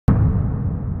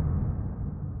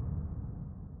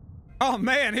Oh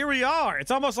man, here we are. It's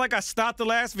almost like I stopped the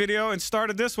last video and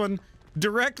started this one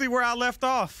directly where I left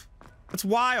off. It's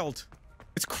wild.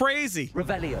 It's crazy.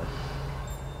 Revelio.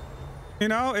 You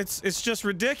know, it's just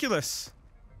ridiculous.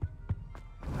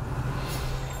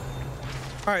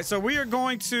 All right, so we are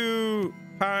going to...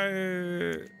 all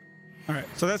right,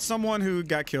 so that's someone who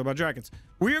got killed by dragons.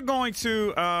 We are going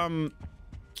to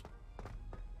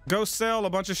go sell a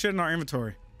bunch of shit in our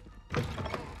inventory. That's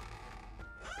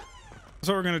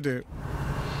what we're gonna do.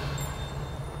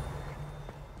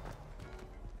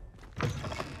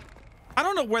 I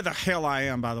don't know where the hell I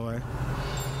am, by the way.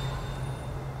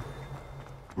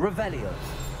 Revelio.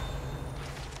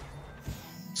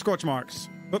 Scorch marks.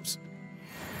 Whoops.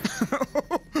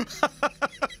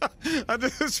 I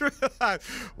just realized.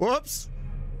 Whoops.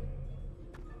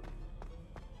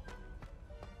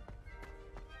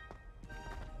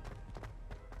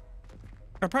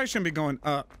 I probably shouldn't be going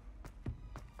up.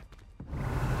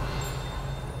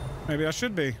 Maybe I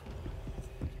should be.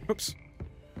 Oops.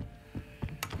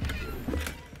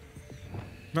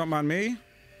 Don't mind me.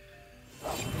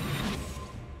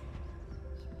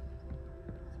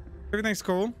 Everything's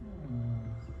cool.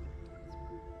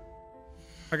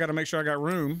 I gotta make sure I got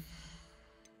room.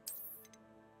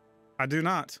 I do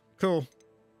not. Cool.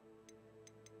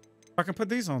 I can put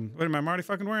these on. Wait a minute, I'm already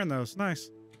fucking wearing those. Nice.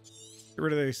 Get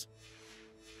rid of these.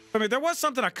 I mean, there was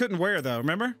something I couldn't wear though,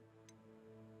 remember?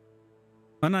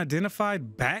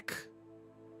 Unidentified back?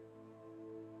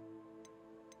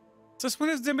 Just when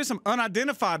there's been some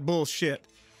unidentified bullshit.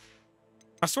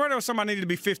 I swear there was something I needed to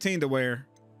be 15 to wear.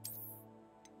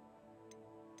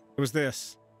 It was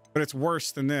this, but it's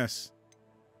worse than this.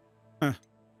 Huh,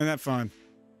 isn't that fun?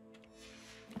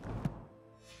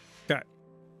 Okay.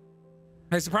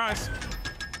 Hey, surprise.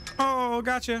 Oh,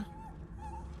 gotcha.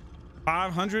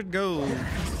 500 gold.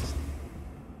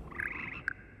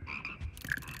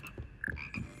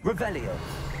 Revelio.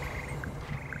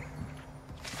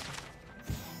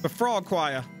 The frog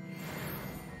choir.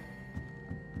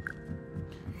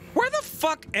 Where the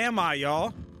fuck am I,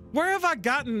 y'all? Where have I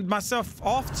gotten myself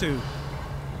off to?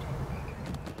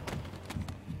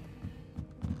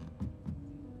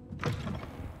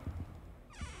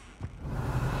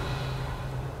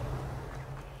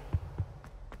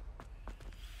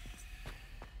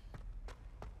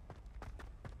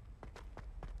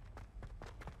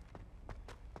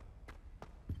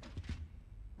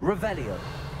 Revelio.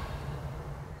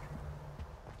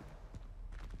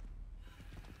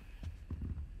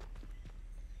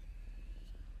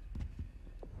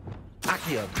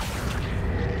 Accio.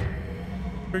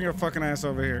 Bring your fucking ass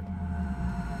over here.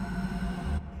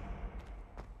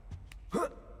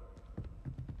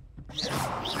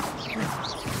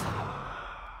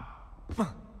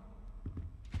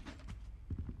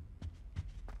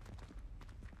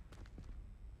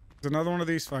 There's another one of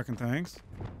these fucking things.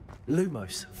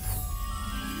 Lumos.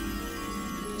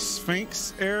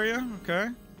 Sphinx area, okay.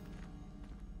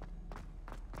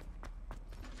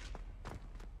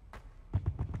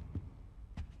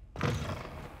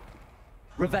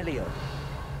 Revelio.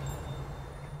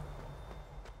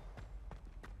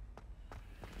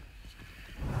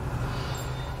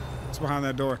 It's behind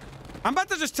that door. I'm about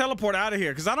to just teleport out of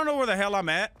here because I don't know where the hell I'm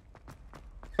at.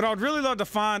 But I would really love to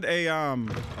find a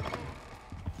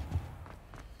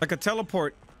like a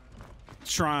teleport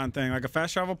shrine thing, like a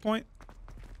fast travel point.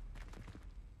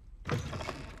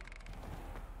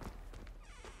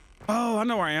 Oh, I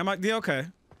know where I am. Yeah, okay.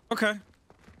 Okay.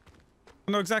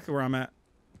 I know exactly where I'm at.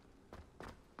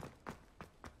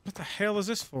 What the hell is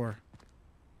this for?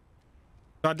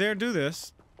 Do I dare do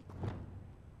this?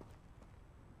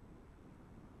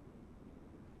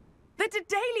 The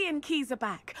Daedalian keys are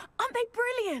back. Aren't they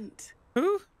brilliant?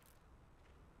 Who?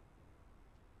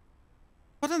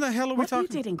 What in the hell are we talking?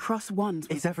 What you did in Cross Wands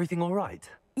was... Is everything all right?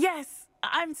 Yes,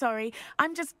 I'm sorry.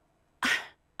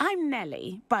 I'm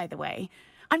Nelly, by the way.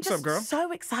 I'm just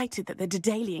so excited that the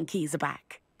Daedalian keys are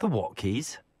back. The what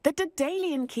keys? The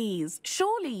Daedalian keys.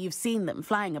 Surely you've seen them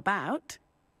flying about.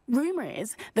 Rumor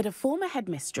is that a former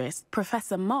headmistress,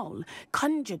 Professor Mole,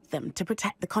 conjured them to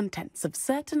protect the contents of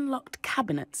certain locked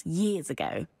cabinets years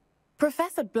ago.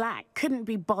 Professor Black couldn't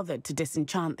be bothered to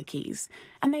disenchant the keys,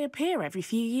 and they appear every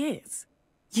few years.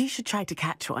 You should try to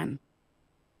catch one.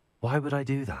 Why would I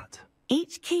do that?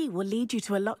 Each key will lead you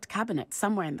to a locked cabinet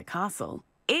somewhere in the castle.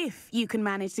 If you can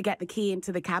manage to get the key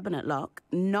into the cabinet lock,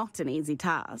 not an easy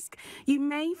task, you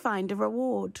may find a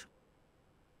reward.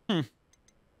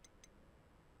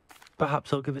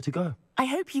 Perhaps I'll give it a go. I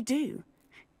hope you do.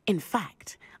 In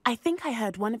fact, I think I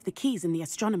heard one of the keys in the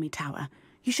astronomy tower.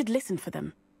 You should listen for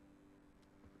them.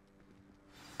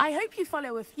 I hope you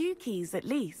follow a few keys at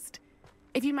least.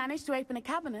 If you manage to open a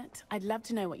cabinet, I'd love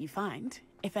to know what you find,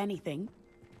 if anything.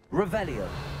 Revelio.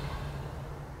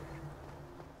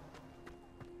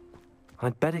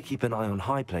 I'd better keep an eye on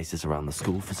high places around the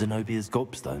school for Zenobia's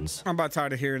gobstones. I'm about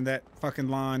tired of hearing that fucking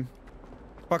line.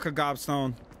 Fuck a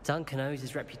gobstone. Duncan owes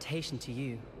his reputation to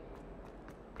you.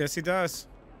 Yes, he does.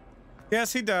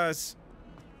 Yes, he does.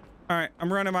 All right,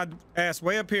 I'm running my ass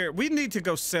way up here. We need to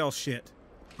go sell shit.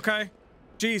 Okay?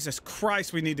 Jesus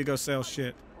Christ, we need to go sell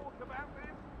shit.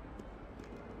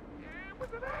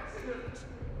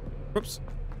 Whoops.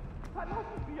 That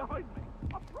wasn't behind me.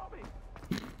 I promise.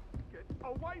 Get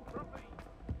away from me.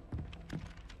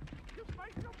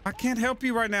 I can't help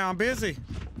you right now. I'm busy.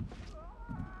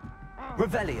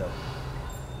 Revelio.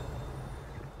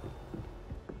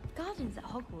 Gardens at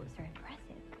Hogwarts are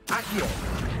impressive. Accio.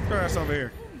 Throw your ass over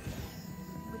here.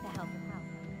 With the help of House.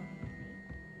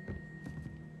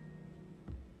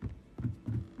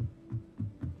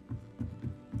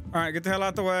 All right, get the hell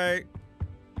out the way.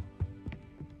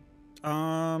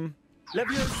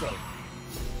 Levioso.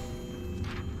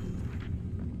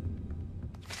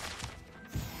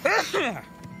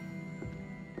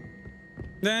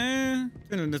 I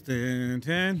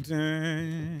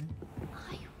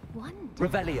wonder.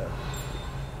 Revelio.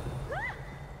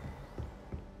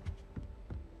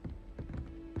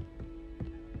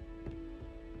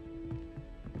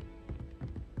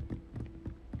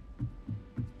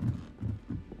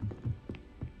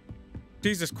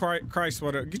 Jesus Christ,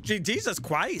 what a Jesus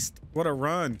Christ, what a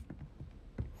run.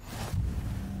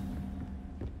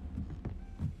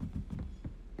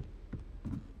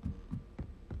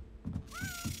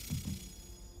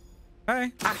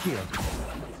 Hey. Accio.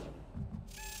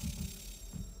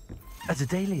 A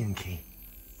Daedalian key.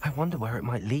 I wonder where it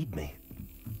might lead me.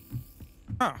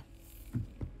 Oh.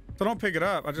 So don't pick it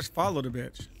up. I just followed the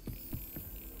bitch.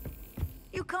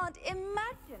 You can't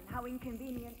imagine how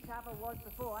inconvenient travel was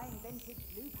before I invented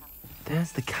Blue Power.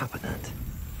 There's the cabinet.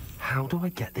 How do I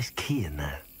get this key in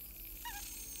there?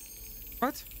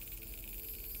 What?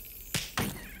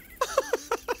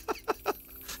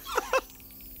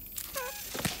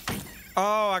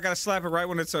 Oh, I gotta slap it right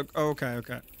when it's a. Oh, okay,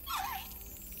 okay.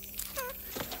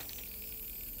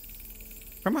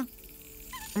 Come on.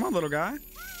 Come on, little guy.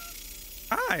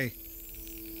 Hi.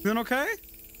 Doing okay?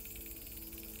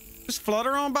 Just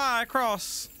flutter on by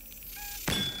across.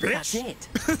 That's it.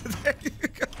 There you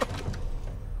go.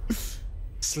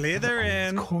 Slither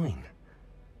in. Coin.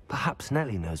 Perhaps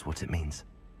Nellie knows what it means.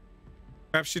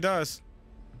 Perhaps she does.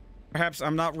 Perhaps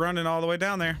I'm not running all the way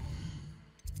down there.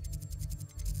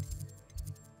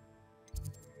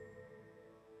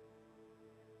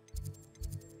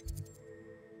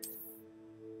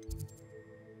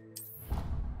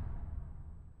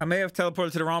 I may have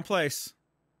teleported to the wrong place.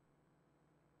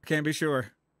 I can't be sure.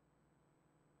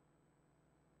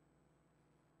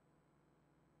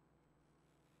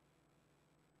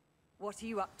 What are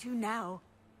you up to now?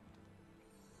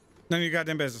 None of your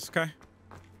goddamn business, okay?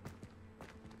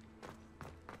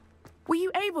 Were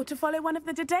you able to follow one of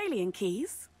the Daedalian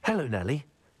keys? Hello, Nellie.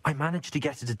 I managed to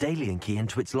get a Daedalian key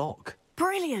into its lock.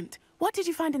 Brilliant. What did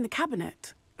you find in the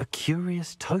cabinet? A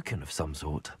curious token of some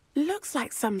sort. Looks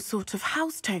like some sort of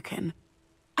house token.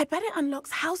 I bet it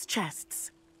unlocks house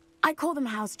chests. I call them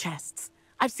house chests.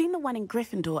 I've seen the one in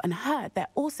Gryffindor and heard they're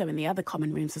also in the other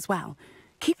common rooms as well.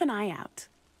 Keep an eye out.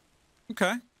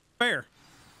 Okay, fair.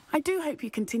 I do hope you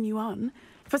continue on.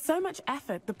 For so much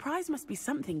effort, the prize must be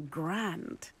something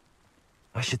grand.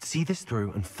 I should see this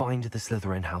through and find the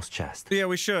Slytherin house chest. Yeah,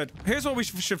 we should. Here's what we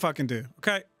should fucking do,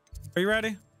 okay? Are you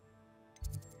ready?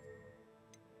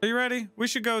 Are you ready? We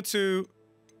should go to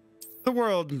the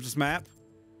world's map.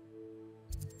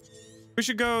 We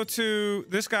should go to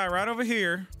this guy right over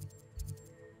here.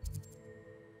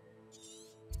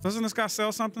 Doesn't this guy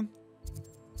sell something?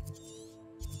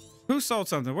 Who sold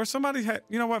something? Where somebody had...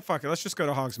 You know what? Fuck it. Let's just go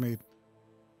to Hogsmeade.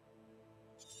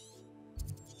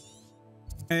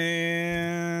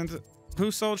 And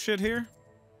who sold shit here?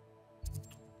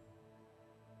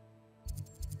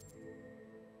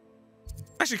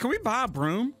 Actually, can we buy a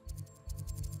broom?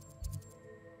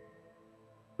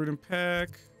 Fruit and Peck.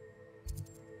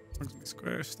 Hogsmeade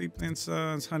Square, Steepley and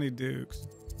Sons, Honeydukes.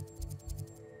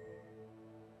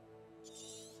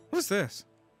 What is this?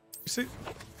 You see?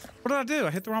 What did I do? I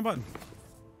hit the wrong button.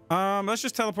 Let's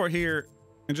just teleport here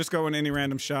and just go in any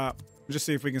random shop and just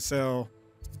see if we can sell.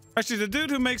 Actually, the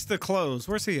dude who makes the clothes,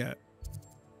 where's he at?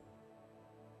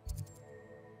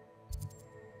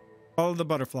 Follow the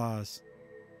butterflies.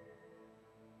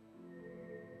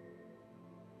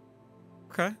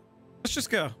 Okay, let's just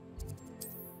go.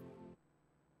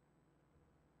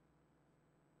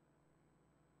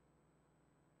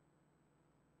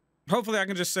 hopefully I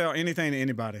can just sell anything to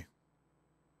anybody.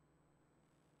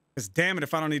 Because damn it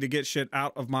if I don't need to get shit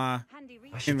out of my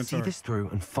I should inventory. see this through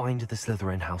and find the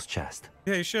Slytherin house chest.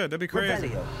 Yeah, you should. That'd be crazy.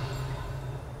 Revelio.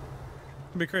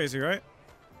 That'd be crazy, right?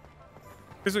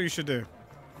 Here's what you should do.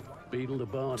 Beetle the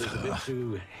Bard is a bit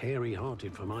too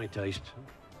hairy-hearted for my taste.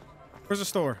 Where's the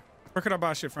store? Where could I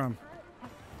buy shit from?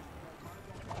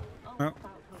 Oh.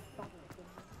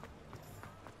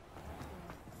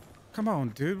 Come on,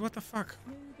 dude. What the fuck?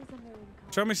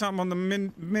 Show me something on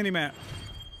the mini-map.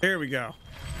 Here we go.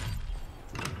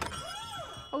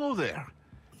 Hello there.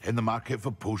 In the market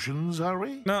for potions, are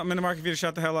we? No, I'm in the market for you to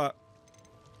shut the hell up.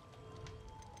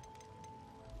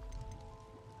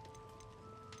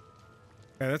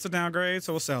 Okay, that's a downgrade,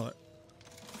 so we'll sell it.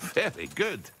 Very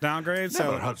good. Downgrade,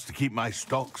 sell Never it. hurts to keep my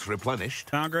stocks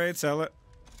replenished. Downgrade, sell it.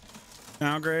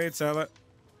 Downgrade, sell it.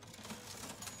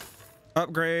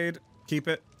 Upgrade, keep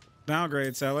it.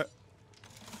 Downgrade, sell it.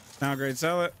 Downgrade,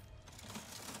 sell it.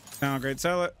 Downgrade,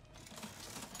 sell it.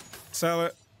 Sell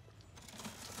it.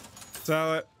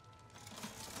 Sell it.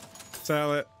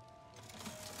 Sell it.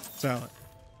 Sell it.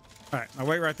 All right, now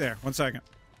wait right there. 1 second.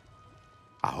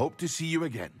 I hope to see you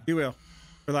again. You will.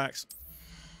 Relax.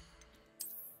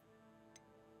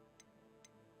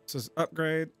 This is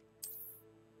upgrade.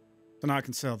 So now I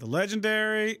can sell the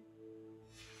legendary.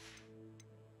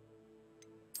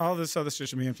 All this other shit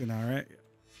should be empty now, right?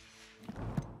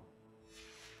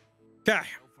 Okay.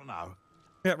 For now.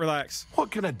 Yeah, relax.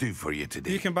 What can I do for you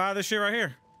today? You can buy this shit right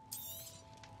here.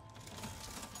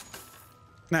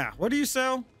 Now, what do you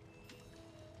sell?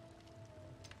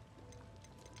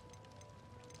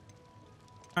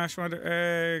 Ash wonder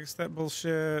eggs, that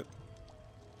bullshit.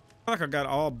 I feel like I got a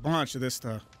whole bunch of this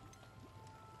stuff.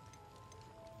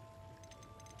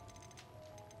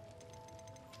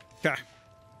 Okay.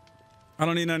 I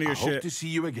don't need none of your I hope shit. to see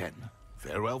you again.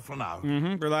 Farewell for now.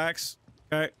 Relax.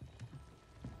 Okay.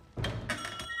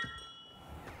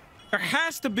 There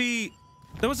has to be.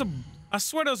 I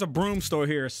swear there was a broom store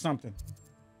here or something.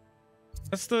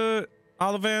 That's the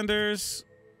Ollivanders.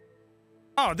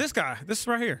 Oh, this guy. This is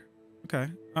right here. Okay.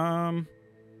 So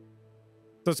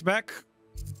it's back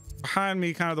behind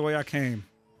me, kind of the way I came.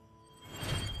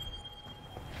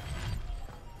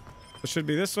 It should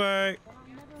be this way.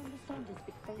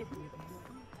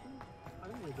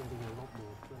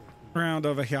 Round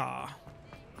over here. Ah,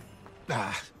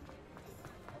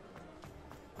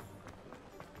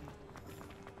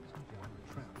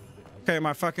 Okay, am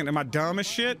I dumb as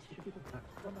shit?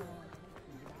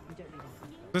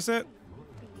 Is this it?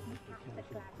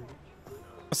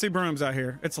 I see brooms out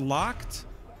here. It's locked?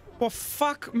 Well,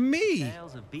 fuck me.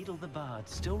 Tales of Beetle the Bard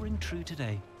still ring true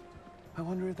today. I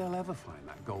wonder if they'll ever find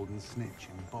that golden snitch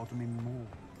in Bodmin Moor.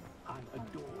 I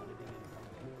adore living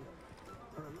in Moor.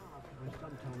 For a laugh, I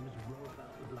sometimes row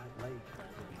about the Black Lake.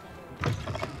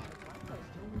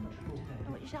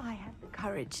 I wish I had the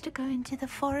courage to go into the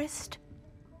forest.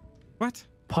 What?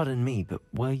 Pardon me, but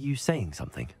were you saying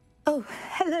something? Oh,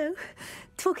 hello.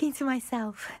 Talking to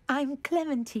myself. I'm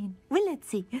Clementine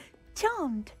Willardsey.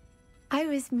 Charmed. I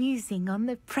was musing on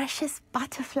the precious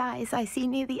butterflies I see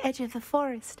near the edge of the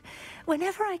forest.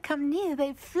 Whenever I come near,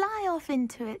 they fly off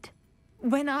into it.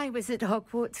 When I was at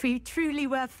Hogwarts, we truly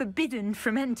were forbidden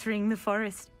from entering the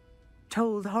forest.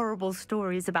 Told horrible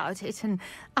stories about it, and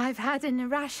I've had an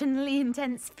irrationally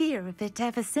intense fear of it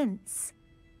ever since.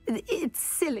 It's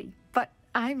silly, but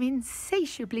I'm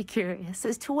insatiably curious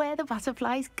as to where the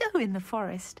butterflies go in the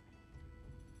forest.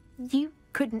 You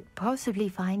couldn't possibly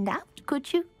find out,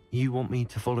 could you? You want me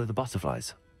to follow the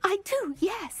butterflies? I do,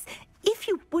 yes, if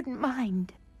you wouldn't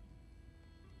mind.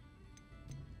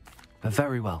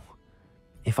 Very well.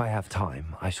 If I have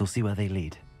time, I shall see where they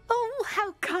lead. Oh,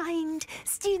 how kind.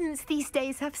 Students these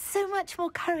days have so much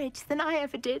more courage than I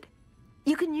ever did.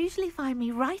 You can usually find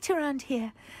me right around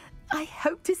here. I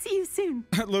hope to see you soon.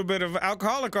 A little bit of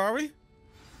alcoholic, are we?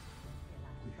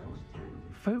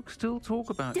 Folks still talk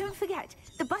about... Don't forget,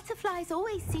 the butterflies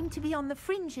always seem to be on the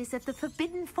fringes of the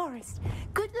Forbidden Forest.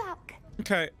 Good luck.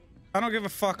 Okay. I don't give a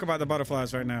fuck about the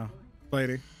butterflies right now,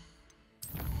 lady.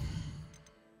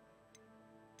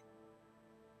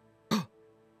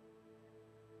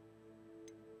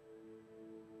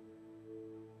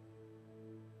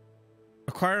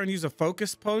 Acquire and use a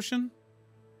focus potion?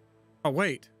 Oh,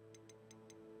 wait.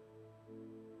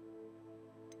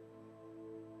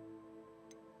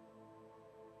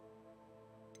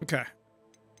 Okay.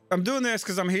 I'm doing this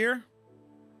because I'm here.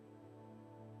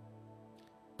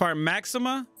 Acquire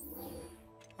Maxima.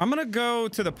 I'm gonna go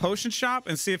to the potion shop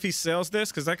and see if he sells this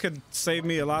because that could save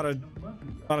me a lot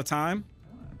of time.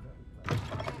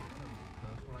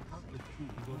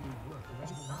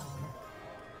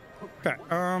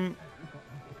 Okay.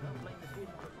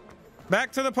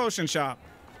 Back to the potion shop.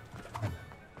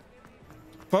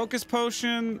 Focus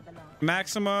potion,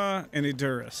 Maxima, and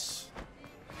Edurus.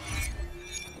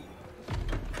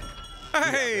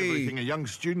 Hey! Everything a young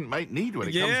student might need when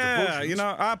it comes to potions. Yeah, you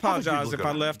know, I apologize if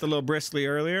I left a little briskly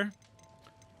earlier.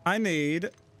 I need...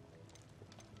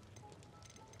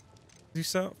 Do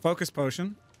so? Focus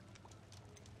potion.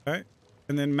 Okay.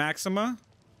 And then Maxima.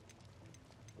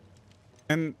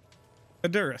 And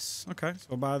Edurus. Okay, so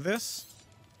we'll buy this.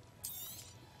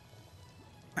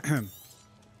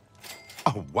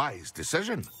 A wise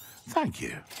decision. Thank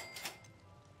you.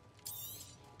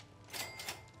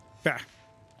 Yeah.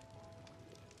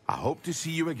 I hope to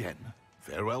see you again.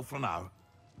 Farewell for now.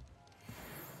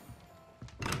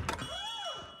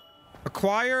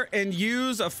 Acquire and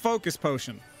use a focus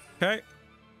potion. Okay.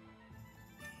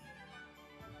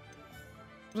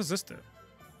 What does this do?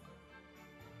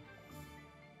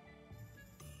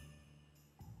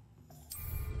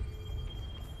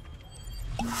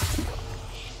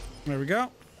 There we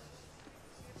go.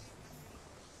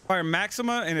 Acquire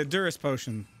Maxima and Edurus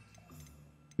potion.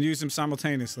 Use them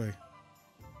simultaneously.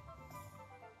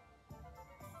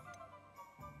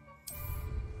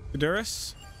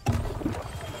 Edurus.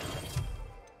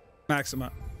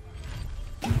 Maxima.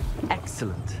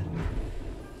 Excellent.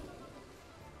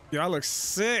 Y'all look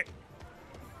sick.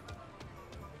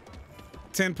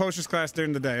 10 potions class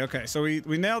during the day. Okay, so we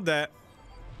nailed that.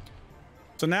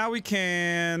 So now we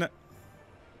can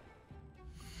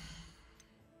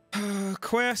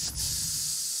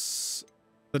quests.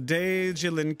 The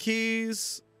Daedalus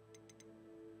keys.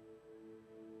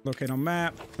 Locate on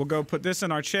map. We'll go put this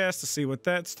in our chest to see what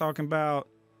that's talking about.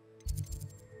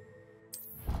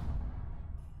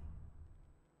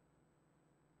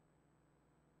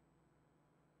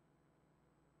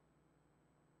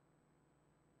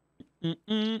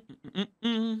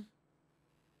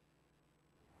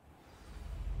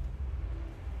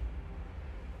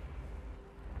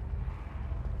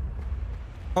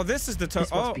 Oh, this is the token.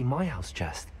 This must be my house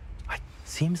chest.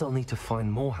 Seems I'll need to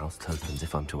find more house tokens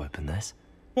if I'm to open this.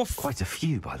 Well, quite a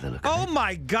few by the look of it. Oh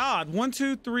my God. 1,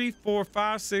 2, 3, 4,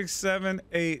 5, 6, 7,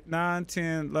 8, 9,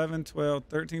 10, 11, 12,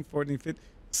 13, 14, 15,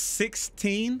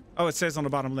 16. Oh, it says on the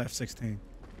bottom left, 16.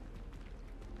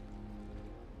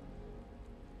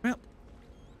 Well,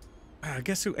 I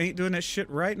guess who ain't doing that shit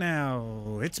right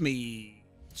now? It's me.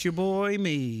 It's your boy,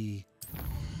 me.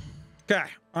 Okay.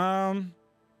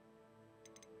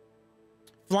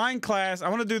 Flying class. I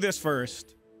want to do this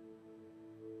first.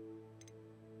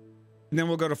 And then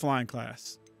we'll go to flying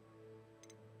class.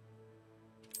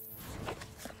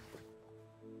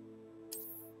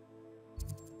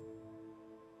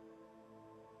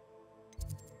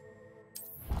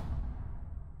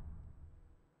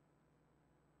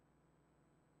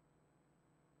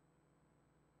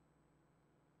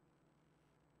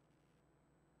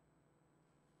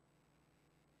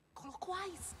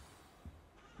 Clockwise.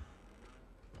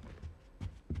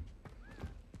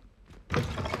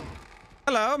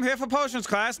 Hello, I'm here for potions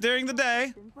class during the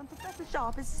day. When Professor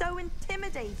Sharp is so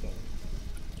intimidating.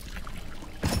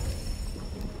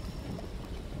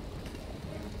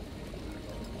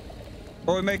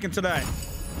 What are we making today?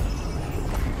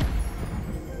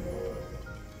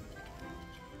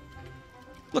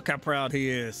 Look how proud he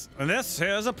is. And this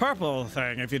here's a purple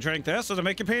thing. If you drink this, it'll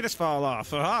make your penis fall off.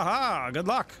 Ha ha, good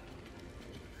luck.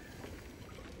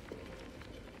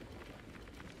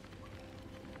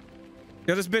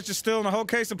 Yo, this bitch is still in a whole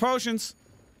case of potions.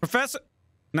 Professor?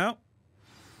 No?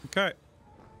 Okay.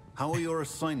 How are your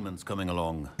assignments coming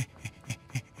along?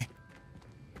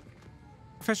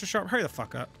 Professor Sharp, hurry the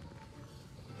fuck up.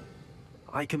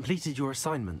 I completed your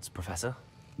assignments, Professor.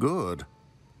 Good.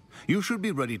 You should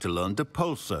be ready to learn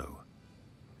Depulso.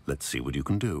 Let's see what you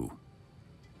can do.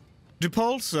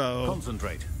 Depulso?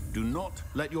 Concentrate. Do not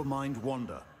let your mind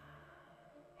wander.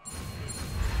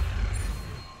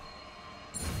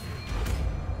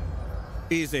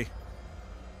 Easy.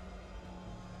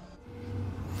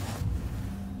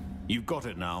 You've got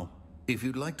it now. If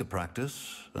you'd like to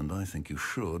practice, and I think you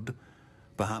should,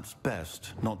 perhaps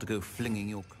best not to go flinging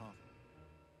your card.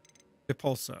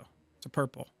 Depulso. It's a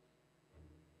purple.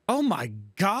 Oh my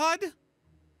God!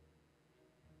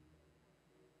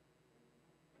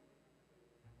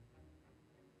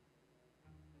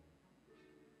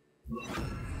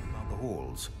 Around the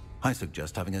halls, I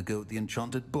suggest having a go at the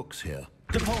enchanted books here.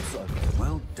 Depulso.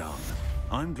 Well done.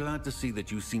 I'm glad to see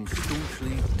that you seem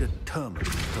staunchly determined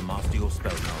to master your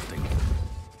spellcasting.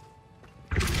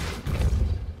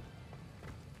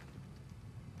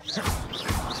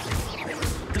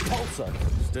 Depulso.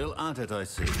 Still at it, I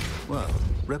see. Well,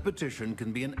 repetition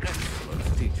can be an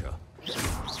excellent teacher.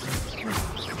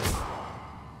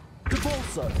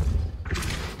 Depulso.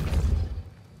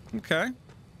 Okay.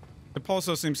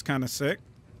 Depulso seems kind of sick,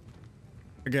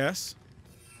 I guess.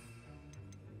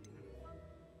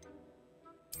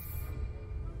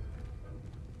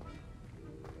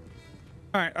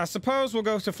 All right, I suppose we'll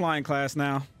go to flying class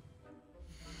now.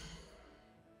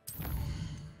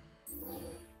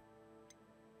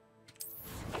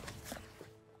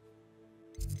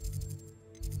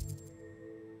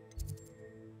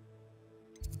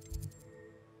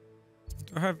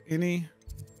 Do I have any?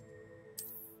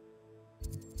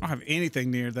 I don't have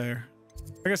anything near there.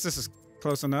 I guess this is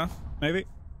close enough, maybe.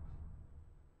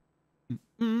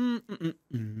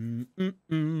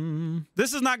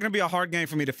 This is not going to be a hard game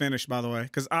for me to finish, by the way,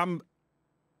 because I'm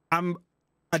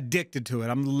addicted to it.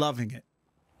 I'm loving it.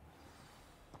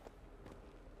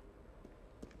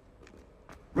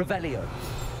 Revelio.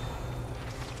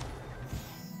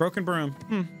 Broken broom.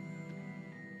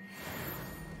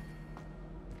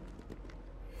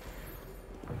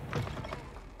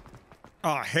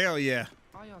 Oh, hell yeah.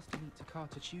 I asked him to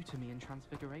CaRtOoNz me in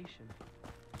Transfiguration.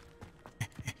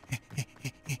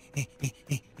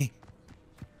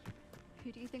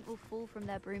 Who do you think will fall from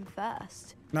their broom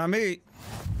first? Not me.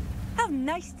 How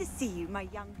nice to see you, my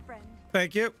young friend.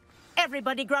 Thank you.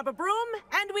 Everybody grab a broom,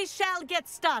 and we shall get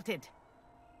started.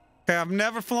 Okay, I've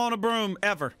never flown a broom,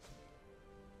 ever.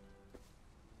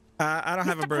 I don't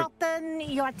have a broom. Mr.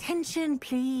 Clopton, your attention,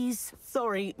 please.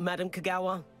 Sorry, Madam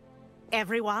Kagawa.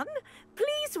 Everyone,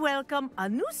 please welcome a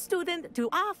new student to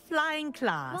our flying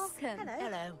class. Welcome.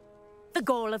 Hello. The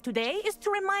goal of today is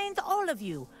to remind all of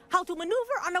you how to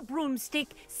maneuver on a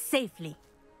broomstick safely,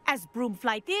 as broom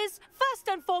flight is, first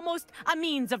and foremost, a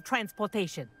means of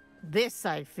transportation. This,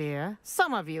 I fear,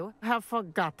 some of you have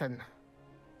forgotten.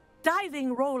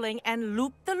 Diving, rolling, and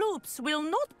loop-the-loops will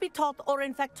not be taught or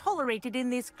in fact tolerated in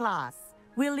this class.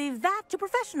 We'll leave that to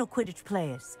professional Quidditch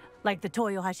players, like the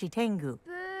Toyohashi Tengu.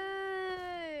 Boo!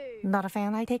 Not a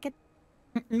fan, I take it?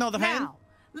 No, the fan. Now,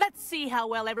 let's see how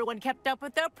well everyone kept up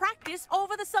with their practice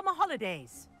over the summer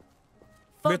holidays.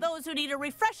 For those who need a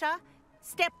refresher,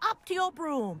 step up to your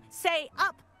broom, say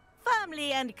up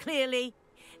firmly and clearly,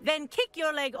 then kick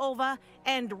your leg over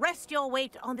and rest your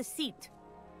weight on the seat.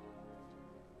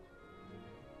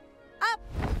 Up!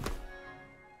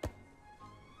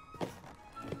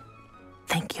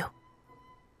 Thank you.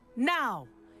 Now,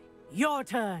 your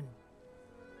turn.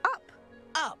 Up!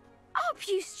 Up! Up,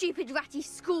 you stupid ratty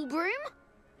school broom!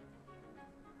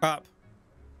 Up.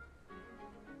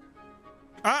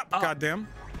 Up, goddamn.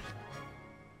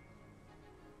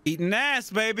 Eating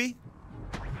ass, baby.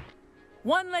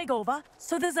 One leg over,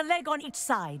 so there's a leg on each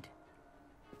side.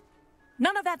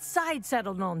 None of that side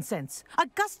saddle nonsense. A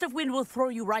gust of wind will throw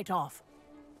you right off.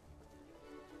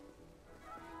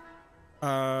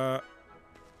 Okay.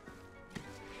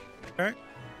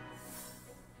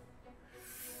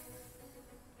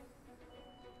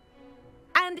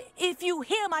 And if you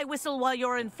hear my whistle while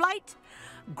you're in flight,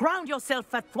 ground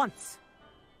yourself at once.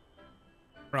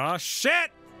 Oh,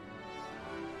 shit!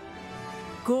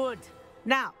 Good.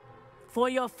 Now, for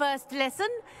your first lesson,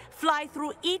 fly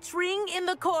through each ring in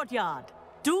the courtyard.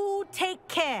 Do take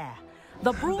care.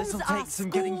 The brooms This'll are take some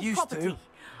school getting used property. to.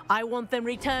 I want them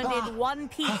returned in one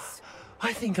piece.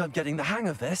 I think I'm getting the hang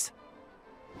of this.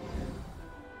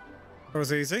 That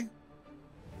was easy.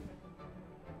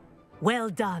 Well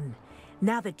done.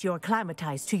 Now that you're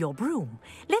acclimatized to your broom,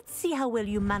 let's see how well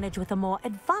you manage with a more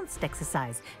advanced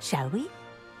exercise, shall we?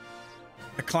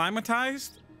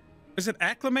 Acclimatized? Is it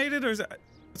acclimated or is it...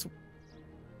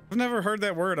 I've never heard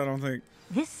that word, I don't think.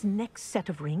 This next set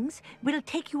of rings will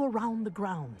take you around the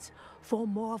grounds for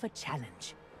more of a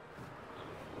challenge.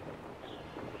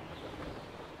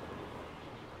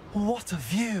 What a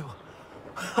view!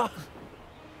 Hello!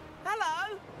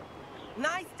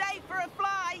 Nice day for a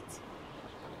flight!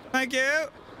 Thank you!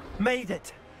 Made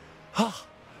it! Oh,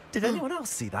 did anyone else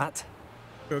see that?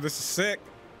 Oh, this is sick.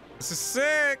 This is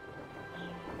sick!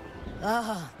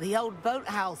 Ah, the old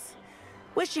boathouse.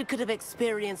 Wish you could have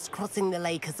experienced crossing the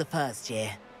lake as a first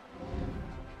year.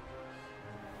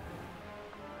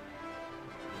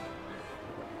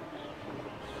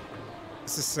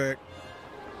 This is sick.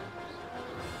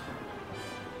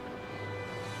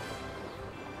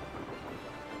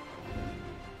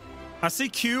 I see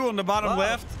Q on the bottom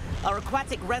left. Our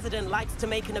aquatic resident likes to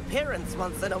make an appearance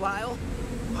once in a while.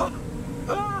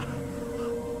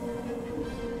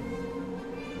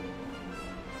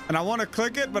 And I want to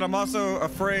click it, but I'm also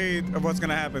afraid of what's going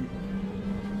to happen.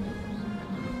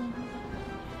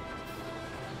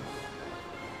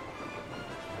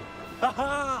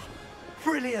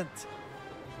 Brilliant!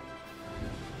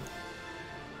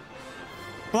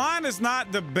 Flying is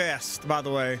not the best, by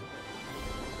the way.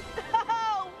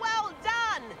 Oh, well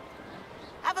done!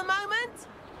 Have a moment?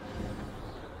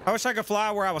 I wish I could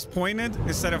fly where I was pointed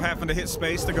instead of having to hit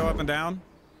space to go up and down.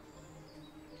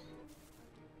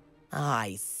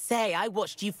 I say, I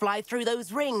watched you fly through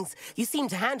those rings. You seem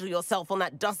to handle yourself on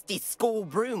that dusty school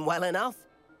broom well enough.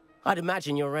 I'd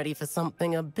imagine you're ready for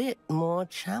something a bit more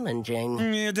challenging.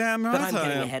 You're damn right. But I'm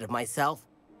getting ahead of myself.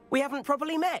 We haven't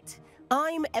properly met.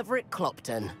 I'm Everett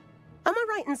Clopton. Am I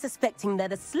right in suspecting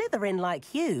that a Slytherin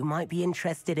like you might be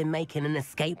interested in making an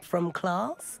escape from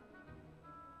class?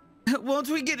 Won't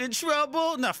we get in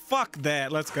trouble? Nah, fuck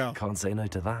that. Let's go. Can't say no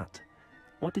to that.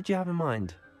 What did you have in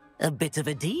mind? A bit of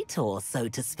a detour, so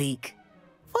to speak.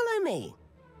 Follow me.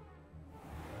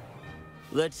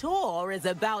 The tour is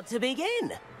about to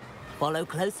begin. Follow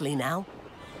closely now.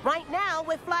 Right now,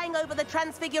 we're flying over the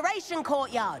Transfiguration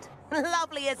Courtyard.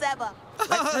 Lovely as ever.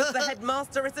 Let's hope the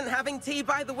headmaster isn't having tea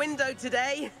by the window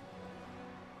today.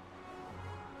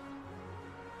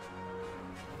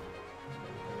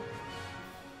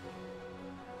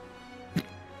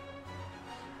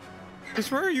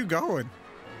 Just where are you going?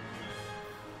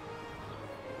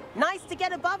 Nice to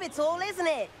get above it all, isn't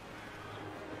it?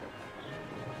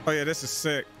 Oh yeah, this is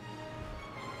sick.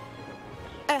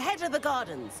 Ahead of the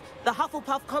gardens, the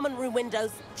Hufflepuff common room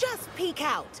windows just peek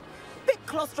out. Bit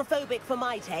claustrophobic for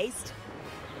my taste.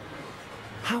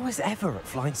 How is Everett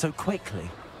flying so quickly?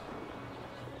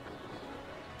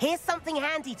 Here's something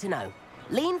handy to know.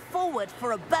 Lean forward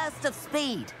for a burst of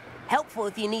speed. Helpful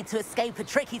if you need to escape a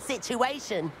tricky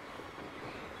situation.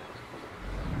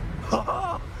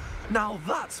 Now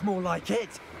that's more like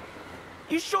it.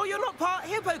 You sure you're not part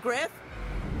hippogriff?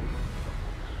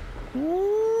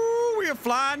 Ooh, we are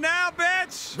flying now,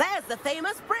 bitch! There's the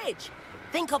famous bridge.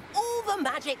 Think of all the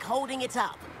magic holding it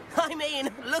up. I mean,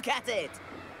 look at it.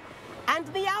 And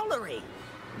the owlery.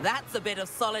 That's a bit of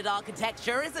solid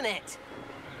architecture, isn't it?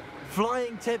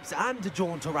 Flying tips and a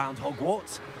jaunt around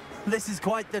Hogwarts. This is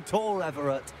quite the tour,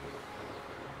 Everett.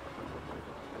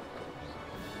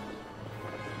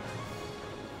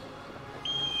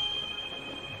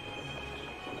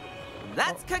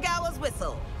 That's Kagawa's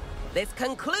whistle. This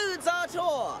concludes our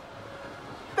tour.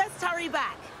 Best hurry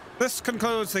back. This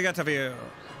concludes the interview.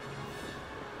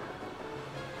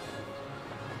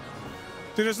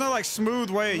 Dude, there's no like smooth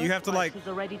way. You have to like. She's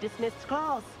already dismissed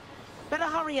class. Better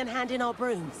hurry and hand in our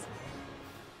brooms.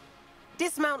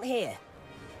 Dismount here.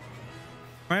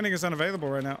 Landing is unavailable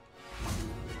right now.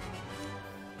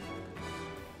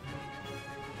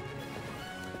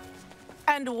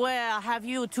 And where have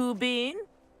you two been?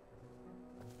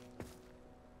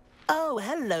 Oh,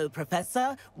 hello,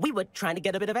 Professor. We were trying to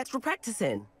get a bit of extra practice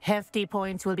in. Hefty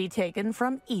points will be taken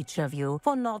from each of you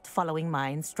for not following my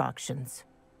instructions.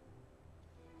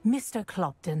 Mr.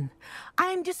 Clopton,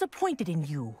 I'm disappointed in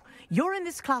you. You're in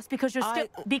this class because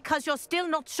you're still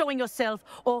not showing yourself,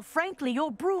 or frankly, your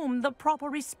broom the proper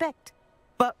respect.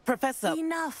 But, Professor...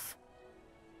 Enough.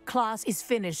 Class is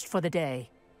finished for the day.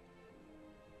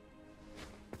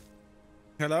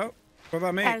 Hello? What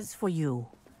about me? As for you,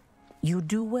 you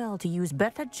do well to use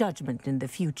better judgment in the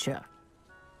future.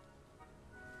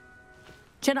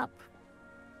 Chin up.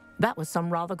 That was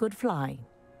some rather good flying.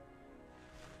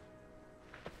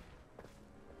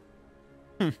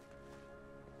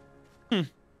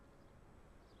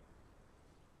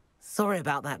 Sorry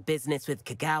about that business with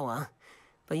Kagawa,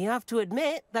 but you have to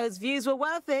admit, those views were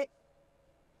worth it.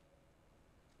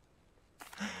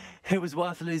 It was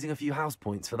worth losing a few house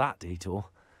points for that detour.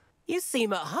 You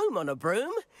seem at home on a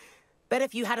broom. Bet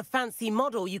if you had a fancy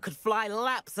model, you could fly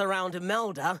laps around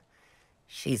Imelda.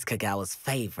 She's Kagawa's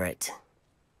favorite.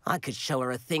 I could show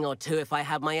her a thing or two if I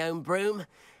had my own broom.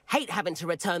 Hate having to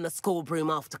return the school broom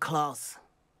after class.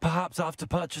 Perhaps I have to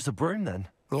purchase a broom then?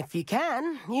 If you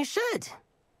can, you should.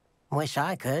 Wish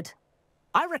I could.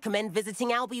 I recommend visiting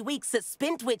Albie Weeks at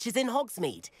Spintwitches in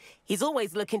Hogsmeade. He's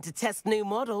always looking to test new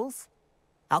models.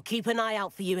 I'll keep an eye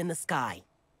out for you in the sky.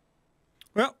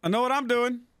 Well, I know what I'm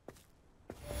doing.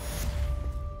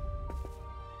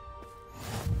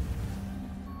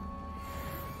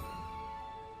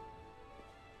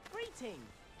 Greetings.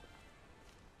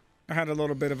 I had a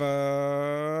little bit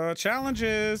of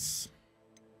challenges.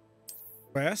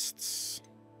 Quests.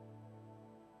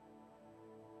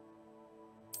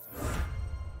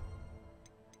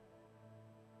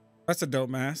 That's a dope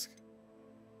mask.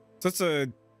 So it's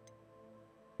a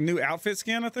new outfit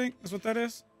skin, I think, is what that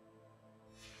is.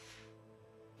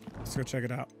 Let's go check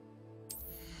it out.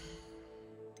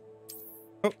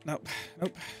 Oh, nope,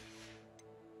 nope.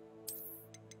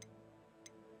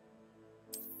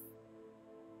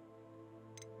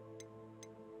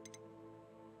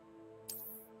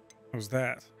 How's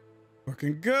that?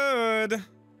 Looking good.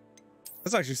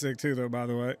 That's actually sick too, though, by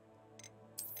the way.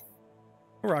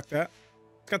 I'll rock that.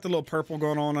 It's got the little purple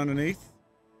going on underneath.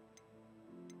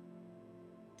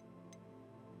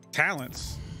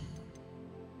 Talents.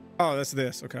 Oh, that's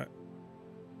this. Okay.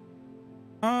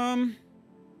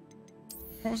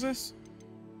 What was this?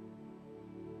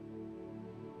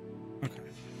 Okay.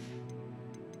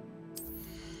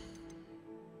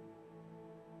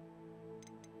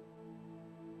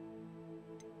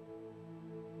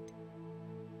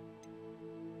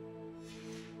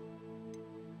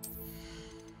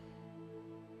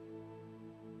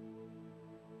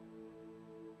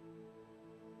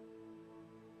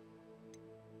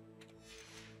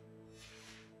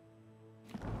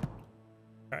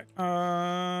 Okay.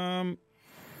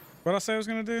 What else I was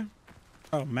gonna do?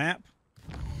 Oh, map.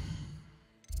 We're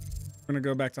gonna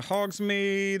go back to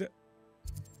Hogsmeade.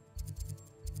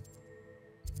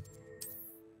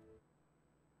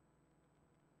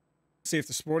 See if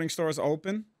the sporting store is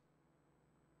open.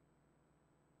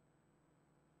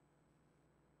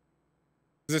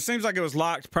 It seems like it was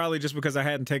locked, probably just because I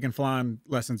hadn't taken flying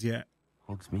lessons yet.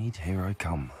 Hogsmeade, here I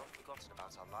come. Forgotten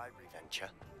about our library venture.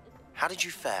 How did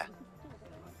you fare?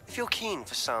 If you're keen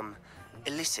for some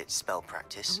illicit spell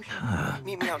practice,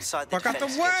 meet me outside the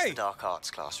defense against the dark arts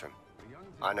classroom.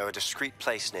 I know a discreet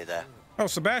place near there. Oh,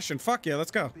 Sebastian, fuck yeah, let's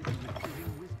go.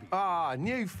 Ah,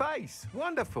 new face.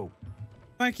 Wonderful.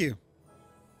 Thank you.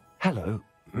 Hello,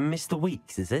 Mr.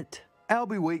 Weeks, is it?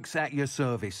 Albie Weeks at your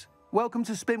service. Welcome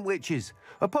to Spintwitches.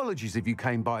 Apologies if you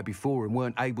came by before and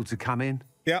weren't able to come in.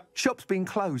 Yep. Shop's been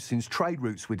closed since trade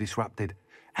routes were disrupted.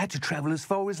 Had to travel as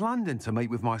far as London to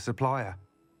meet with my supplier.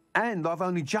 And I've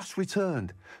only just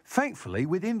returned, thankfully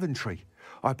with inventory.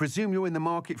 I presume you're in the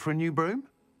market for a new broom?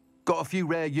 Got a few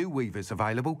rare U-weavers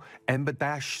available. Ember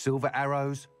Dash, Silver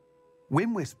Arrows.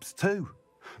 Wind Wisps too.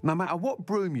 No matter what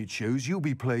broom you choose, you'll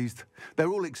be pleased. They're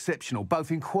all exceptional,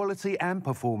 both in quality and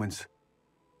performance.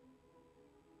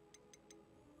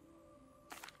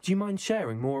 Do you mind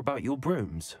sharing more about your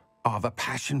brooms? I have a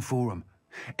passion for them.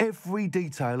 Every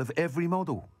detail of every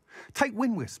model. Take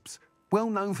Wind Wisps, well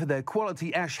known for their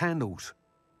quality ash handles.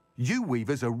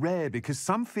 U-weavers are rare because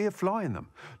some fear flying them,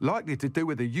 likely to do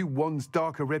with the U-wand's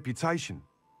darker reputation.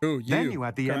 Ooh, Then you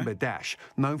have the Ember Dash,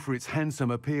 known for its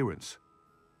handsome appearance.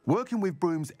 Working with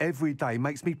brooms every day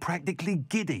makes me practically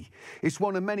giddy. It's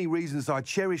one of many reasons I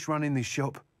cherish running this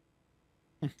shop.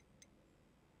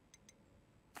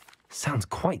 Sounds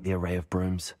quite the array of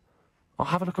brooms. I'll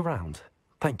have a look around.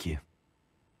 Thank you.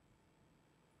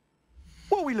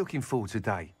 What are we looking for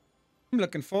today? I'm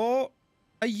looking for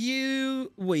a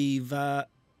U-weaver.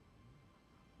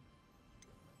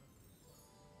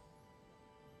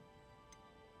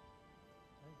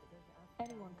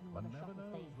 Anyone can run a shop and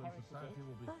say heritage.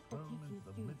 First they're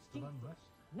teaching students duty.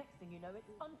 Next thing you know, it's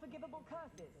unforgivable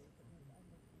curses.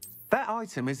 That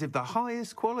item is of the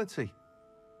highest quality.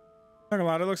 Not gonna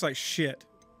lie, that looks like shit.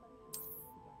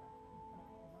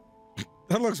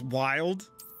 That looks wild.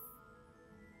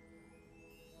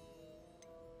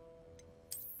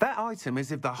 That item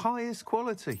is of the highest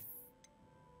quality.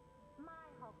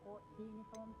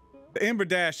 The Ember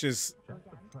Dash is...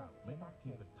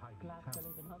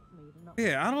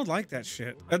 Yeah, I don't like that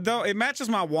shit. Though it matches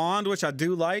my wand, which I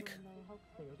do like.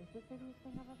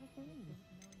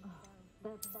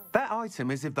 That item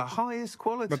is of the highest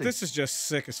quality. But this is just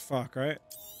sick as fuck, right?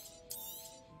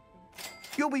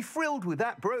 You'll be thrilled with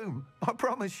that broom, I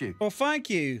promise you. Well, thank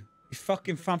you, you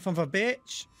fucking fun of a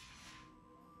bitch.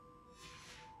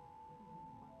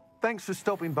 Thanks for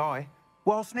stopping by.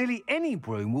 Whilst nearly any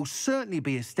broom will certainly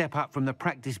be a step up from the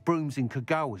practice brooms in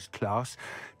Kagawa's class,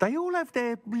 they all have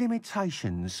their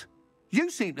limitations.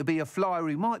 You seem to be a flyer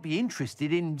who might be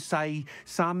interested in, say,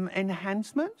 some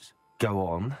enhancements? Go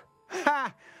on.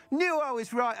 Ha! Knew I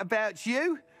was right about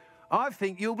you. I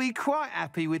think you'll be quite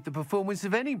happy with the performance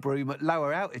of any broom at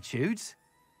lower altitudes.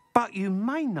 But you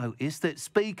may notice that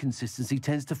speed consistency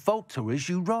tends to falter as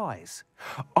you rise.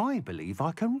 I believe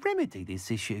I can remedy this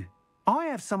issue. I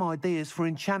have some ideas for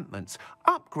enchantments,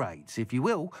 upgrades, if you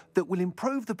will, that will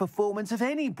improve the performance of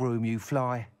any broom you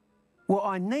fly. What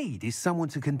I need is someone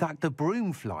to conduct a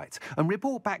broom flight and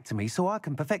report back to me so I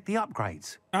can perfect the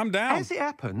upgrades. I'm down. As it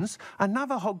happens,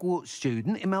 another Hogwarts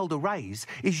student, Imelda Reyes,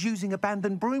 is using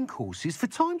abandoned broom courses for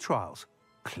time trials.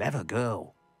 Clever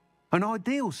girl. An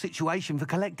ideal situation for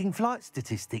collecting flight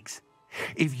statistics.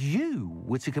 If you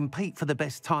were to compete for the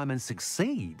best time and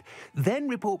succeed, then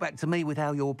report back to me with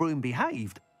how your broom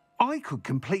behaved, I could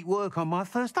complete work on my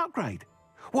first upgrade.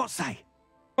 What say?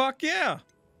 Fuck yeah.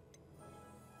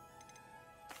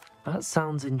 That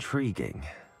sounds intriguing.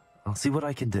 I'll see what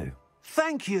I can do.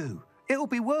 Thank you. It'll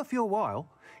be worth your while.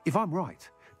 If I'm right,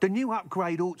 the new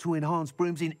upgrade ought to enhance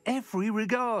brooms in every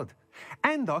regard.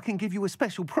 And I can give you a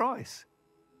special price.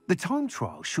 The time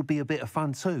trial should be a bit of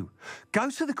fun too. Go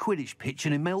to the Quidditch pitch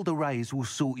and Imelda Reyes will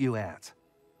sort you out.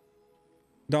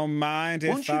 Don't mind if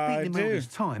I do. Once you've beaten Imelda's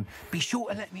time, be sure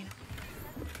to let me know.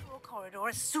 Corridor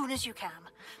as soon as you can.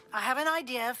 I have an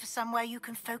idea for somewhere you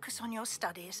can focus on your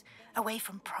studies, away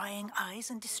from prying eyes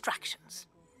and distractions.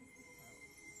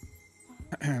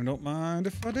 Don't mind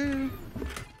if I do.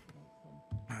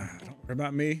 Don't worry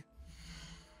about me.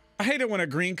 I hate it when a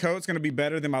green coat's gonna be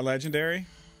better than my legendary.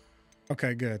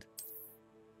 Okay, good.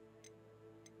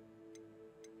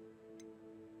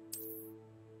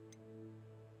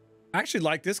 I actually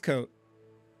like this coat.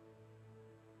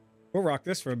 We'll rock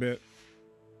this for a bit.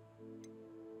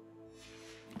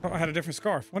 Oh, I had a different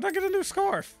scarf. When did I get a new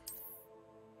scarf?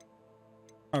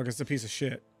 Oh, it's a piece of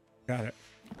shit. Got it.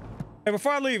 Hey,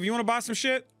 before I leave, you want to buy some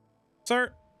shit,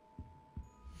 sir?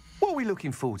 What are we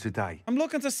looking for today? I'm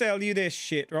looking to sell you this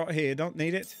shit right here. Don't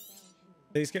need it.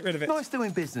 Please get rid of it. Nice doing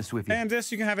business with you. And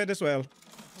this, you can have it as well.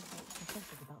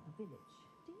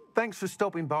 Thanks for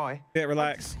stopping by. Yeah,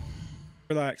 relax.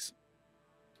 Relax.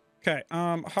 Okay,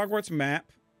 Hogwarts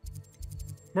map.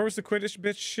 Where was the Quidditch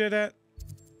bitch shit at?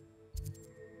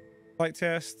 Flight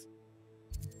test.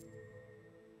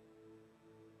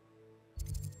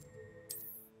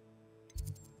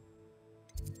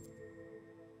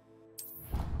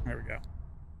 There we go.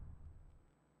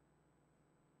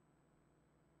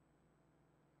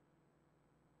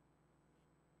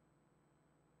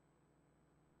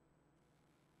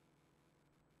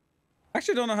 I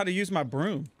actually don't know how to use my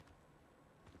broom.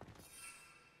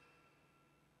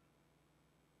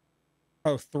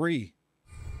 Oh, 3.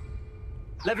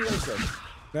 Leviosa.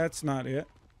 That's not it.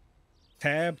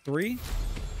 Tab 3.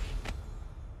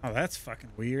 Oh, that's fucking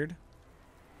weird.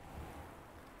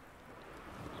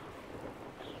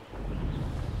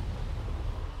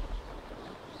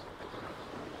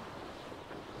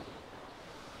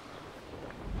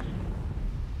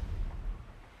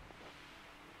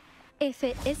 If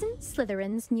it isn't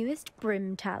Slytherin's newest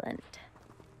broom talent.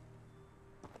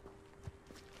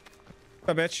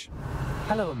 Hi, bitch.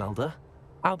 Hello, Imelda.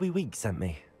 Albie Week sent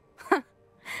me.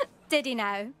 Did he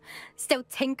now? Still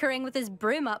tinkering with his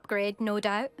broom upgrade, no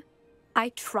doubt. I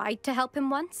tried to help him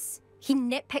once. He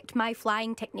nitpicked my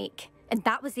flying technique, and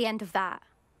that was the end of that.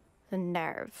 The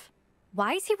nerve.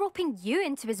 Why is he roping you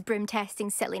into his broom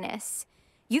testing silliness?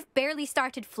 You've barely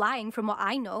started flying from what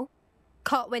I know.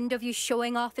 Caught wind of you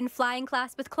showing off in flying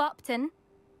class with Clopton.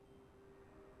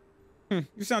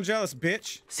 You sound jealous,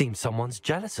 bitch. Seems someone's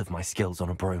jealous of my skills on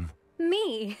a broom.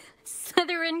 Me?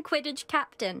 Slytherin Quidditch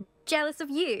captain. Jealous of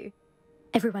you?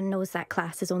 Everyone knows that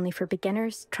class is only for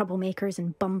beginners, troublemakers,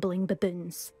 and bumbling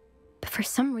baboons. But for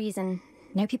some reason,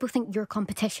 now people think you're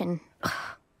competition. Ugh,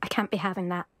 I can't be having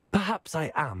that. Perhaps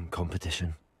I am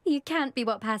competition. You can't be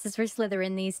what passes for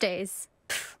Slytherin these days.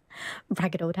 Pfft,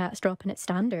 ragged old hat's dropping its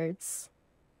standards.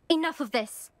 Enough of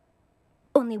this.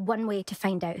 Only one way to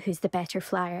find out who's the better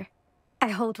flyer. I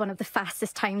hold one of the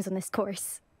fastest times on this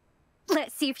course.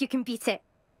 Let's see if you can beat it.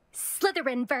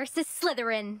 Slytherin versus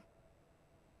Slytherin.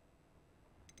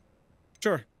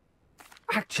 Sure.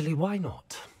 Actually, why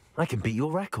not? I can beat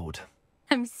your record.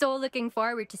 I'm so looking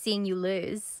forward to seeing you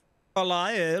lose. I'll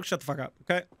lie. Shut the fuck up,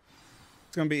 okay?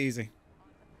 It's gonna be easy.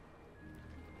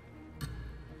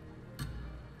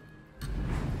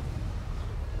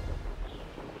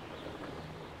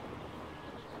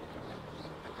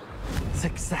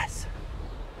 Success.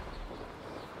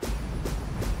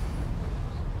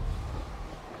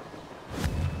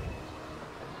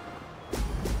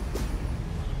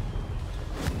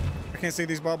 I can't see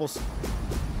these bubbles.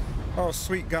 Oh,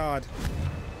 sweet God.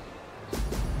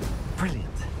 Brilliant.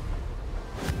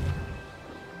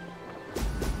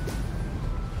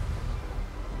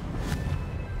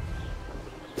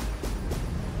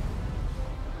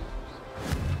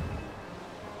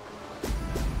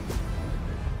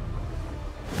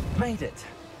 Made it.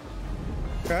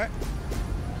 Okay.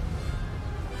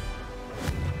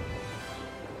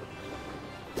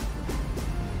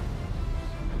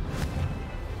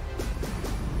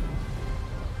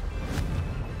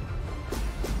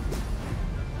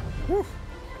 Woo.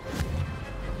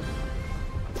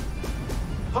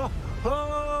 Oh!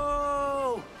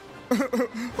 Oh!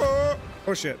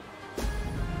 Oh shit.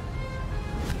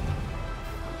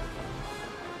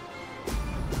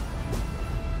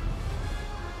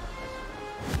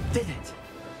 Did it.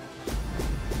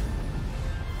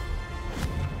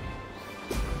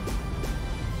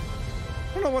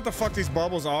 I don't know what the fuck these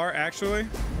bubbles are, actually.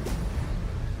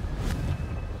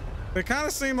 They kind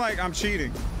of seem like I'm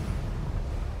cheating.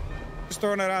 Just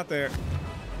throwing that out there.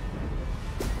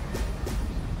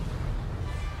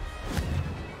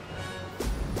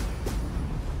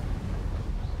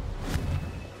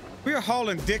 We are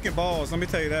hauling dick and balls, let me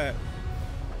tell you that.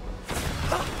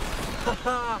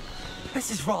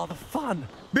 This is rather fun.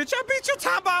 Bitch, I beat your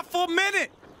time by for a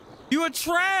minute. You are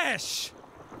trash.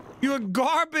 You are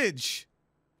garbage.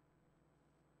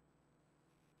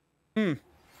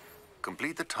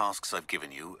 Complete the tasks I've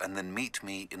given you, and then meet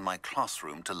me in my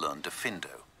classroom to learn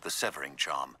Defindo, the severing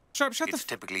charm. It's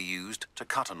typically used to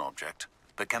cut an object,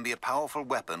 but can be a powerful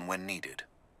weapon when needed.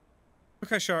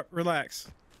 Okay, Sharp, relax.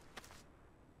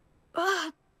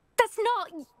 That's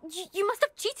not... You must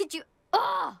have cheated, you...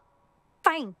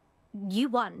 Fine. You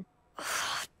won.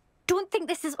 Don't think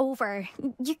this is over.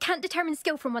 You can't determine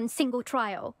skill from one single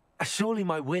trial. Surely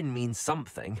my win means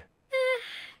something.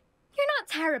 You're not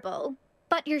terrible,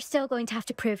 but you're still going to have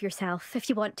to prove yourself if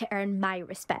you want to earn my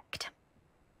respect.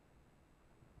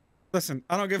 Listen,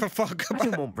 I don't give a fuck about... I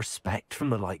don't want respect from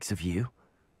the likes of you.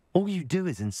 All you do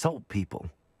is insult people.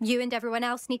 You and everyone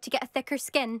else need to get a thicker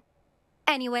skin.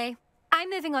 Anyway, I'm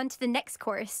moving on to the next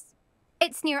course.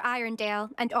 It's near Irondale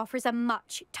and offers a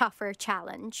much tougher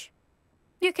challenge.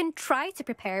 You can try to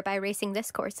prepare by racing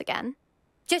this course again.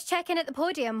 Just check in at the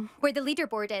podium, where the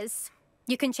leaderboard is.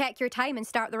 You can check your time and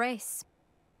start the race.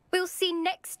 We'll see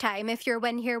next time if your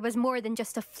win here was more than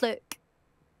just a fluke.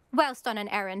 Whilst on an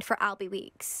errand for Albie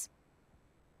Weeks.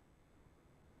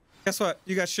 Guess what?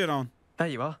 You got shit on. There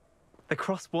you are. The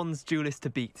Cross-Wands duelist to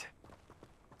beat.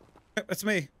 That's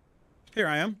me. Here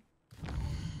I am.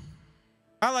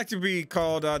 I like to be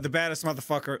called the baddest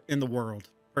motherfucker in the world,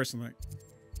 personally.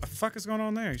 What the fuck is going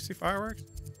on there? You see fireworks?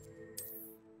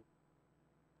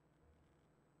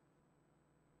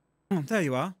 There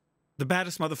you are. The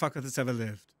baddest motherfucker that's ever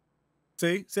lived.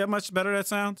 See? See how much better that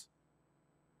sounds?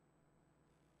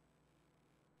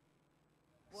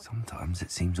 Sometimes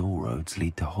it seems all roads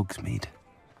lead to Hogsmeade.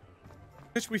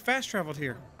 Bitch, we fast traveled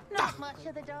here. Not much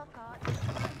of the dark arts.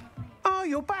 Oh,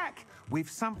 you're back with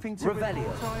something to report, I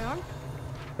hope.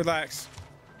 Relax.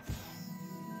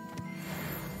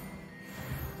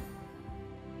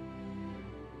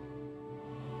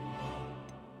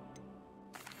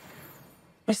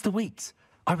 Mr. Weeks,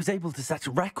 I was able to set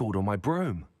a record on my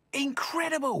broom.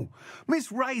 Incredible!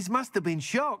 Miss Reyes must have been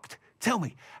shocked. Tell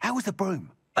me, how was the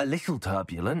broom? A little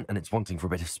turbulent, and it's wanting for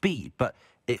a bit of speed, but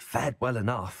it fared well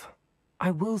enough.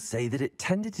 I will say that it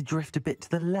tended to drift a bit to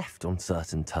the left on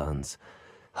certain turns.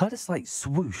 Heard a slight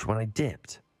swoosh when I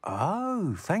dipped.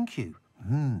 Oh, thank you.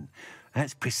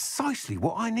 That's precisely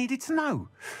what I needed to know.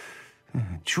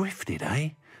 Drifted,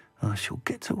 eh? I shall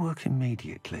get to work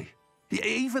immediately.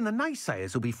 Even the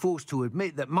naysayers will be forced to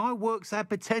admit that my work's had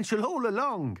potential all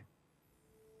along.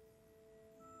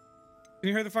 Can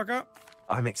you hear the fuck up?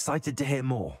 I'm excited to hear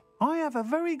more. I have a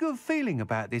very good feeling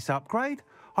about this upgrade.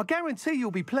 I guarantee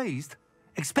you'll be pleased.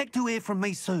 Expect to hear from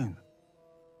me soon.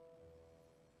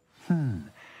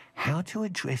 How to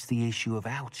address the issue of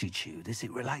altitude as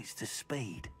it relates to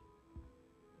speed.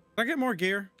 Did I get more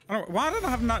gear? Why did I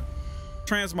have not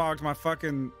transmogged my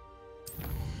fucking...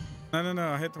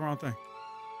 No, I hit the wrong thing.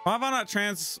 Why have I not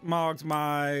transmogged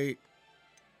my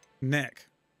neck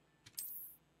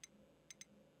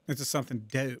into something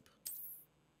dope?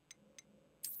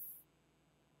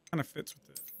 Kind of fits with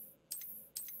this.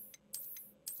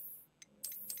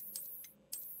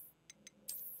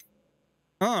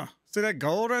 See that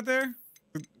gold right there?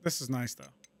 This is nice though.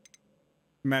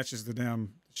 Matches the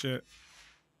damn shit.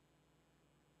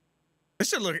 This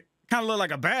should kind of look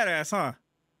like a badass, huh?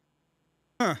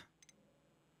 Huh.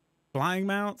 Flying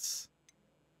mounts.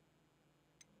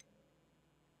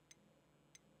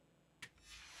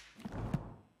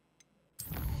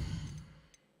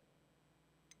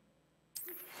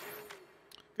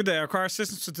 Good day. I require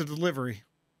assistance to the delivery.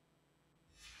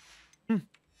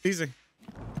 Easy.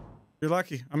 You're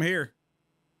lucky. I'm here.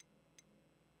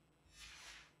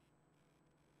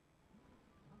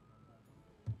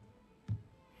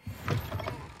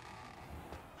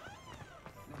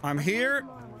 I'm here,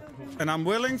 and I'm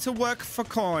willing to work for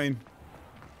coin.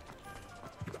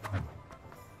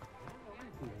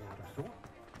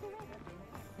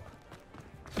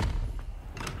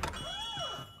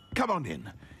 Come on in.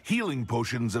 Healing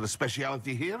potions are a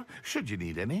speciality here, should you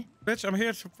need any. Bitch, I'm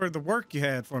here for the work you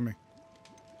had for me.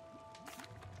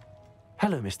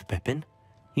 Hello, Mr. Pippin.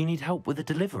 You need help with a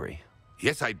delivery?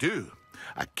 Yes, I do.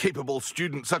 A capable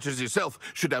student such as yourself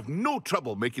should have no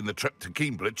trouble making the trip to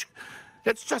Cambridge.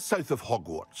 It's just south of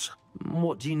Hogwarts.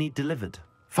 What do you need delivered?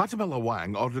 Fatima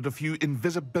Lawang ordered a few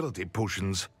invisibility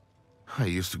potions. I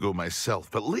used to go myself,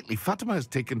 but lately Fatima has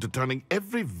taken to turning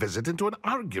every visit into an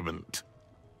argument.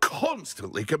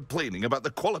 constantly complaining about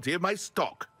the quality of my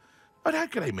stock. But how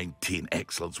can I maintain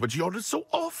excellence when she orders so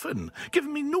often,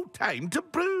 giving me no time to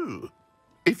brew?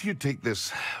 If you take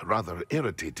this rather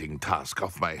irritating task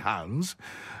off my hands,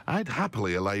 I'd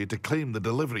happily allow you to claim the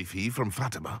delivery fee from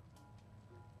Fatima.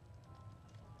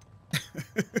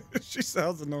 She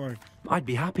sounds annoying. I'd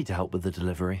be happy to help with the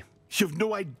delivery. You've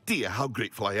no idea how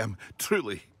grateful I am,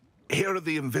 truly. Here are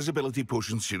the invisibility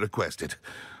potions she requested.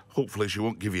 Hopefully she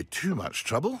won't give you too much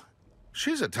trouble.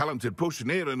 She's a talented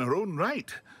potioneer in her own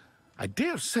right. I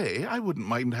dare say I wouldn't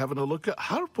mind having a look at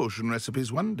her potion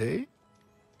recipes one day.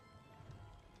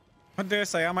 I dare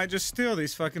say I might just steal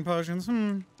these fucking potions.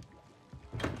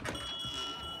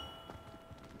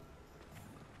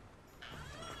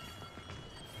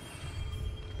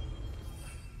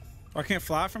 I can't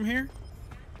fly from here?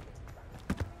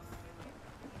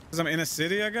 Because I'm in a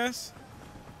city, I guess?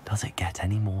 Does it get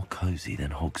any more cozy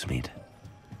than Hogsmeade? Is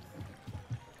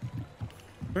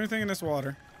there anything in this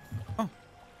water? Oh.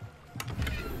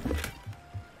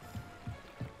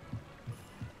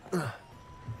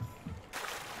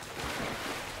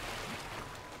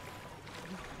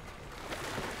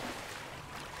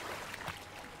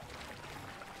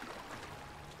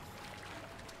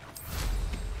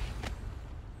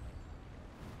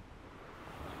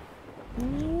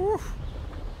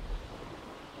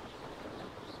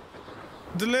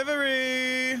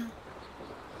 Delivery!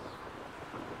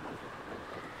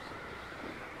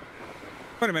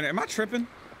 Wait a minute, am I tripping?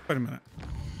 Wait a minute.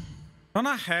 Don't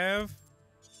I have...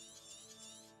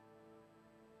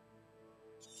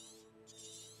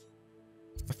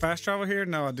 a fast travel here?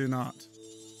 No, I do not.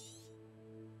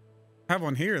 I have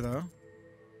one here, though.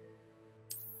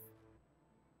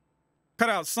 Cut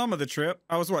out some of the trip.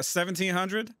 I was, what,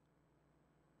 1,700?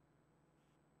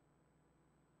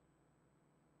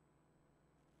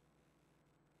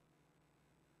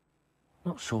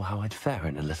 Not sure how I'd fare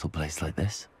in a little place like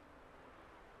this.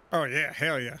 Oh, yeah.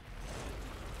 Hell yeah.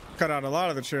 Cut out a lot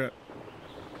of the trip.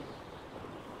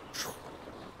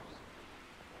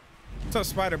 What's up,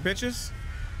 spider bitches?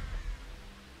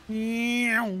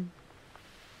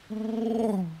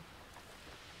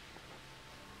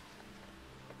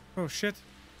 Oh, shit.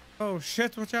 Oh,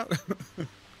 shit. Watch out.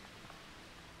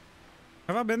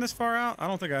 Have I been this far out? I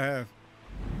don't think I have.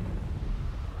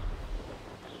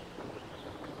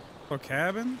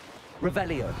 Cabin?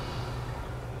 Revelio.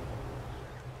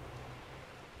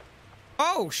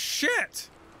 Oh shit!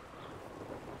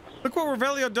 Look what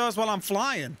Revelio does while I'm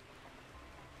flying.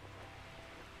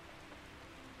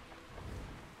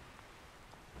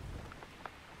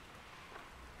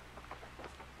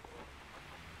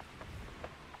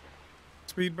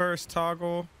 Speed burst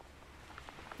toggle.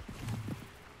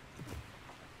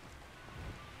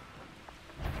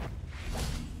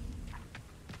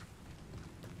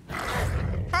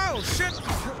 Oh shit!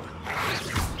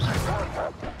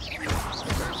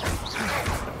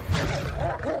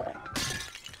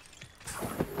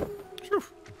 Whew.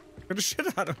 Get the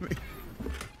shit out of me.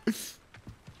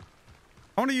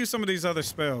 I want to use some of these other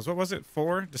spells. What was it?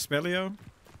 4? Dispelio?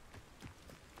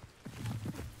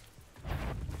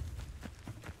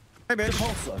 Hey, bitch.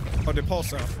 Depulso. Oh,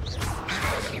 Depulso.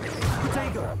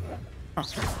 Potato.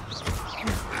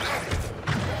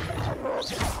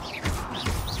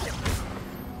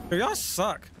 Dude, y'all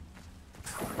suck.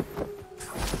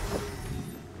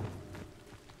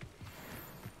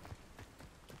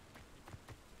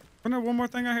 Wasn't there one more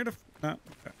thing I heard of? No.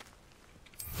 Okay.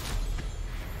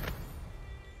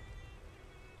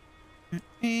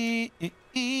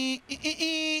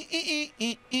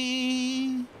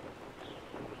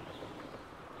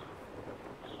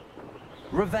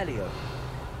 Revelio.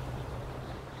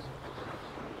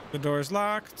 The door is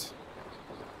locked.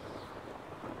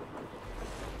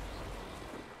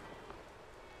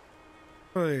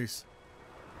 Please.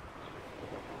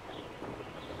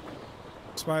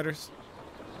 Spiders.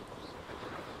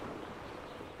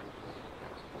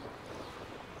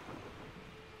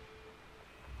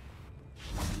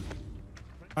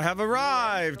 I have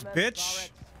arrived, bitch.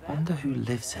 Wonder who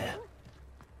lives here.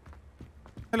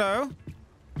 Hello.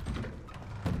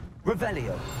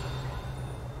 Revelio.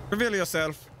 Reveal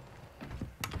yourself.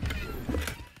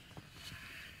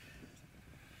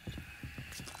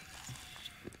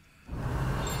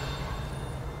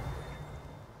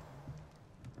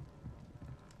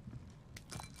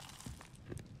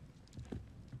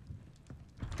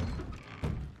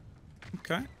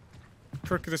 Okay.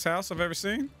 Crookedest house I've ever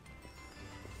seen.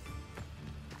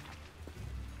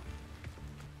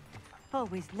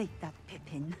 Always late, that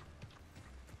Pippin.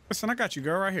 Listen, I got you,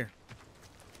 girl, right here.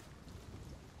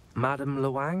 Madam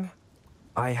Luang,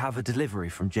 I have a delivery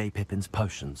from J. Pippin's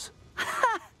Potions.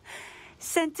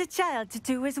 Sent a child to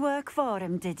do his work for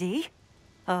him, did he?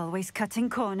 Always cutting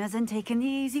corners and taking the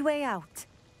easy way out.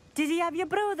 Did he have you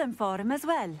brew them for him as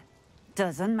well?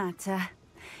 Doesn't matter.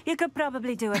 You could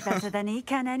probably do it better than he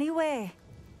can anyway.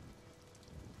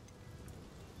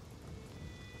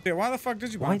 Yeah, why the fuck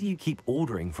did you buy? Why do you keep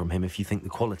ordering from him if you think the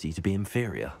quality to be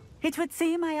inferior? It would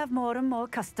seem I have more and more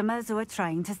customers who are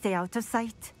trying to stay out of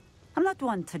sight. I'm not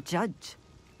one to judge.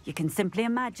 You can simply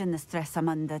imagine the stress I'm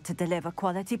under to deliver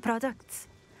quality products.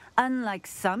 Unlike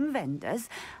some vendors,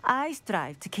 I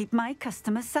strive to keep my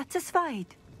customers satisfied.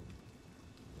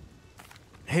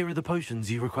 Here are the potions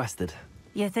you requested.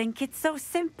 You think it's so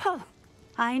simple?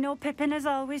 I know Pippin is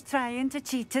always trying to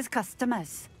cheat his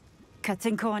customers.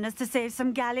 Cutting corners to save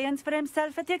some galleons for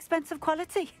himself at the expense of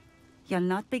quality. You'll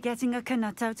not be getting a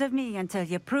nut out of me until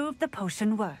you prove the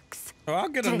potion works. Oh, I'll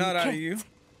get a nut out of you.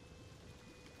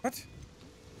 What?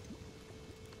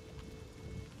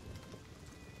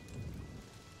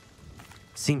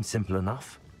 Seems simple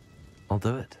enough. I'll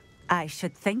do it. I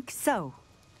should think so.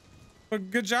 Well,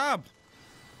 good job.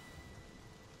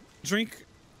 Drink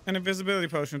an invisibility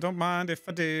potion. Don't mind if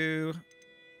I do.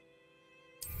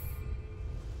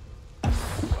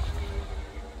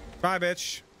 Bye,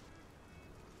 bitch.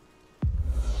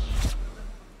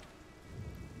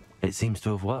 It seems to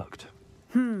have worked.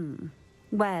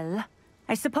 Well,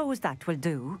 I suppose that will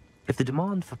do. If the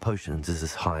demand for potions is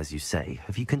as high as you say,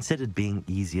 have you considered being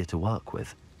easier to work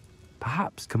with?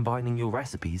 Perhaps combining your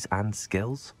recipes and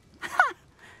skills? Ha!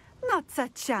 Not a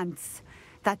chance.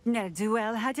 That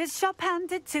ne'er-do-well had his shop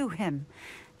handed to him.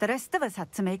 The rest of us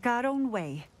had to make our own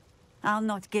way. I'll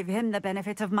not give him the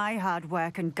benefit of my hard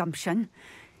work and gumption.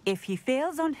 If he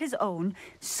fails on his own,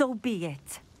 so be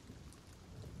it.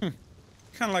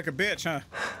 Kind of like a bitch, huh?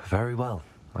 Very well.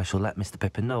 I shall let Mr.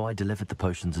 Pippin know I delivered the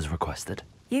potions as requested.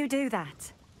 You do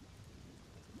that.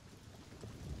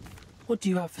 What do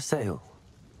you have for sale?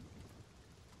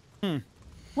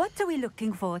 What are we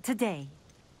looking for today?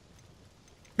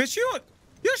 Bitch, your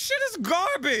shit is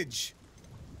garbage.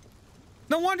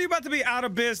 No wonder you're about to be out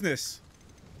of business.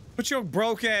 With your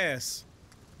broke ass.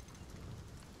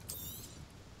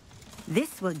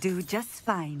 This will do just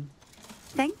fine.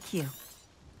 Thank you.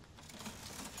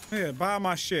 Yeah, buy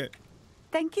my shit.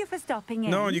 Thank you for stopping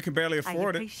in. No, you can barely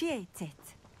afford I appreciate it.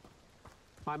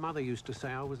 My mother used to say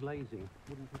I was lazy.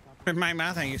 My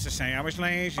mother used to say I was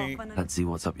lazy. Let's see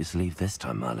what's up your sleeve this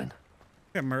time, Merlin.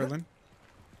 Yeah, Merlin.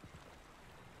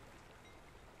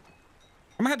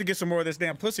 I'm gonna have to get some more of this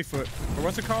damn pussyfoot. Or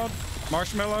what's it called?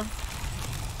 Marshmallow?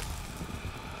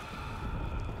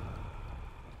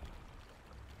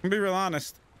 I'm gonna be real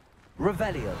honest.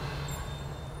 Revelio.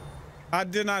 I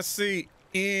did not see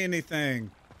anything.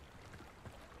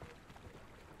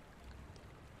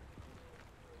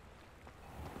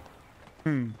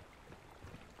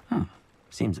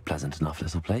 Seems a pleasant enough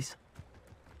little place.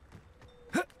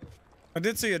 I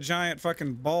did see a giant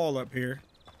fucking ball up here.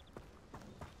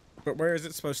 But where is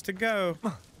it supposed to go?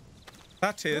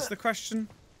 That is the question.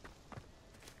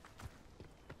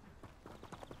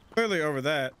 Clearly over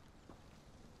that.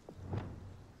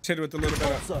 Let's hit it with a little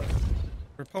bit of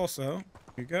Repulso.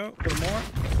 Here you go. A little more.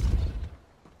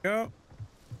 Go.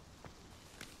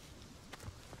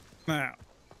 Now,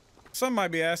 some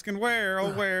might be asking where,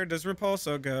 oh where does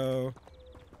Repulso go?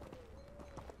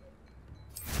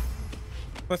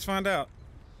 Let's find out.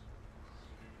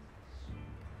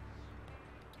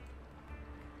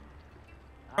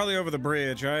 Probably over the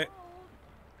bridge, right?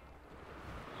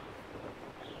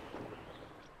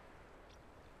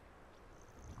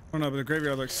 Oh no, but the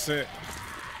graveyard looks sick.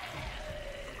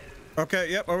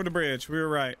 Okay, yep, over the bridge. We were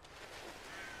right.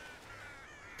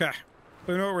 Okay,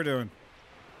 we know what we're doing.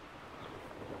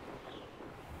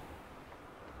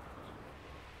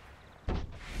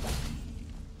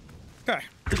 Okay.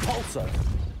 Repulso.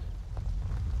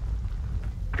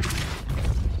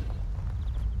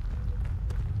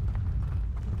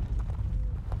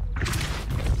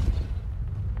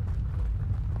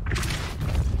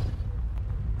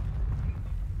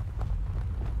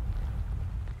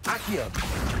 Accio.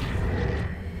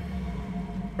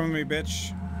 Come with me,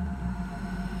 bitch.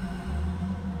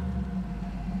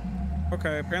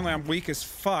 Okay, apparently I'm weak as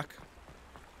fuck.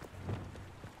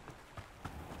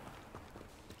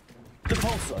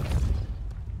 Repulso.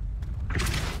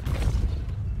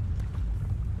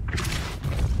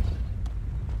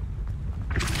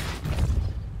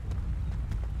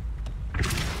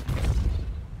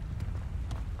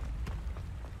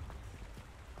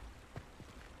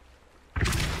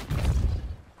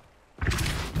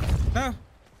 No.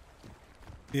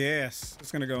 Yes,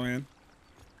 it's gonna go in.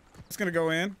 It's gonna go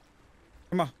in.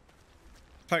 Come on.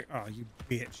 Like, oh, you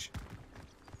bitch.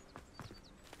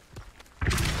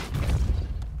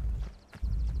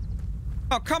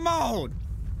 Oh, come on!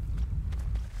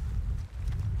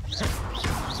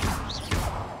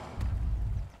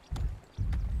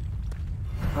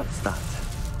 That's that.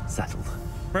 Settled.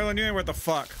 Braylon, you ain't worth the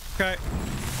fuck, okay?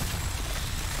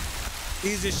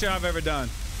 Easiest shit I've ever done.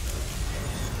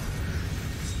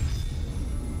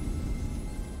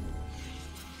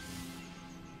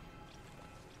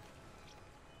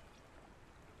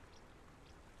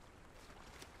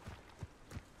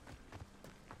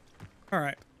 All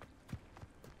right.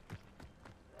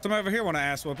 Somebody over here want an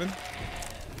ass whooping.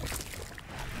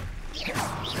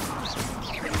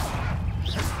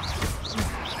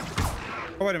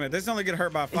 Oh, wait a minute. This only get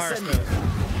hurt by a fire spell.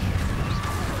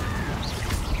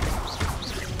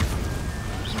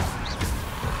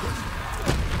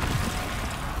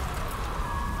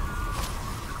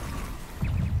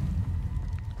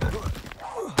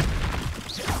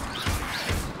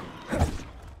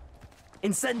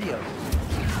 Incendio.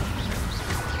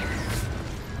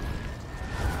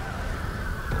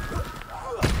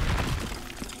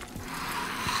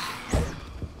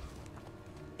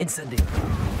 Incendio.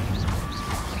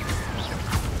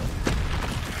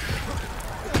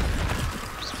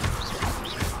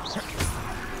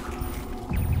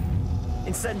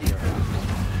 Incendio.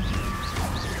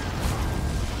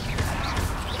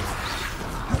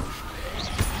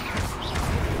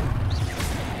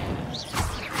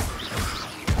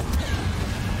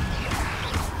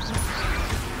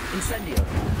 Incendio.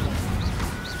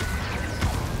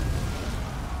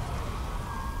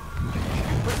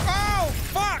 Oh,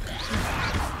 fuck!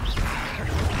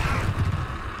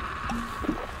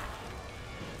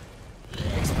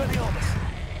 Expelliarmus.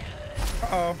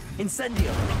 Uh-oh.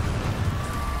 Incendio.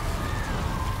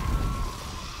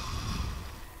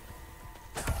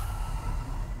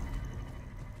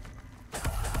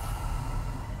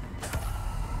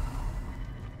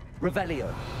 Revelio.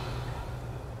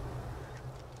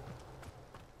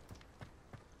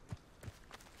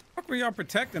 What were y'all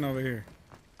protecting over here?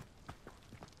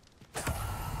 What's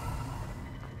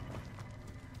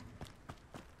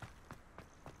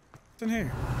in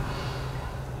here?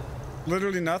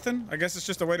 Literally nothing? I guess it's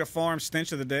just a way to farm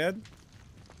stench of the dead.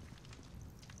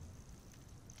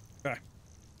 Okay.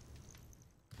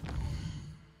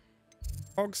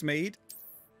 Hogsmeade.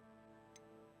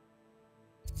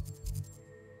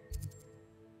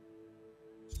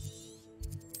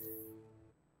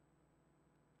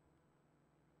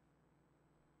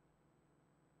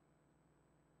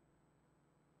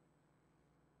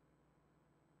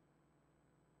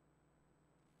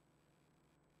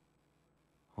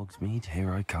 Hogsmeade,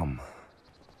 here I come.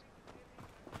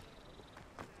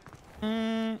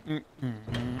 Hello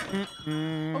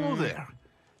there.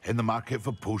 In the market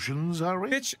for potions, are we?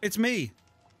 Bitch, it's me.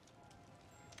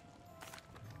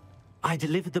 I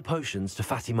delivered the potions to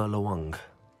Fatima Lawang.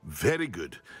 Very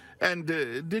good. And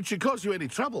did she cause you any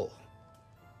trouble?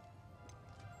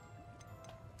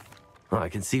 I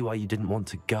can see why you didn't want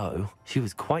to go. She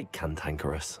was quite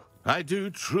cantankerous. I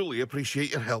do truly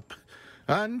appreciate your help.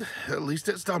 And at least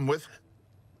it's done with.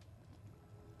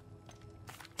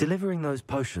 Delivering those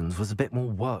potions was a bit more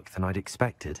work than I'd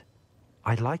expected.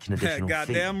 I'd like an additional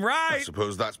Goddamn fee. right! I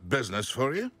suppose that's business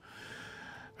for you.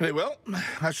 Very well,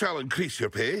 I shall increase your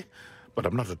pay, but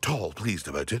I'm not at all pleased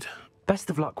about it. Best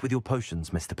of luck with your potions,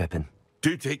 Mr. Pippin.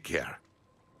 Do take care.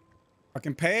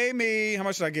 Fucking pay me. How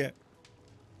much did I get?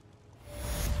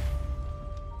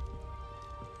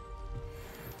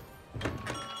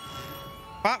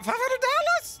 $500?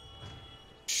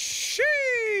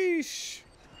 Sheesh.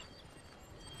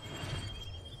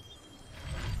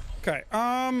 Okay,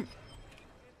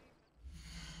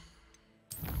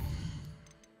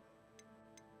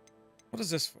 what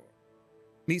is this for?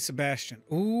 Meet Sebastian.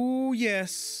 Ooh,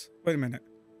 yes. Wait a minute.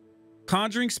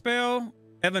 Conjuring spell,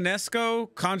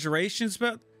 Evanesco, conjuration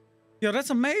spell. Yo, that's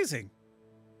amazing.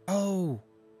 Oh.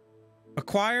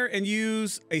 Acquire and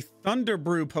use a Thunder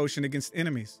Brew potion against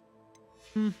enemies.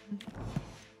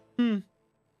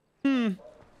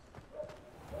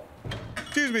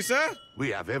 Excuse me, sir. We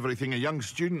have everything a young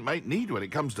student might need when it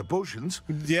comes to potions.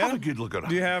 Yeah. Have a good look around.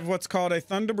 Do you have what's called a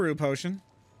Thunder Brew potion?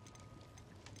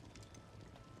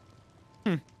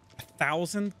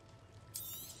 1,000?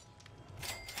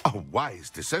 A wise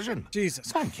decision.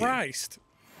 Jesus Thank you. Christ.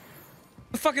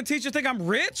 The fucking teacher think I'm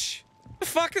rich? The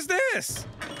fuck is this?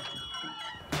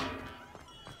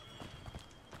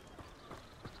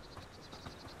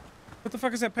 What the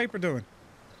fuck is that paper doing?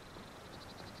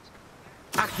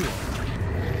 Accio.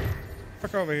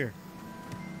 Fuck over here.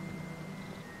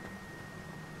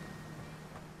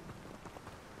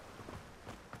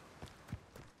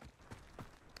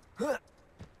 Come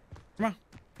on.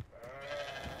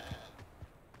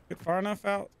 Get far enough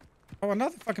out? Oh,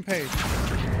 another fucking page.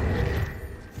 I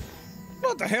don't know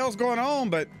what the hell's going on,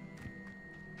 but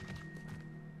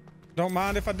don't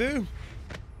mind if I do.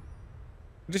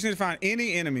 I just need to find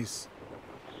any enemies.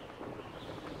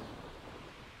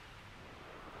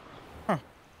 Huh.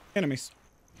 Enemies.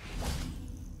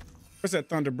 Where's that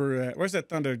Thunder Brew at? Where's that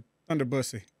Thunder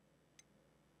Bussy?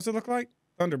 What's it look like?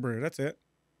 Thunder Brew, that's it.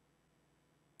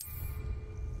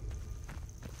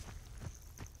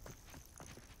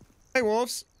 Hey,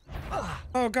 wolves.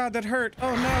 Oh, God, that hurt.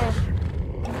 Oh, no.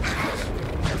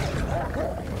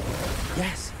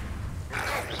 Yes.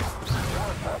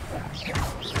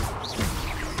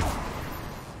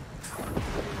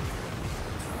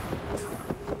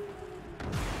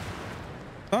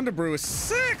 Thunder Brew is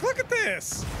sick. Look at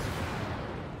this.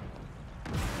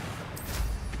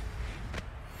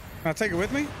 Can I take it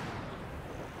with me?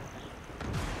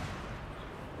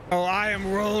 Oh, I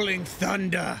am rolling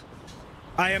thunder.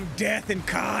 I am death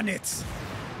incarnate.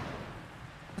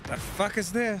 What the fuck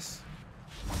is this?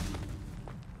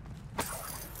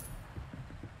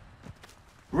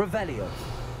 Revelio.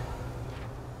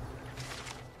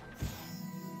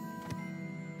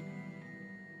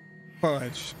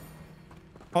 Fudge.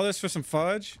 All this for some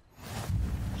fudge?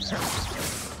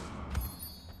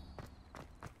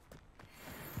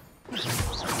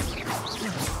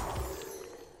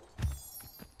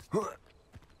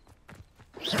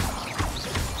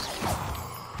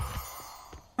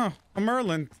 Oh, a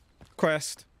Merlin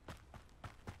quest.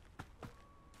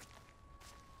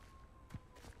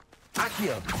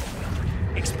 Accio.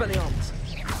 Expelliarmus.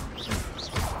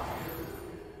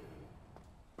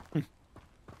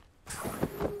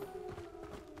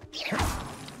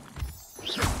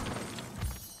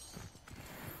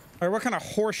 All right, what kind of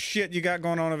horse shit you got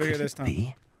going on over here this time?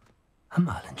 Be a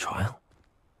Merlin trial.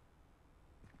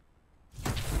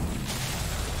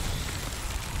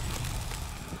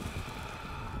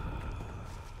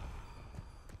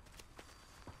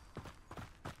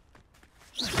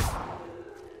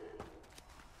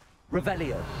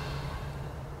 Revelio.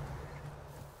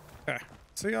 Okay.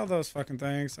 See all those fucking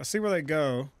things. I see where they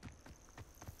go.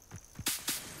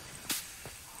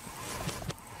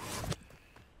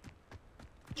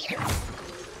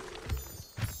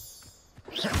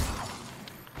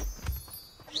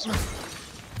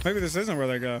 Maybe this isn't where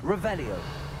they go. Revelio.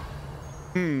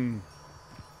 Maybe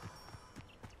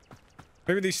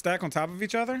these stack on top of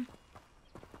each other?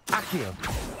 Accio.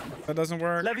 That doesn't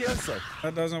work. Levioso.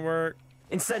 That doesn't work.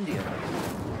 Incendio.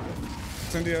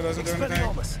 Incendio doesn't do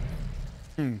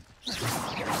anything.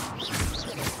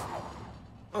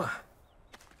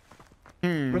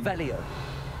 Revelio.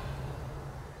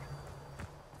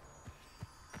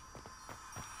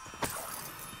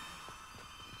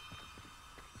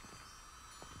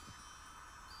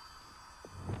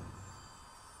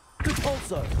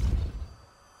 Also.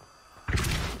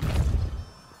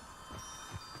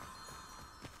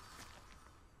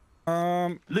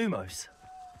 Lumos.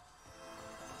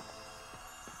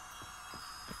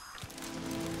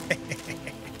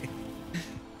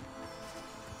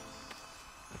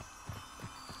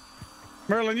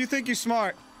 Merlin, you think you're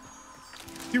smart?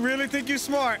 You really think you're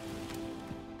smart?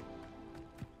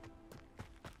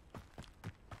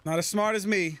 Not as smart as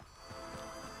me.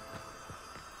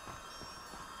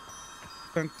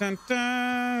 Dun, dun,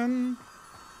 dun.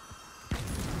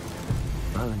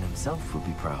 Merlin himself would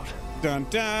be proud. Dun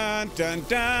dun dun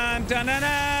dun dun dun dun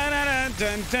dun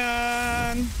dun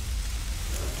dun.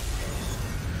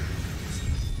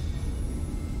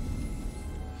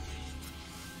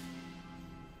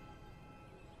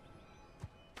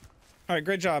 All right,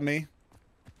 great job, me.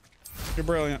 You're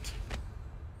brilliant.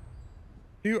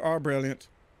 You are brilliant.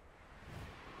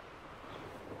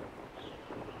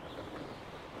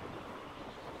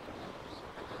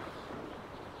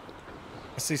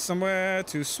 I see somewhere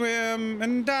to swim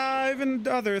and dive and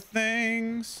other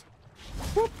things.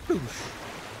 Whoop, poof.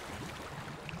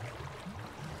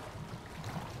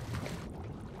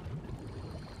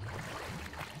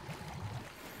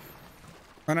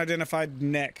 Unidentified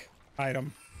neck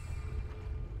item.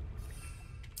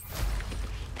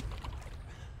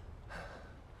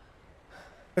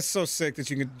 That's so sick that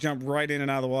you can jump right in and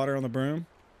out of the water on the broom.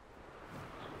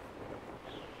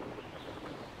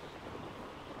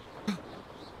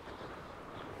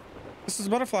 This is the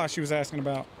butterfly she was asking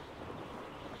about.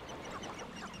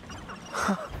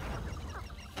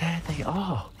 There they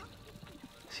are.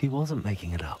 She wasn't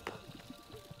making it up.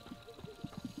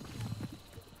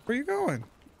 Where are you going?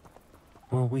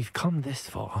 Well, we've come this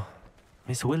far.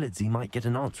 Miss Willardsy might get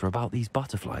an answer about these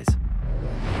butterflies.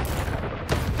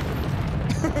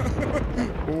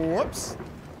 Whoops.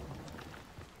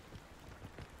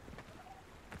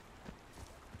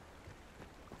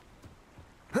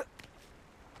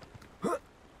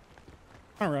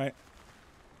 All right.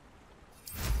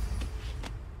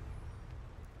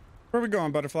 Where are we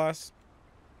going, butterflies?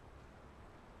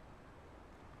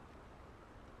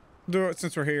 Do it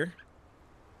since we're here.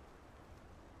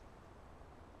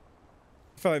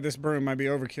 I feel like this broom might be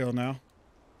overkill now.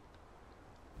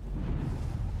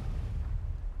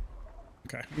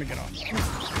 Okay, let me get off.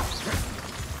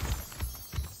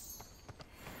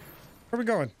 Where are we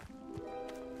going?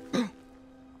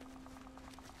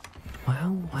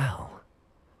 Well, well.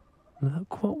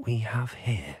 Look what we have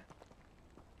here.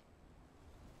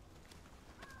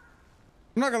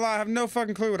 I'm not gonna lie, I have no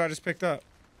fucking clue what I just picked up.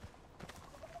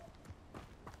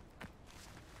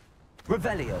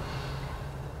 Revelio.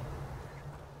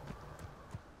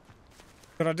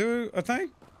 Did I do a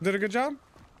thing? Did a good job?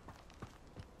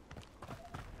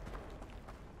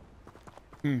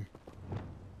 I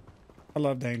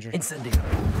love danger. Incendio.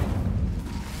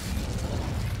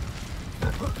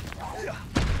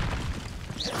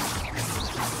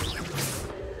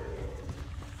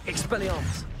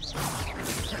 Expelliarmus.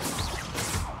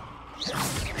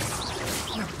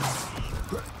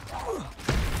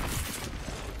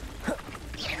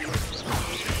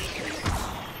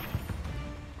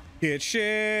 Get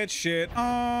shit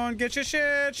on. Get your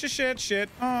shit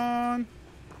on.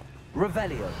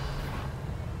 Revelio.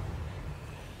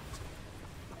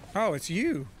 Oh, it's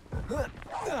you.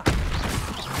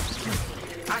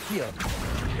 Accio.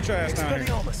 Get your ass down here.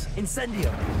 Expelliarmus.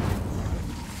 Incendio.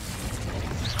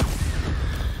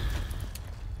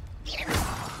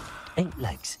 Eight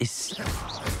legs is...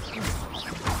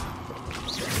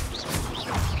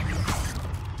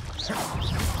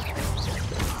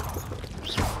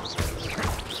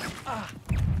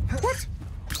 What?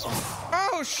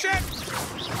 Oh, shit!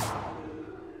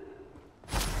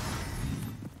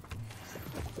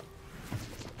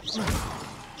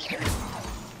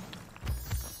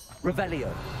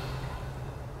 Revelio.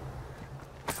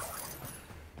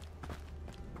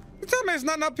 You tell me there's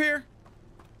nothing up here?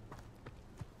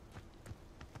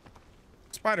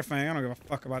 Spider Fang, I don't give a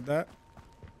fuck about that.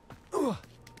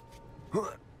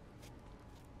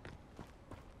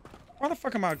 Why the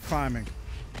fuck am I climbing?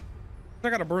 I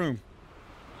got a broom.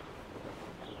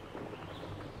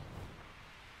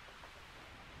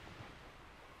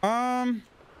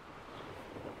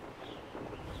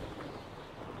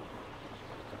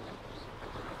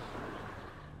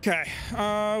 Okay,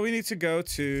 we need to go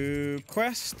to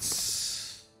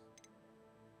quests.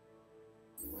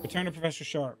 Return to Professor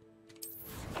Sharp.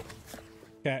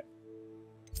 Okay.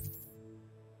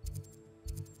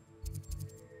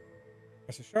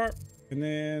 Professor Sharp, and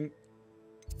then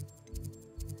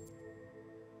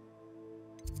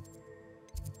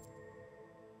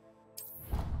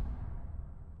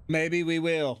maybe we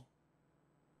will.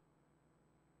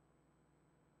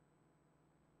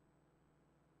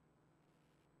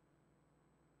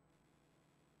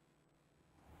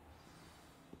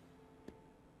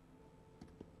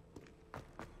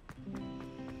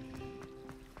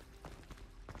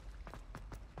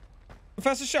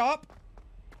 Professor Sharp?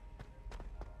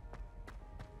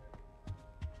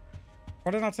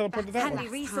 Why didn't I teleport to that Handy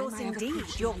one? resource indeed,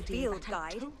 your field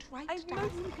guide. I'm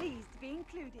most pleased to be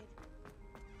included.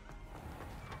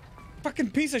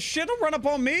 Fucking piece of shit, don't run up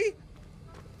on me!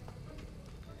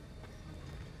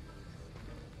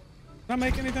 Not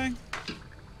make anything?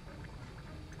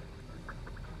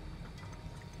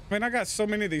 I mean, I got so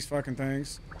many of these fucking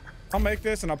things. I'll make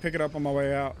this and I'll pick it up on my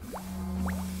way out.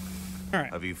 All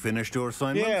right. Have you finished your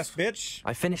assignments? Yes, bitch.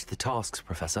 I finished the tasks,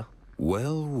 Professor.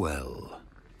 Well, well.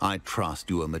 I trust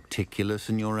you are meticulous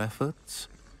in your efforts.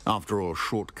 After all,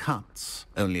 shortcuts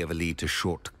only ever lead to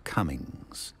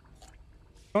shortcomings.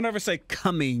 Don't ever say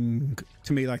coming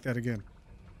to me like that again.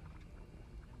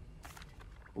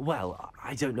 Well,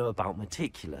 I don't know about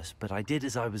meticulous, but I did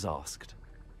as I was asked.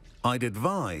 I'd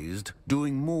advised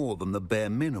doing more than the bare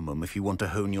minimum if you want to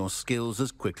hone your skills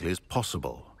as quickly as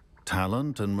possible.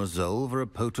 Talent and resolve are a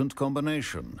potent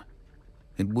combination.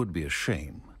 It would be a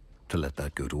shame to let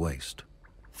that go to waste.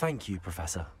 Thank you,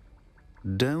 Professor.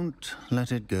 Don't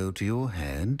let it go to your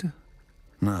head.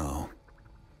 Now,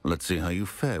 let's see how you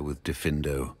fare with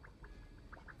Defindo.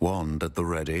 Wand at the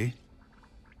ready.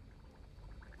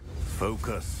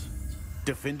 Focus.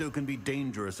 Defindo can be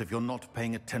dangerous if you're not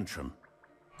paying attention.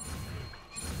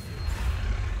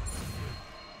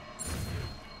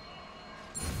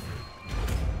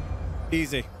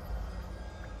 Easy.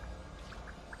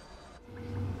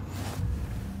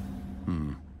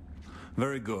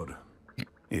 Very good.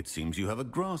 It seems you have a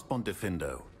grasp on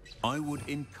Defindo. I would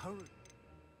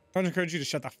encourage you to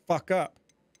shut the fuck up.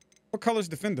 What color is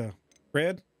Defindo?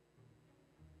 Red?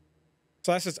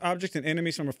 Slashes objects and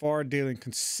enemies from afar, dealing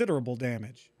considerable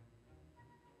damage.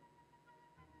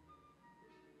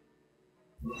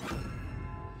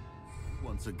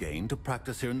 Once again to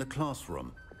practice here in the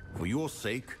classroom, for your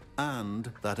sake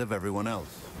and that of everyone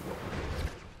else.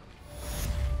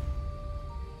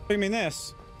 What do you mean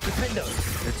this? Defender.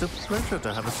 It's a pleasure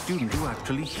to have a student who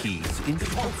actually heeds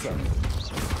instruction.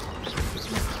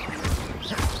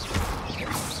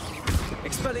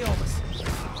 Expelliarmus.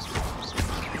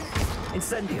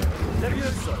 Incendio.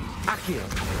 Levioso. Accio.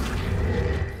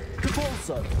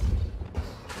 Repulso.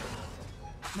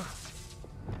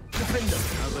 Defender.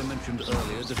 As I mentioned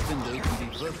earlier, Defendo can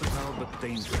be versatile but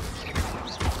dangerous.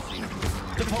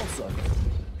 Repulso.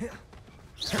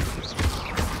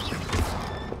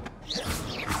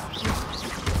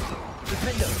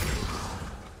 Defender.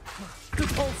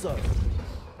 Repulso.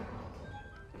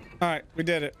 All right, we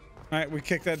did it. All right, we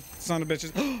kicked that son of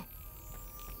bitches.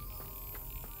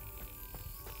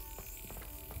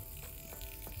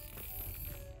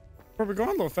 Where we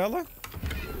going, little fella?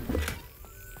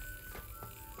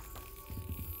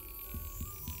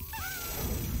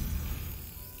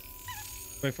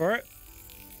 Wait for it.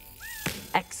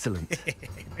 Excellent.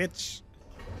 Bitch.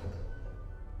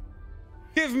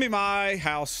 Give me my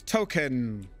house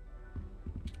token.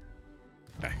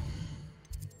 Okay.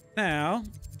 Now,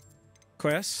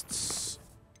 quests.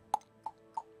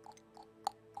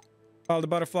 Follow the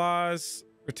butterflies.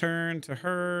 Return to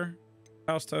her.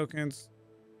 House tokens.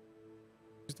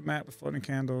 Use the map with floating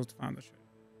candles to find the shit.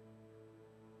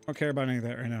 Don't care about any of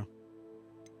that right now.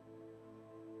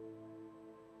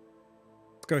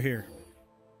 Let's go here.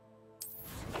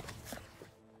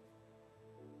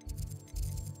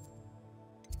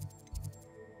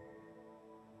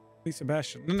 Meet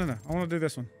Sebastian. No. I want to do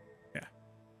this one. Yeah.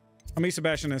 I'll meet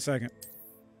Sebastian in a second.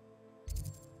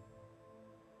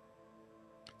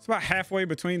 It's about halfway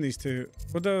between these two.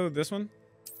 We'll do this one.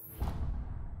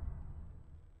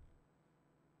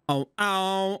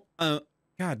 Oh.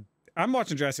 God, I'm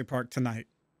watching Jurassic Park tonight.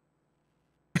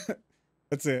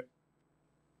 That's it.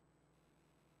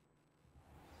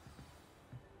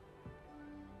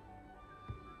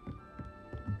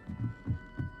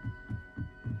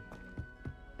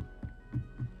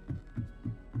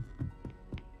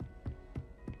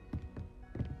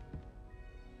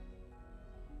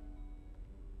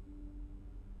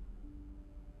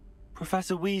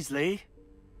 Professor Weasley?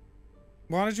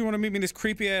 Why did you want to meet me in this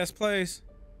creepy ass place?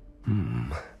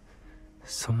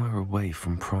 Somewhere away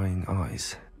from prying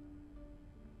eyes.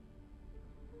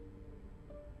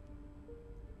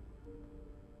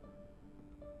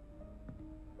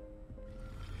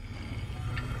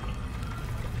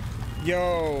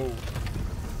 Yo.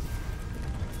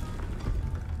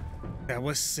 That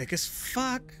was sick as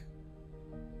fuck.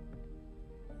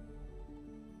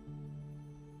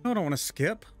 I don't want to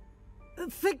skip.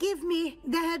 Forgive me,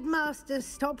 the headmaster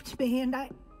stopped me and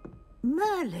I...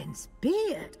 Merlin's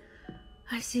beard.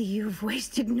 I see you've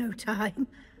wasted no time.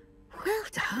 Well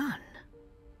done.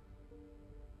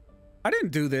 I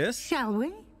didn't do this. Shall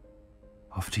we?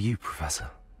 After you, Professor.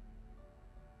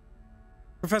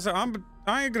 Professor,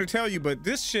 I ain't gonna tell you, but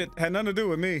this shit had nothing to do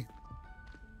with me.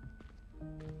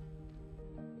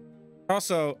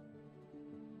 Also,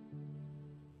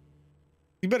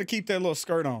 you better keep that little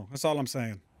skirt on. That's all I'm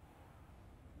saying.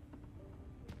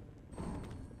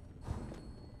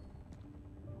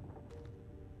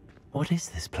 What is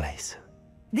this place?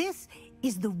 This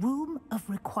is the Room of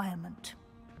Requirement.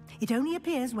 It only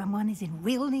appears when one is in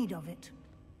real need of it.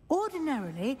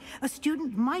 Ordinarily, a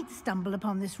student might stumble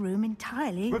upon this room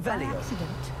entirely by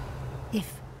accident.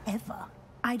 If ever.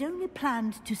 I'd only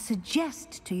planned to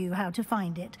suggest to you how to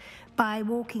find it by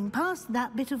walking past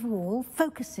that bit of wall,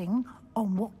 focusing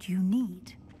on what you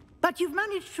need. But you've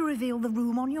managed to reveal the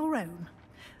room on your own.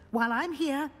 While I'm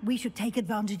here, we should take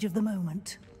advantage of the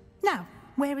moment. Now,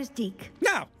 where is Deke?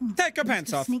 Now, take your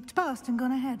pants off. Sneaked past and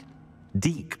gone ahead.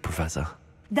 Deke, Professor.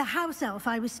 The house elf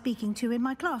I was speaking to in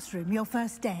my classroom your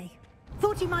first day.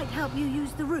 Thought he might help you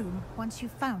use the room once you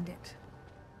found it.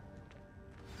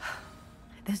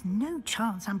 There's no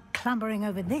chance I'm clambering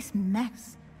over this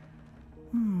mess.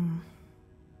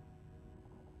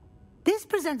 This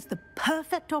presents the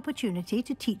perfect opportunity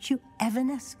to teach you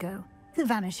Evanesco, the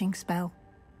vanishing spell.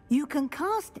 You can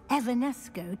cast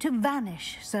Evanesco to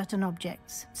vanish certain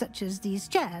objects, such as these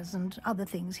chairs and other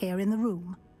things here in the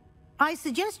room. I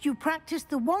suggest you practice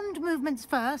the wand movements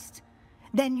first,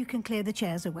 then you can clear the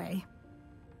chairs away.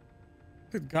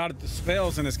 Good God, the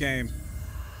spells in this game.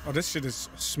 Oh, this shit is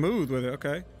smooth with it,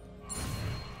 okay.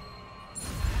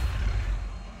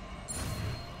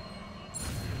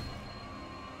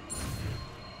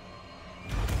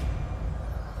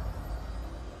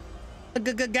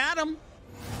 Got him.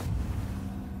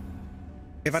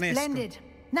 Splendid.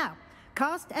 Now,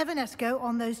 cast Evanesco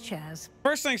on those chairs.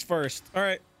 First things first. All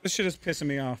right, this shit is pissing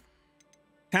me off.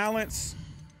 Talents,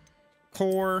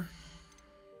 core.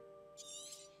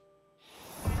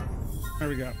 There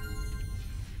we go.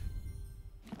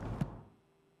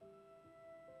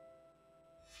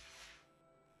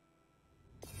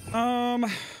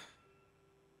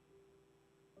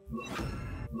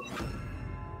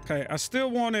 Okay, I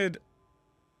still wanted.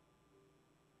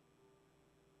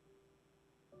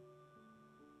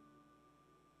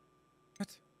 What?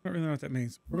 I don't really know what that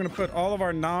means. We're gonna put all of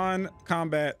our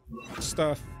non-combat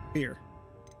stuff here.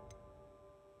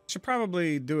 Should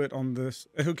probably do it on this.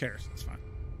 Who cares? It's fine.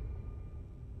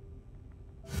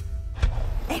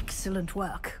 Excellent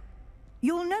work.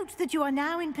 You'll note that you are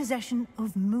now in possession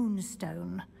of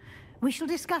Moonstone. We shall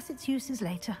discuss its uses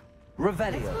later.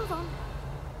 Revelio. Let's move on.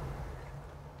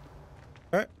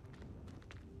 What?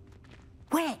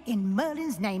 Where in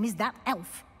Merlin's name is that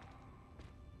elf?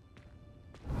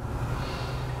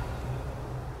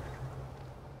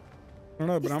 I don't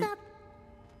know, but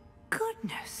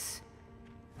Goodness.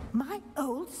 My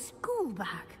old school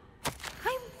bag.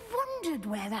 I wondered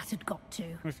where that had got to.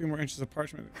 A few more inches of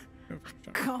parchment.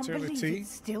 Can't believe it's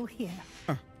still here.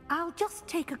 Huh. I'll just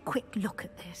take a quick look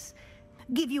at this.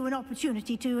 Give you an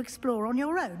opportunity to explore on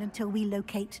your own until we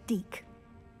locate Deke.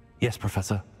 Yes,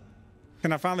 Professor.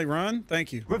 Can I finally run?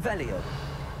 Thank you. Revelio.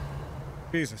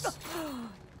 Jesus.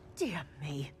 Dear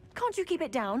me. Can't you keep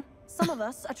it down? Some of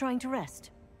us are trying to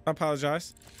rest. I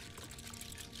apologize.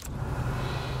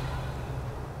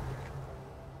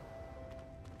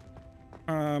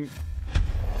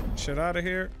 Shit out of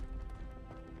here.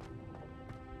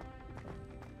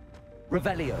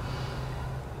 Revelio.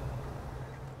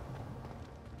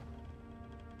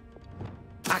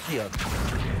 Accio.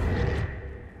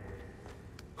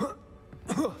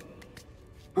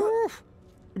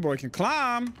 Your boy can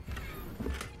climb.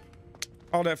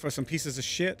 All that for some pieces of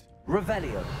shit.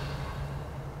 Revelio.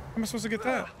 How am I supposed to get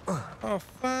that? Oh,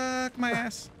 fuck my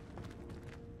ass.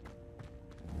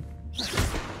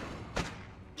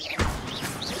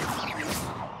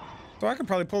 So I could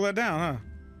probably pull that down, huh?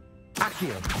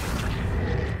 Accio.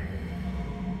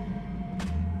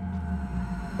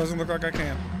 Doesn't look like I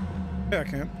can. Yeah, I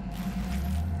can.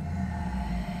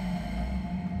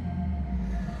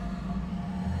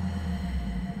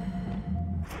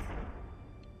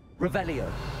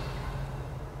 Revelio.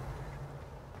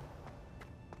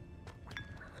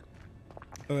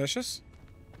 Delicious.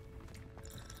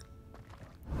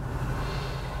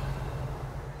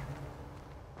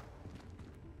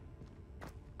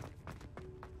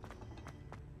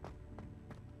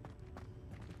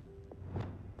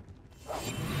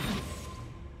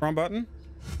 Wrong button.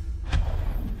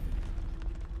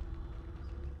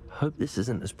 Hope this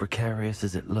isn't as precarious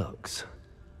as it looks.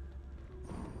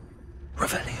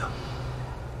 Revelio.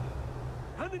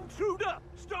 An intruder!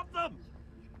 Stop them!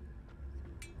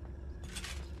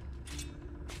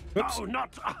 Oops. Oh,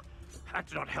 not...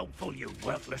 that's not helpful, you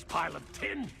worthless pile of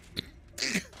tin.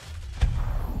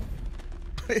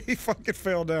 He fucking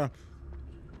fell down.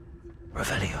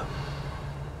 Revelio.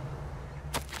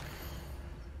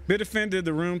 Bit offended,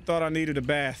 the room thought I needed a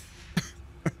bath.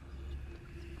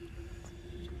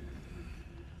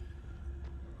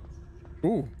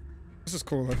 Ooh, this is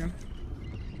cool looking.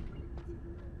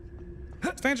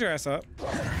 Stand your ass up.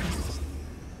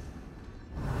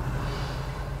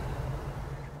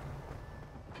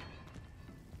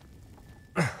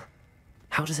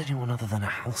 How does anyone other than a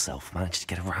house elf manage to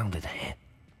get around in here?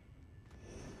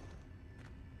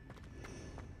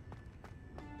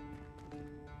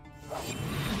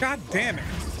 God damn it.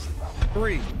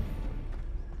 3.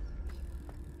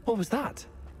 What was that?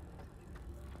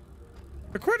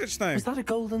 The Quidditch thing. Was that a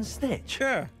golden snitch?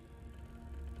 Yeah.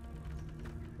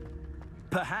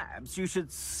 Perhaps you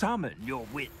should summon your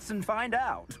wits and find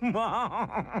out.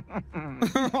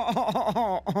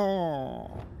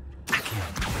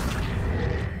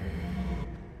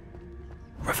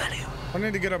 Revelio. I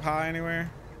need to get up high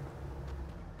anywhere.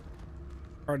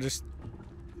 Or just...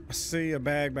 I see a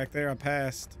bag back there I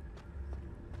passed.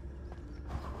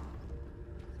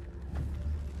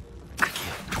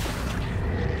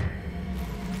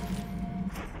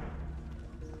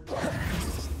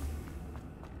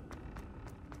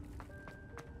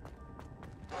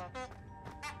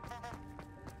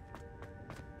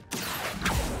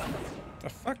 The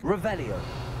fuck? Revelio.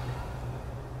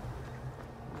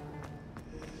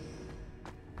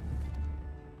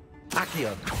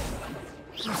 Accio.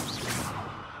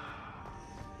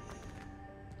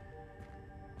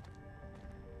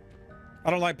 I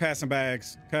don't like passing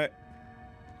bags, okay?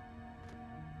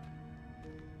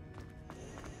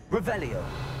 Revelio.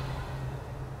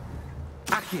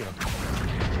 Accio.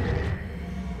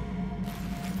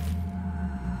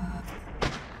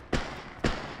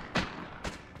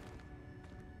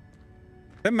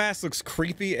 That mask looks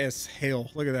creepy as hell.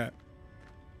 Look at that.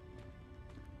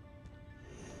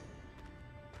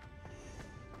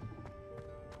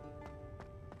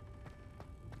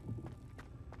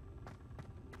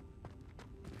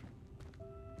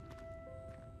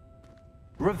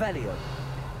 Revelio.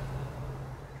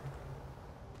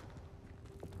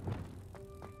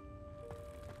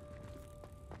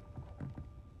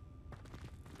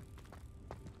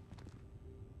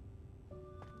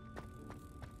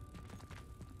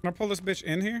 Can I pull this bitch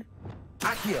in here?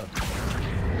 Accio.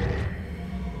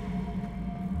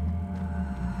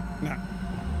 Nah.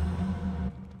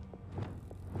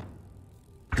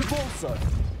 Cabolso.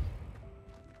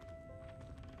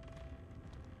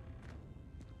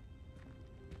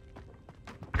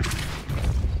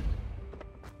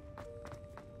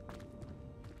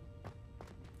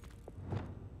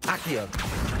 Accio.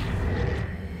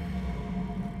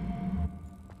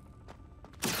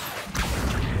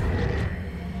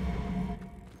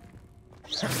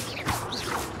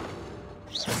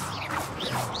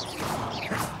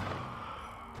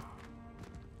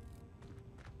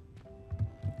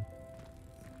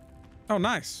 Oh,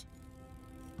 nice.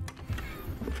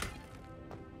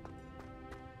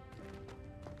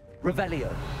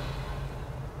 Revelio.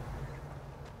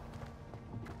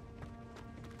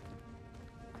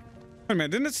 Wait a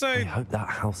minute, didn't it say? I hope that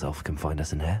house elf can find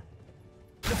us in here.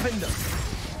 Defender.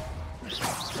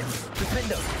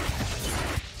 Defender.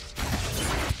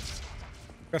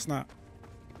 Guess not.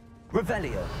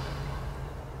 Revelio.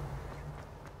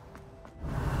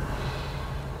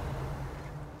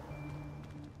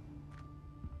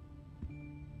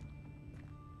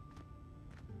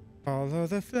 Follow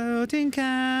the floating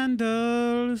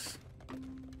candles.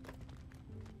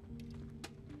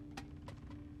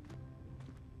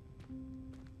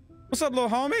 What's up, little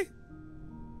homie?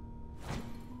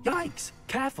 Yikes!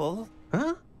 Careful.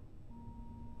 Huh?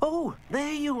 Oh,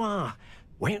 there you are.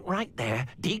 Wait right there.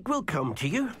 Deke will come to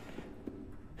you.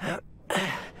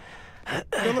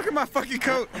 Yo, look at my fucking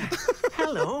coat.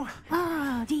 Hello.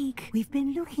 Ah, Deke, we've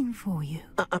been looking for you.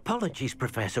 Apologies,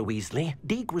 Professor Weasley.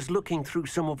 Deke was looking through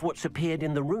some of what's appeared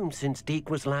in the room since Deke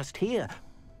was last here.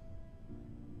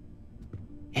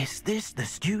 Is this the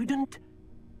student?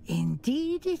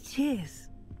 Indeed it is.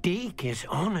 Deke is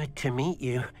honored to meet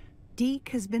you. Deke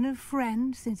has been a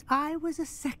friend since I was a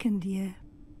second year.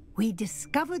 We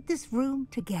discovered this room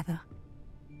together.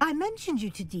 I mentioned you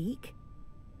to Deke.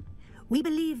 We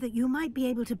believe that you might be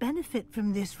able to benefit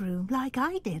from this room like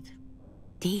I did.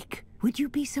 Deke, would you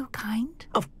be so kind?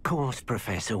 Of course,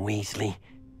 Professor Weasley.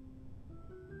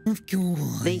 Of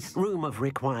course. The Room of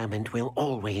Requirement will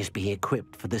always be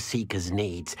equipped for the Seeker's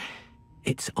needs.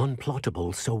 It's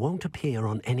unplottable, so won't appear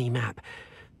on any map.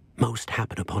 Most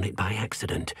happen upon it by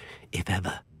accident, if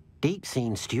ever. Deke's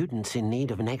seen students in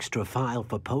need of an extra file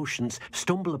for potions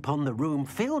stumble upon the room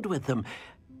filled with them.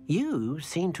 You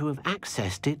seem to have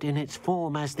accessed it in its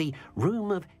form as the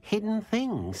Room of Hidden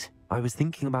Things. I was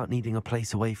thinking about needing a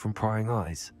place away from prying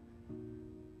eyes.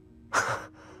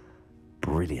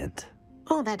 Brilliant.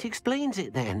 Oh, that explains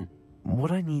it then.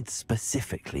 What I need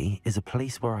specifically is a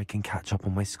place where I can catch up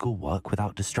on my schoolwork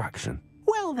without distraction.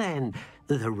 Well then,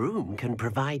 the room can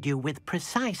provide you with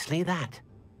precisely that.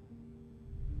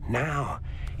 Now,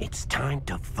 it's time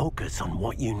to focus on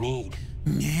what you need.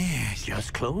 Yes.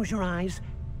 Just close your eyes.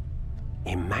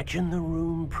 Imagine the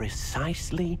room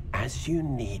precisely as you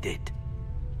need it.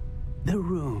 The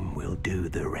room will do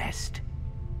the rest.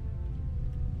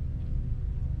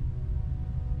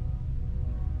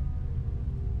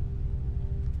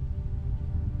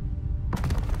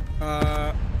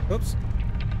 Oops.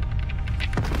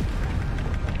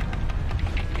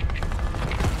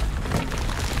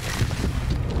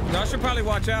 Y'all should probably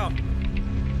watch out.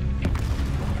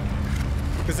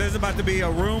 Because there's about to be a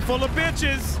room full of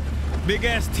bitches. Big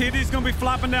ass titties gonna be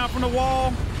flopping down from the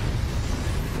wall.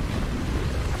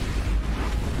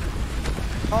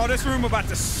 Oh, this room about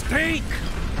to stink.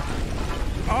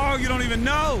 Oh, you don't even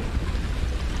know.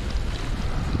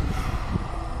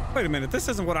 Wait a minute, this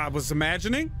isn't what I was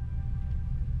imagining.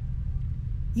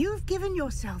 You've given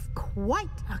yourself quite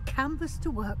a canvas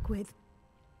to work with.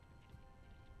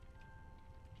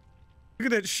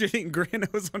 Look at that shitting grin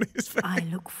that was on his face. I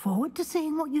look forward to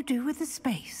seeing what you do with the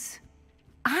space.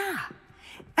 Ah,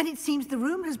 and it seems the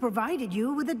room has provided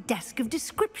you with a desk of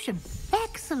description.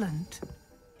 Excellent.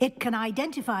 It can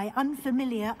identify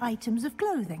unfamiliar items of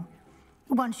clothing.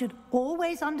 One should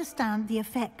always understand the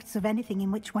effects of anything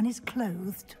in which one is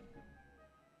clothed.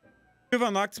 You've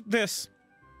unlocked this.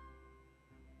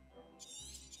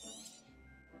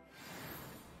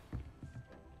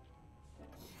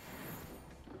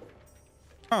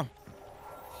 Oh.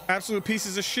 Absolute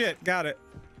pieces of shit. Got it.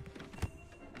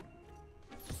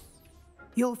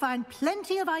 You'll find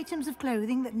plenty of items of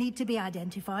clothing that need to be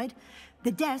identified.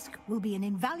 The desk will be an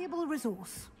invaluable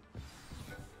resource.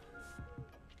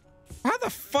 How the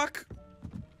fuck?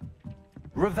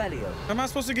 Revelio. Am I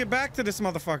supposed to get back to this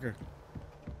motherfucker?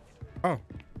 Oh.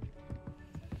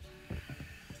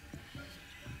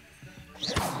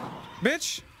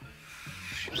 Bitch.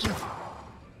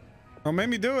 Don't make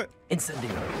me do it. Incendio.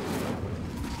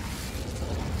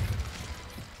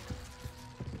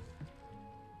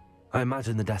 I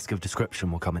imagine the desk of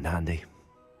description will come in handy.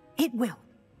 It will.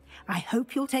 I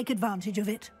hope you'll take advantage of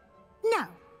it. Now,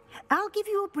 I'll give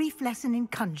you a brief lesson in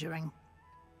conjuring.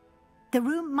 The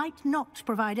room might not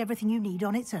provide everything you need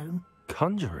on its own.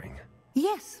 Conjuring?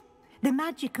 Yes, the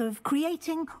magic of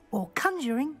creating or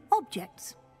conjuring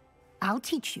objects. I'll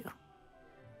teach you.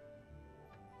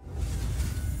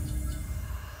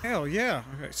 Hell yeah.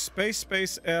 Okay,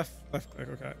 space, F, left click,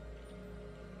 okay.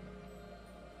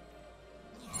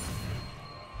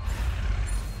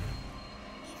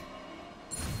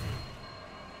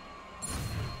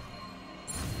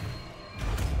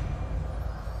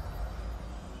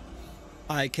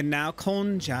 I can now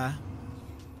conjure.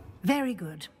 Very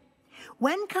good.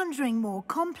 When conjuring more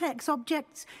complex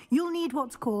objects, you'll need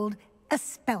what's called a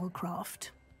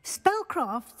spellcraft.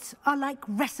 Spellcrafts are like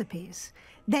recipes.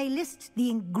 They list the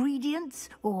ingredients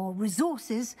or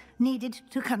resources needed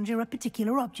to conjure a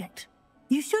particular object.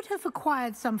 You should have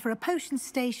acquired some for a potion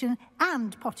station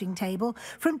and potting table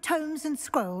from tomes and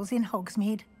scrolls in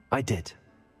Hogsmeade. I did.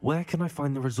 Where can I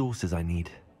find the resources I need?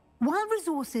 While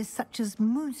resources such as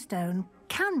moonstone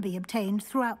can be obtained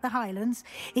throughout the Highlands,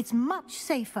 it's much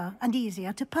safer and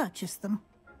easier to purchase them.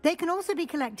 They can also be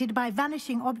collected by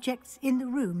vanishing objects in the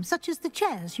room, such as the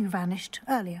chairs you vanished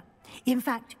earlier. In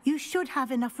fact, you should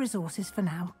have enough resources for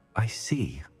now. I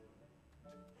see.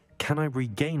 Can I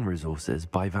regain resources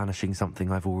by vanishing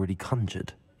something I've already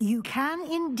conjured? You can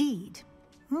indeed.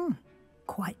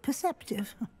 Quite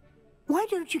perceptive. Why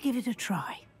don't you give it a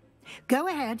try? Go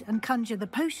ahead and conjure the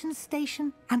potion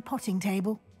station and potting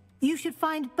table. You should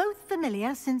find both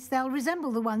familiar, since they'll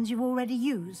resemble the ones you've already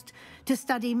used to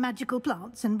study magical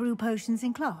plants and brew potions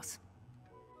in class.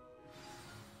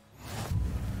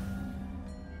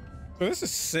 So this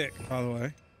is sick, by the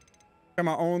way. Got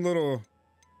my own little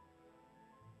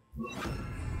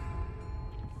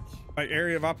like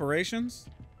area of operations.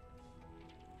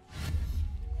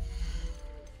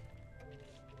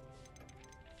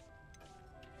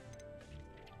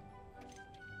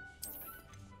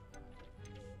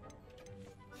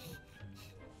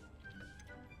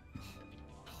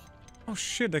 Oh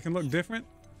shit, they can look different.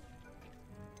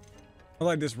 I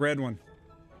like this red one.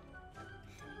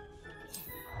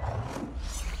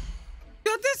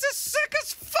 Yo, this is sick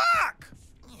as fuck!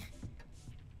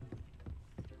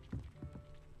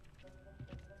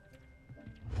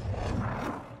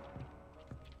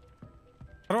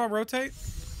 How do I rotate?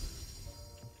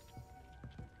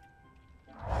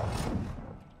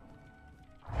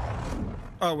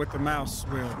 Oh, with the mouse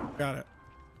wheel. Got it.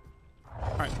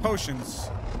 All right, potions.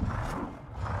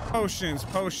 Potions.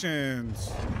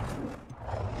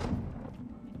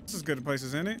 This is good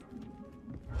places, isn't it?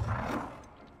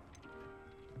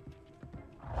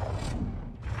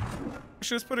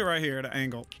 Actually, let's put it right here at an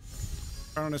angle.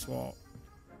 Right on this wall.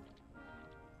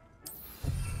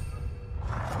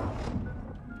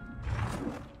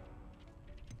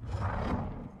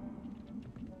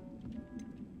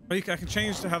 Oh, I can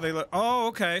change to how they look. Oh,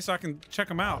 okay, so I can check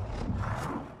them out.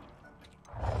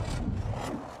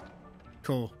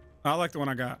 Cool. I like the one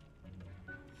I got.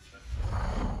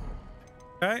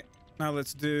 Okay, now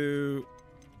let's do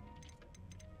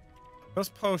those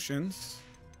potions.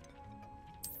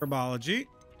 Herbology.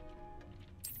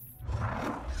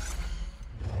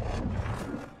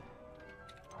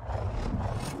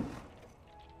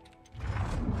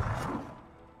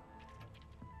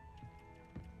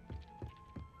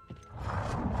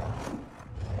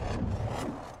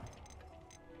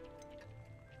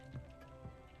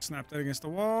 Snap that against the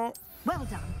wall. Well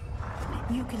done.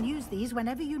 You can use these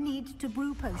whenever you need to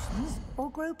brew potions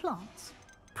or grow plants.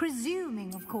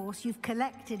 Presuming, of course, you've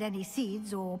collected any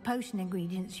seeds or potion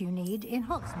ingredients you need in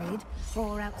Hogsmeade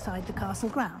or outside the castle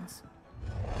grounds.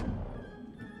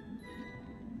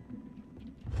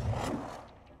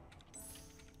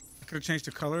 I could have changed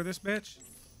the color of this bitch.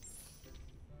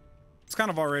 It's kind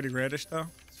of already reddish though.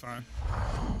 It's fine.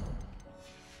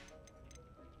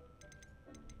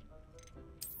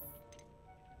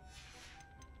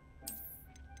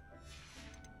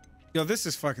 Yo, this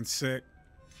is fucking sick.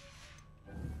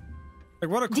 Like,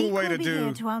 what a cool Deke way to will be do.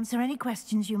 here to answer any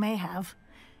questions you may have.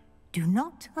 Do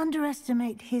not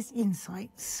underestimate his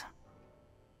insights.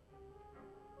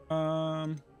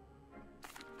 Can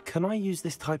I use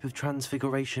this type of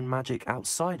transfiguration magic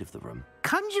outside of the room?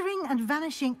 Conjuring and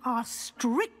vanishing are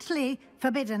strictly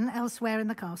forbidden elsewhere in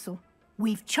the castle.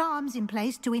 We've charms in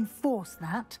place to enforce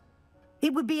that.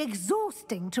 It would be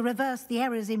exhausting to reverse the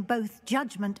errors in both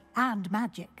judgment and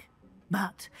magic.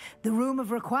 But the Room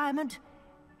of Requirement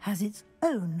has its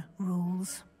own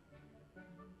rules.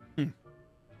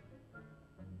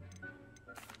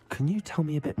 Can you tell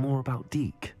me a bit more about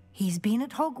Deke? He's been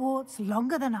at Hogwarts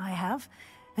longer than I have,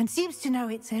 and seems to know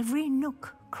its every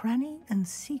nook, cranny, and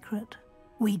secret.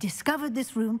 We discovered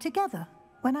this room together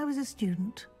when I was a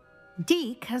student.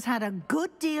 Deke has had a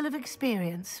good deal of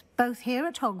experience, both here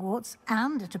at Hogwarts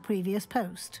and at a previous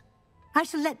post. I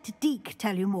shall let Deke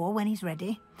tell you more when he's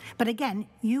ready, but again,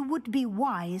 you would be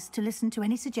wise to listen to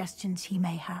any suggestions he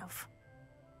may have.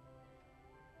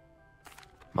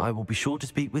 I will be sure to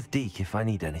speak with Deke if I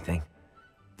need anything.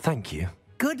 Thank you.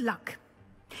 Good luck.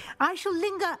 I shall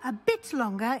linger a bit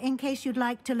longer in case you'd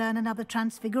like to learn another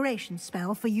transfiguration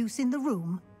spell for use in the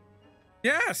room.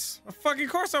 Yes, of fucking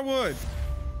course I would.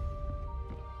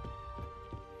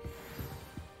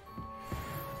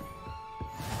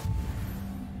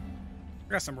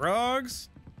 Got some rugs.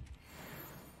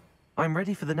 I'm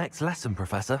ready for the next lesson,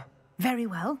 Professor. Very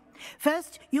well.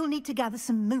 First, you'll need to gather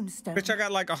some moonstones. Bitch, I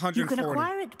got like 140. You can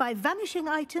acquire it by vanishing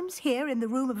items here in the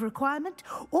Room of Requirement,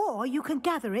 or you can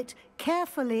gather it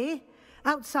carefully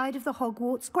outside of the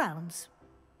Hogwarts grounds.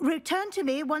 Return to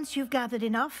me once you've gathered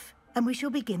enough, and we shall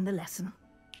begin the lesson.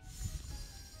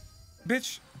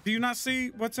 Bitch, do you not see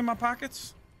what's in my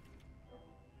pockets?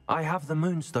 I have the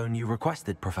moonstone you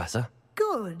requested, Professor.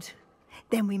 Good.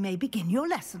 Then we may begin your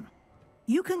lesson.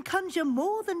 You can conjure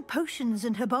more than potions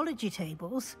and herbology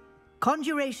tables.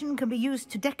 Conjuration can be used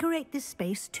to decorate this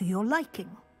space to your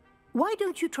liking. Why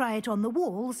don't you try it on the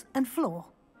walls and floor?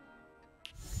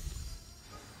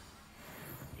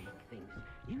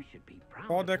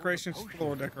 Wall decorations,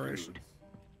 floor decorations.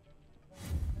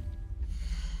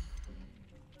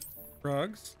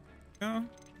 Rugs. No.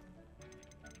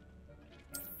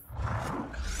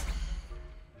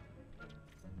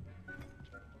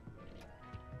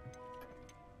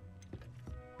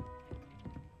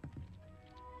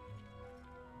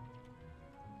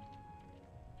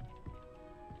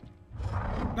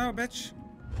 No, bitch.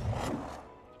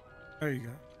 There you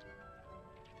go.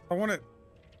 I want it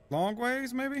long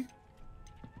ways, maybe? Is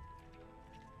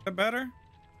that better?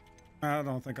 I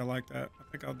don't think I like that. I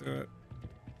think I'll do it.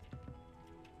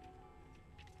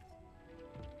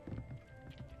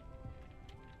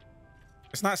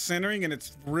 It's not centering and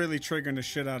it's really triggering the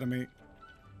shit out of me.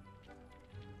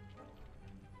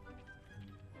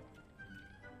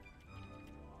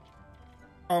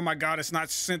 Oh my God, it's not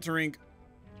centering.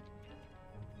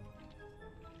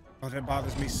 Oh, that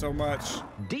bothers me so much.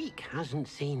 Deke hasn't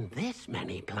seen this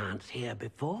many plants here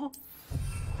before.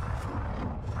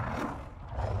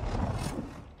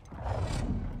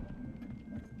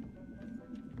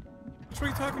 What are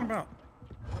you talking about?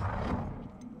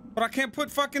 But I can't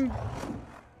put fucking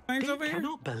things over here? I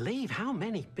cannot believe how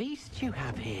many beasts you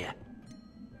have here.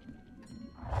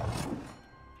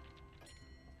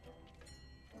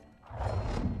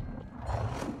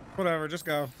 Whatever, just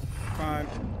go. Fine.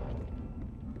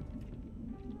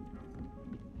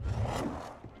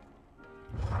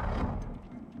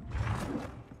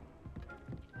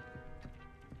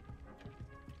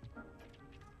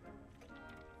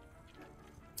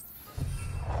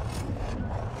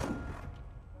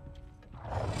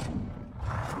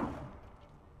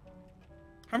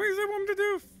 How many do they want me to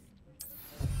do?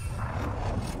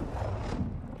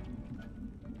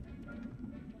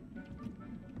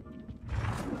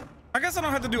 I guess I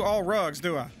don't have to do all rugs,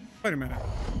 do I? Wait a minute.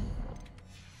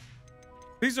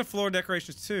 These are floor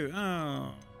decorations too.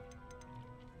 Oh.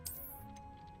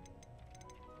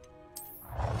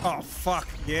 Oh, fuck,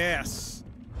 yes.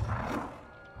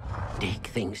 Deke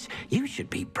thinks you should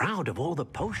be proud of all the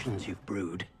potions you've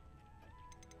brewed.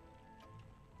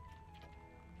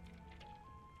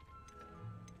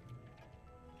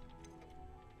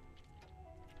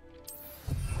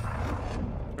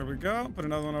 There we go. Put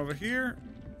another one over here.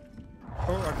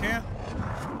 Oh, I can't.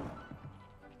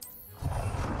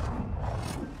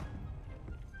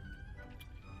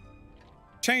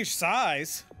 Change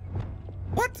size?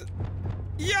 What?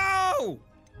 Yo!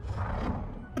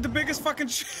 The biggest fucking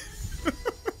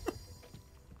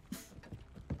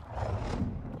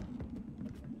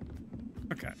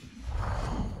Okay.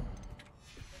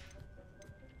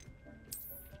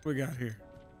 What we got here?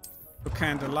 The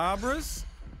candelabras.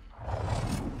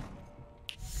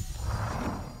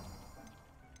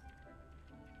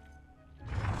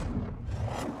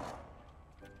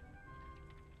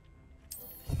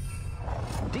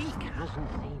 Deke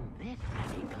hasn't seen this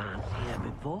many plants here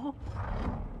before.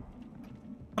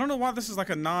 I don't know why this is like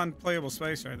a non-playable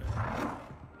space right there.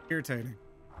 Irritating.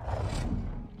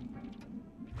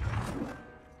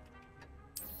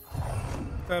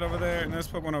 Put that over there, and let's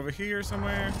put one over here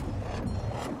somewhere.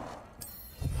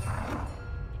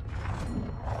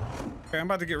 Okay, I'm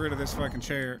about to get rid of this fucking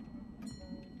chair.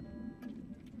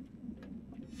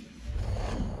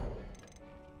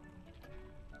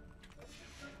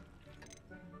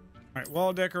 All right,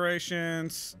 wall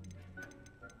decorations.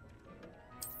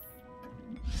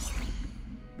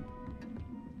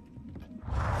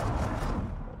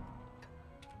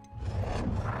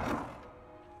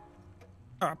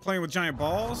 Playing with giant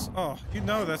balls? Oh, you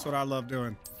know that's what I love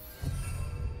doing.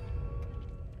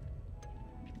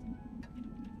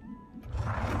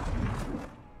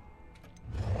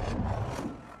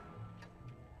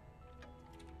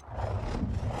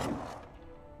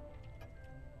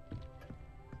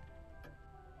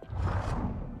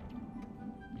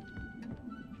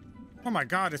 Oh my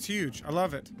God, it's huge. I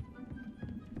love it.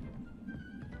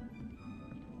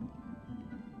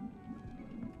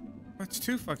 That's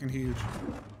too fucking huge.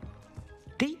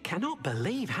 Deke cannot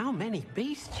believe how many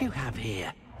beasts you have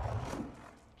here.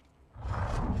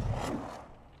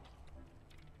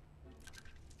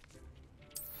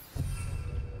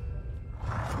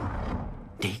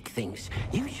 Deke thinks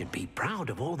you should be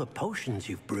proud of all the potions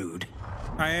you've brewed.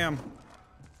 I am.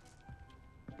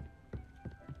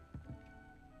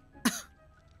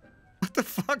 What the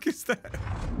fuck is that?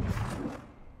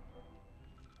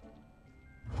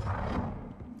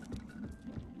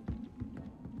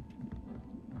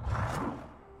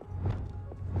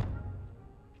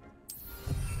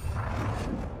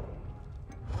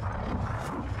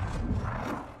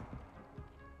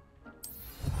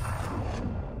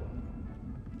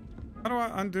 How do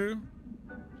I undo?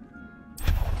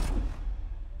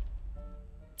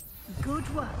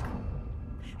 Good work.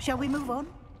 Shall we move on?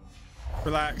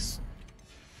 Relax.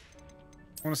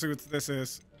 I want to see what this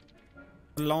is.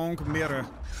 A long mirror.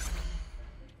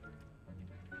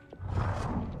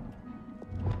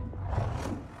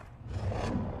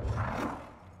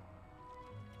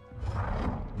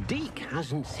 Deke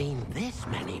hasn't seen this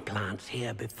many plants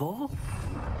here before.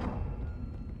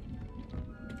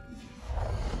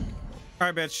 All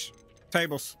right, bitch.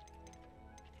 Tables.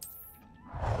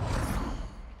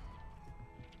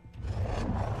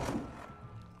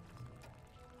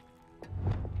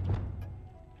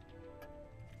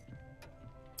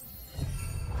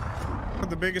 Put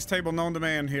the biggest table known to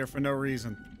man here for no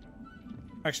reason.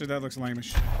 Actually, that looks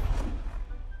lame-ish.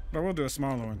 But I will do a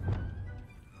smaller one.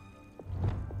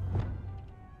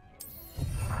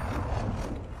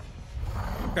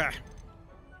 Okay.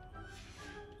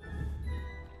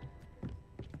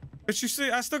 But you see,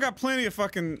 I still got plenty of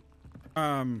fucking,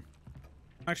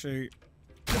 actually.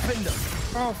 Defender.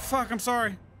 Oh, fuck, I'm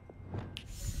sorry.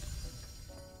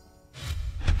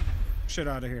 Shit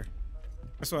out of here.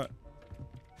 Guess what?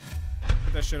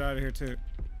 Get that shit out of here, too.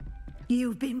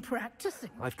 You've been practicing.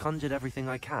 I've conjured everything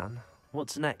I can.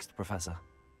 What's next, Professor?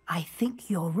 I think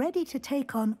you're ready to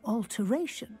take on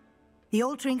alteration. The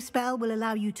altering spell will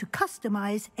allow you to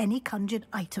customize any conjured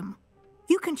item.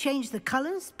 You can change the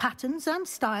colors, patterns, and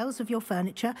styles of your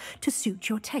furniture to suit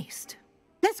your taste.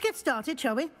 Let's get started,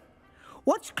 shall we?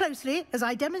 Watch closely as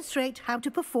I demonstrate how to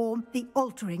perform the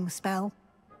altering spell.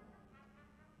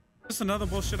 Just another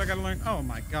bullshit I gotta learn. Oh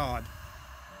my God.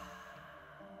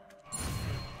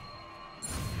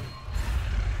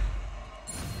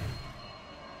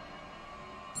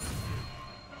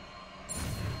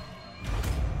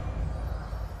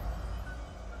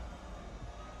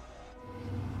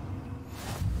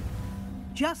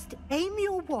 Just aim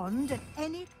your wand at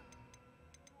any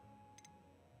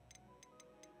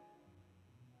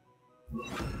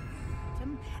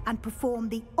item and perform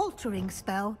the altering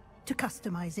spell to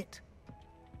customize it.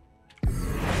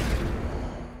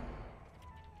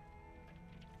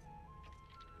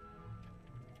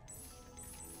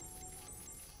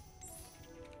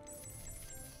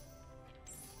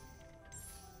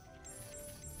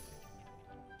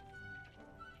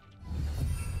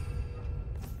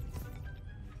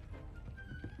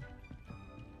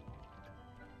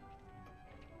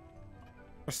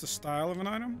 What's the style of an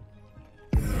item?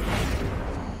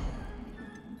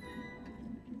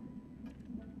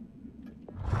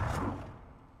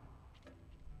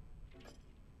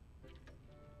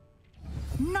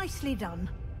 Nicely done.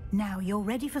 Now you're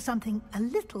ready for something a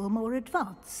little more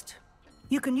advanced.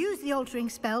 You can use the altering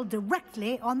spell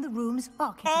directly on the room's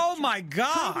architecture. Oh my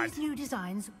God! Try these new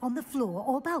designs on the floor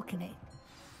or balcony.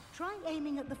 Try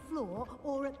aiming at the floor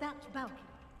or at that balcony.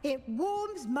 It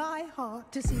warms my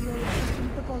heart to see your interest in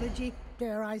pathology,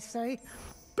 dare I say,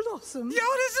 blossom. Yo,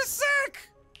 this is sick!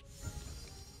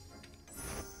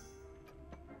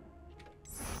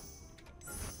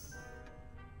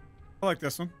 I like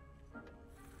this one.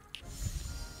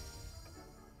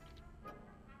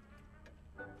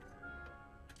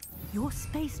 Your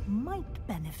space might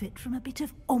benefit from a bit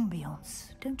of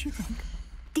ambiance, don't you think?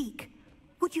 Deke,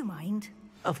 would you mind?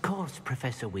 Of course,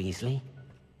 Professor Weasley.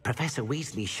 Professor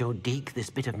Weasley showed Deke this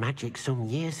bit of magic some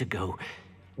years ago.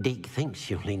 Deke thinks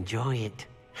you'll enjoy it.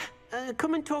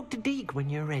 Come and talk to Deke when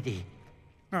you're ready.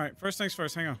 All right, first things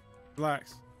first. Hang on.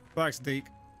 Relax. Relax, Deke.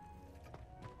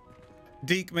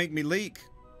 Deke make me leak,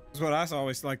 is what I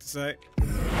always like to say.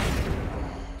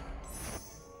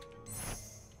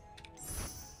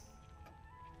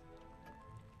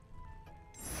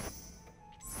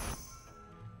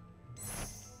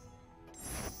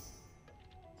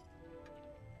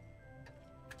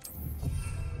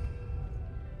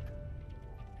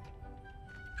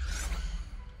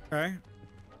 Okay.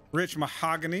 Rich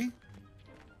mahogany.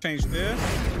 Change this.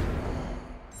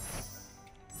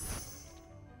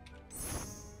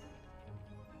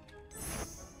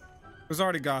 It was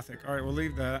already gothic. All right, we'll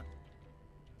leave that.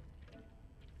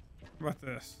 What about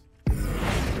this?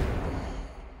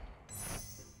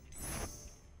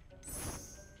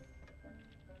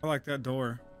 I like that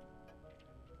door.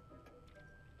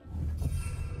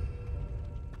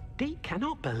 Deke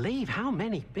cannot believe how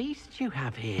many beasts you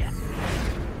have here.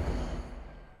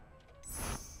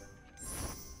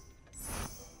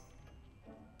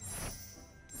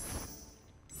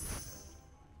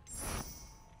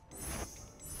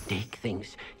 Deke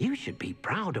thinks you should be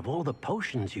proud of all the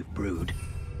potions you've brewed.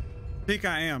 Deke,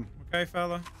 I am. Okay,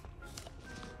 fella?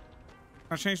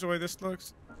 Can I change the way this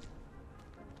looks?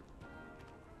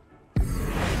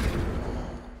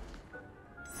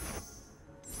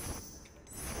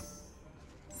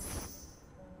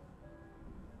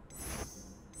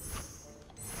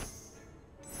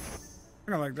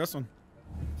 I like this one.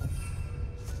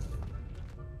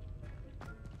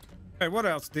 Hey, what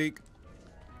else, Deke?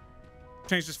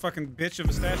 Change this fucking bitch of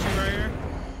a statue right here.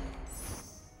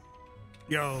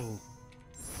 Yo.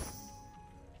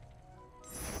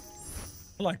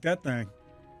 I like that thing.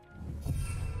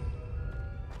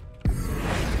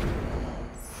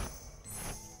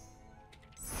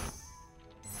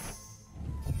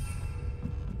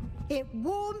 It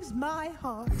warms my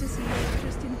heart to see your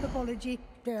interest in pathology,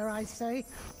 dare I say,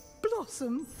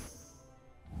 blossom.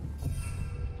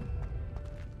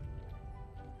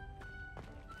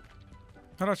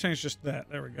 How do I change just that?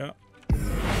 There we go.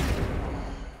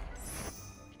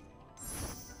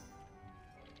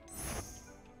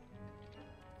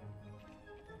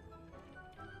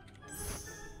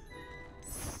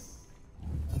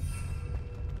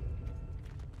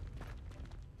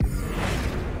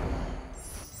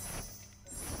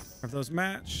 Have those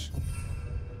match?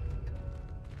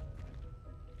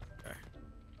 Okay.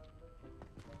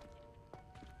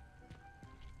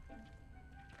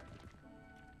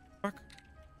 Fuck.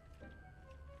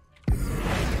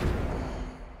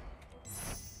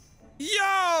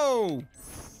 Yo!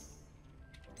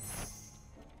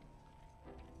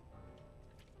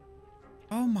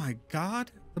 Oh my God,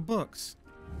 the books.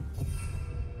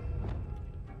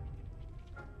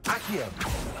 Accio.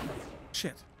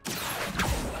 Shit.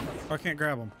 Oh, I can't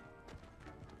grab them.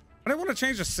 I didn't want to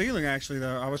change the ceiling actually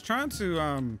though. I was trying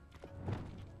to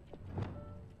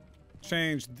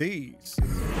change these.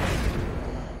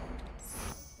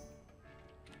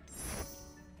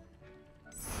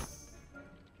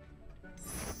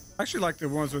 I actually like the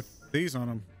ones with these on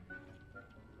them.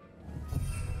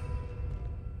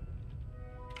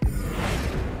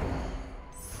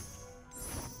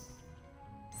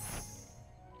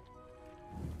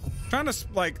 Trying to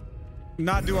like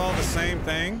not do all the same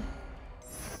thing.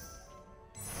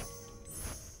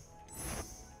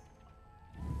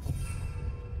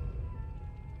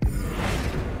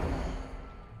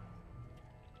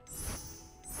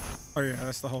 Oh yeah,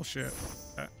 that's the whole shit.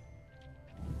 Okay.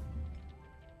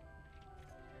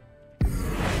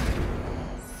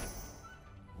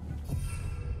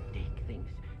 Deke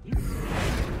thinks you the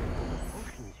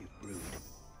potions you've brewed.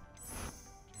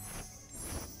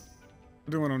 I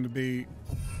do want them to be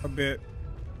a bit.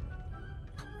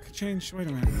 I could change. Wait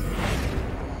a minute.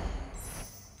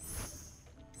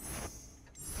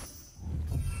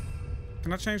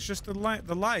 Can I change just the light?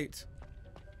 The light.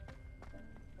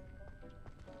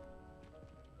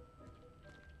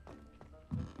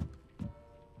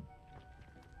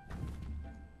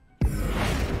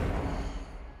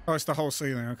 Oh, it's the whole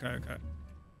ceiling. Okay, okay.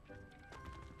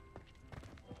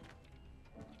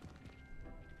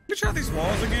 Let me try these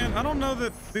walls again. I don't know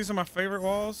that these are my favorite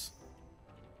walls.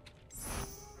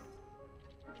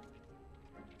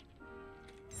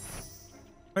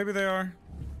 Maybe they are.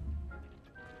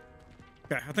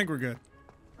 Okay, I think we're good.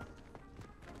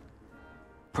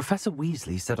 Professor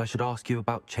Weasley said I should ask you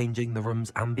about changing the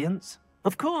room's ambience.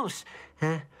 Of course.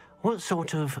 What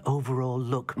sort of overall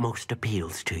look most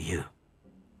appeals to you?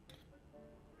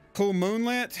 Cool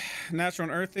moonlit, natural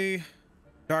and earthy,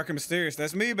 dark and mysterious.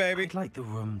 That's me, baby. I'd like the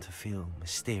room to feel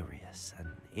mysterious and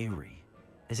eerie,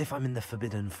 as if I'm in the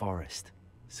Forbidden Forest,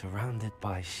 surrounded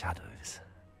by shadows.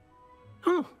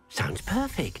 Oh, sounds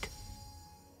perfect.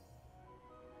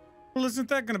 Well, isn't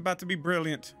that about to be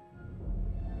brilliant?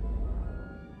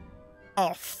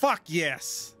 Oh, fuck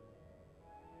yes.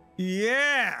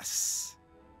 Yes.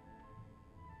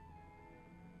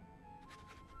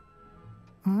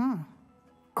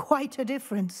 Quite a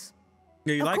difference.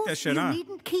 Yeah, you of like course, that shit, you huh?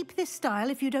 needn't keep this style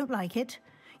if you don't like it.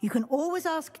 You can always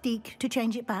ask Deke to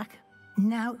change it back.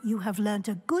 Now you have learnt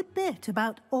a good bit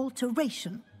about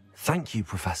alteration. Thank you,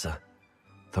 Professor.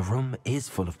 The room is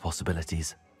full of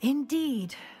possibilities.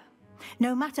 Indeed.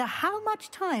 No matter how much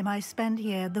time I spend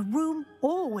here, the room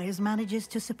always manages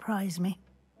to surprise me.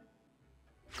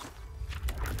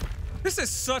 This is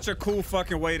such a cool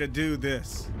fucking way to do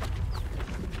this.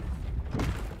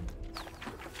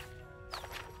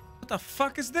 What the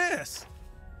fuck is this?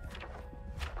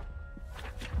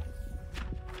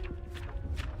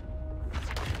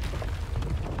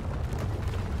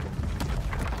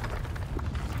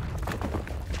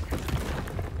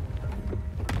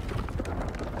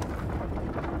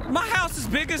 My house is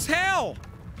big as hell.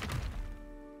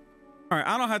 All right,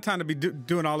 I don't have time to be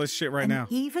doing all this shit right now.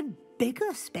 Even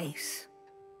bigger space.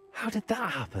 How did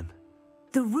that happen?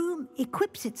 The room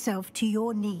equips itself to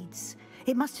your needs.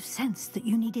 It must have sensed that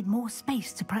you needed more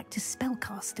space to practice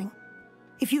spellcasting.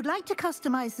 If you'd like to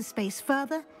customize the space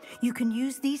further, you can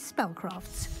use these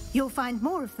spellcrafts. You'll find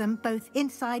more of them both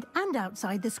inside and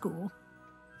outside the school.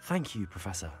 Thank you,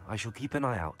 Professor. I shall keep an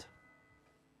eye out.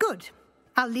 Good.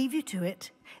 I'll leave you to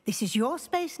it. This is your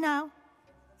space now.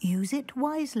 Use it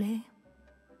wisely.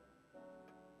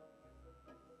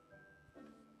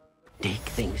 Deke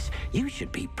thinks you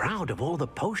should be proud of all the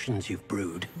potions you've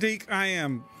brewed. Deke, I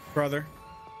am, brother.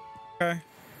 Okay.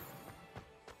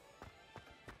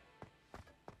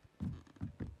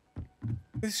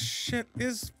 This shit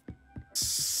is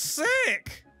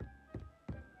sick.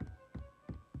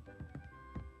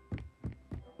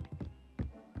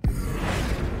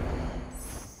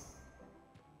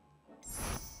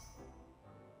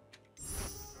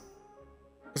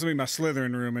 This will be my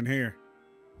Slytherin room in here.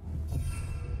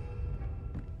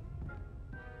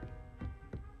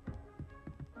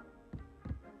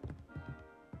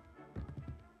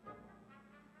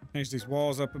 Change these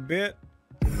walls up a bit.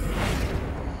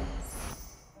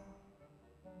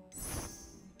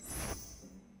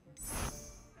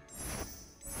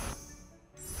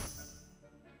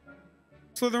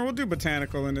 Slytherin, we'll do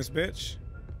botanical in this bitch.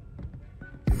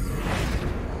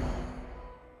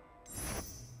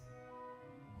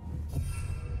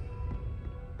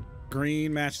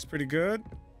 Green matches pretty good.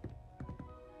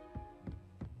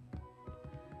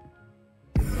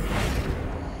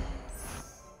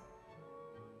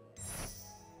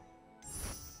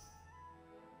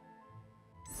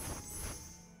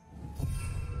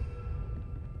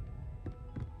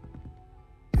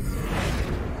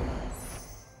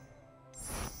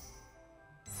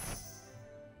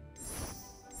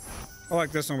 I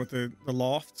like this one with the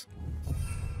loft.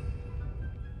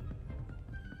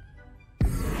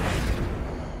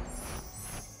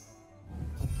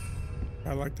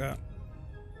 I like that.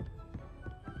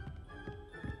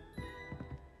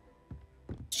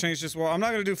 Let's change this wall. I'm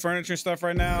not gonna do furniture and stuff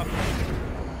right now.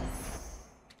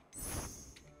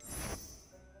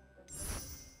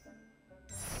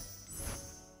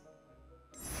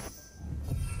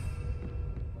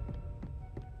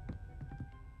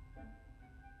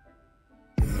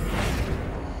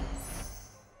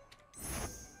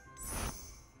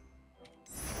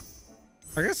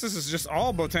 I guess this is just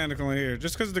all botanical in here.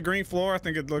 Just because of the green floor, I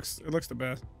think it looks the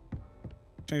best.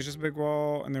 Change this big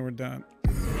wall, and then we're done.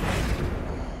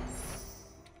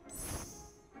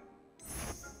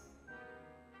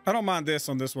 I don't mind this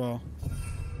on this wall.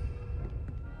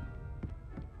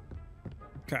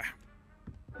 Okay.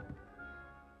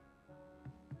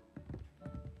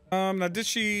 Now did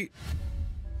she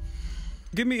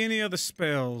give me any other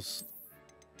spells?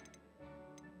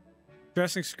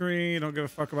 Dressing screen, don't give a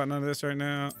fuck about none of this right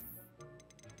now.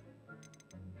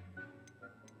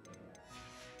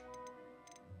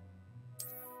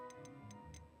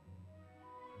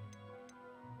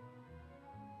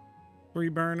 3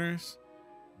 burners.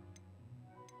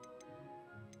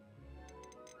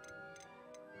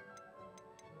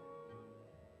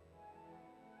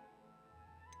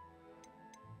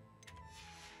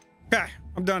 Okay,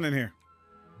 I'm done in here.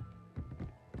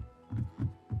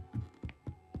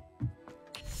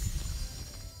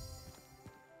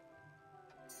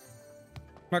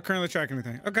 Not currently tracking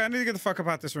anything. Okay, I need to get the fuck up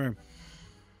out this room.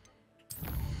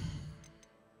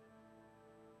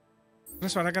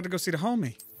 That's right, I got to go see the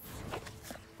homie.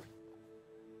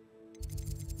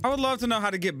 I would love to know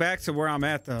how to get back to where I'm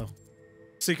at, though.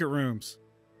 Secret rooms.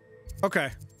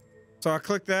 Okay. So I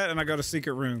click that and I go to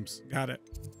secret rooms. Got it.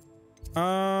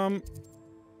 Where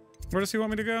does he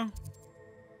want me to go?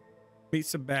 Meet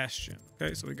Sebastian.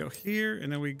 Okay, so we go here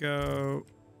and then we go...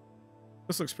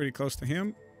 This looks pretty close to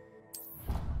him.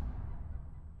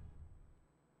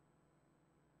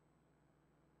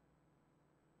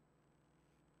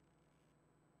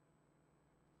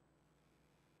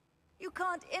 You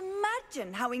can't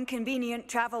imagine how inconvenient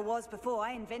travel was before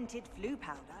I invented flu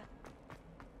powder.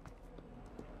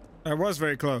 That was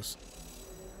very close.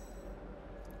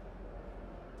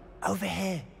 Over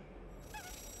here.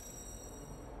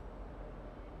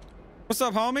 What's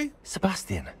up, homie?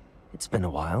 Sebastian, it's been a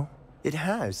while. It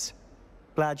has.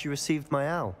 Glad you received my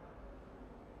owl.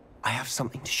 I have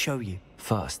something to show you.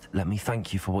 First, let me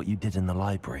thank you for what you did in the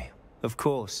library. Of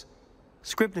course.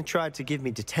 Scribner tried to give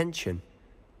me detention,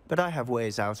 but I have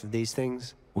ways out of these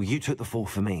things. Well, you took the fall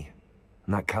for me,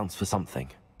 and that counts for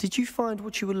something. Did you find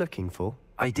what you were looking for?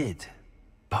 I did,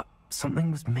 but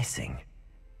something was missing.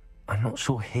 I'm not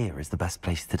sure here is the best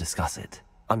place to discuss it.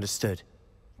 Understood.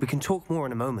 We can talk more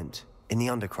in a moment, in the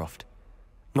Undercroft.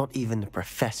 Not even the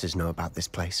professors know about this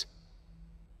place.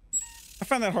 I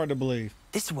find that hard to believe.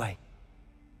 This way.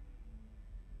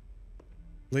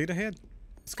 Lead ahead.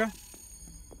 Let's go.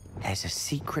 There's a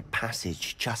secret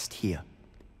passage just here.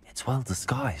 It's well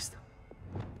disguised.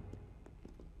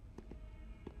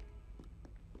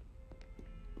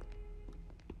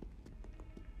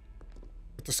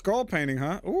 The skull painting,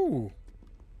 huh? Ooh.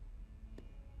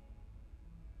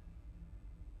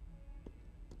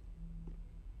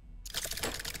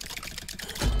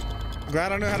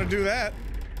 Glad I know how to do that.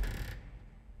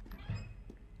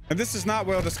 And this is not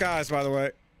well disguised, by the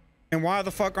way. And why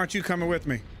the fuck aren't you coming with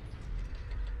me?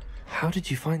 How did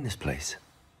you find this place?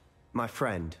 My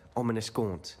friend, Ominous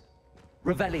Gaunt.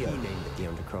 Revelio. He named it the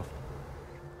Undercroft.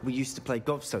 We used to play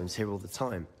gobstones here all the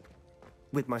time.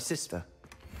 With my sister,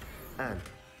 Anne.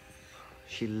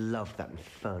 She loved that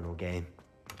infernal game.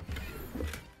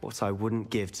 What I wouldn't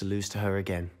give to lose to her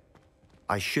again.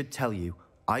 I should tell you,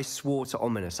 I swore to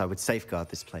Ominous I would safeguard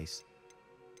this place.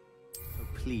 So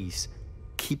please,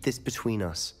 keep this between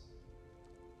us.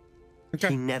 Okay.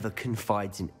 He never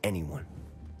confides in anyone.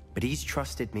 But he's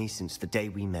trusted me since the day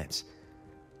we met.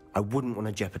 I wouldn't want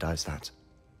to jeopardize that.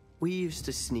 We used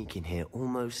to sneak in here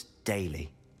almost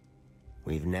daily.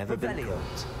 We've never been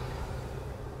caught.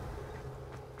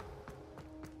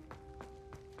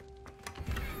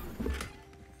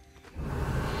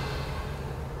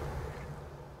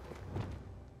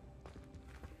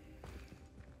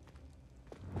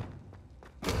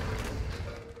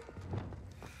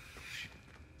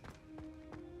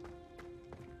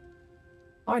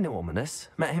 I know Ominous.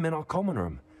 Met him in our common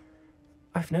room.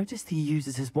 I've noticed he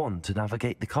uses his wand to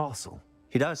navigate the castle.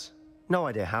 He does. No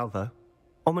idea how, though.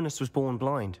 Ominous was born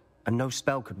blind, and no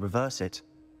spell could reverse it.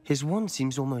 His wand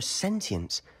seems almost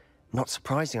sentient. Not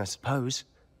surprising, I suppose.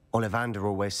 Ollivander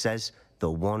always says,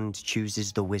 the wand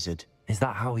chooses the wizard. Is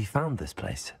that how he found this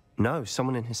place? No,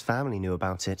 someone in his family knew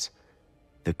about it.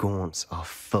 The Gaunts are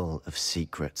full of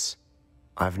secrets.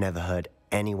 I've never heard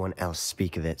anyone else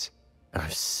speak of it. And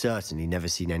I've certainly never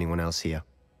seen anyone else here.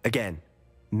 Again,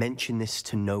 mention this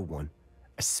to no one,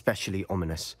 especially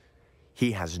Ominous.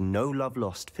 He has no love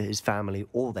lost for his family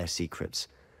or their secrets,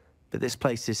 but this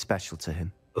place is special to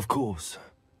him. Of course.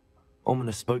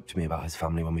 Ominous spoke to me about his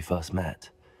family when we first met.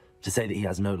 To say that he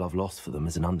has no love lost for them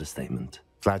is an understatement.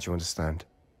 Glad you understand.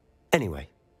 Anyway,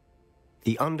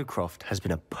 the Undercroft has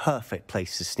been a perfect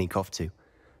place to sneak off to,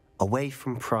 away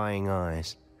from prying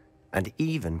eyes. And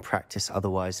even practice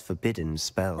otherwise forbidden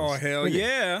spells. Oh, hell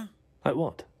yeah. Like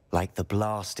what? Like the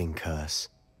blasting curse.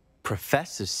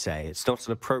 Professors say it's not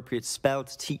an appropriate spell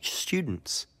to teach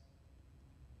students.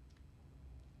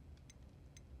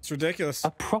 It's ridiculous.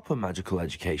 A proper magical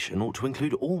education ought to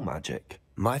include all magic.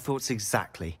 My thoughts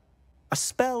exactly. A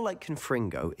spell like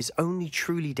Confringo is only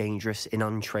truly dangerous in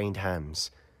untrained hands.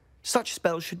 Such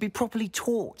spells should be properly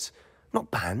taught,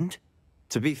 not banned.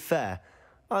 To be fair,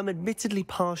 I'm admittedly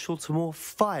partial to more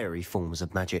fiery forms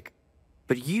of magic,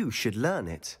 but you should learn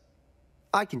it.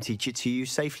 I can teach it to you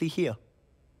safely here.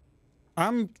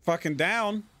 I'm fucking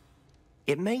down.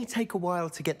 It may take a while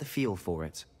to get the feel for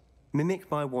it.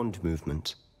 Mimic my wand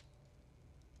movement.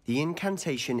 The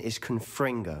incantation is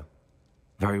Confringo.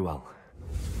 Very well.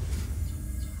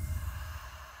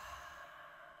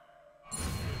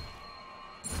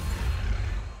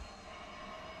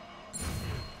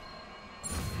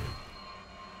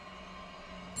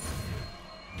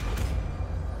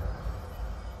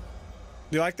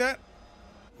 You like that?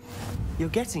 You're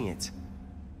getting it.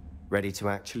 Ready to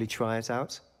actually try it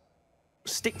out?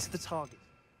 Stick to the target.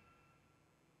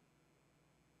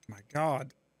 My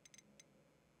God.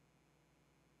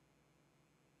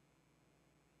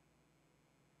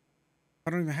 I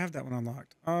don't even have that one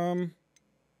unlocked.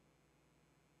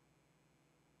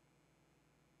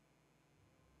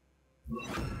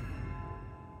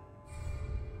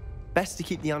 Best to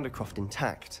keep the Undercroft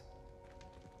intact.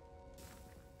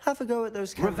 Have a go at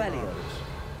those Revelios.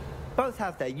 Both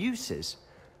have their uses,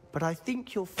 but I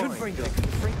think you'll find...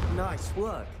 Confringo. Nice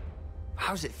work.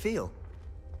 How's it feel?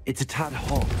 It's a tad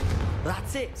hot.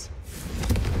 That's it.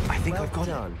 I think well I've got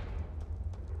done. it.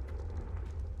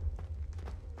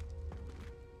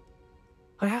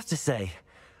 I have to say,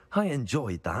 I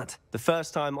enjoyed that. The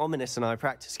first time Ominous and I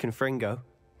practiced Confringo,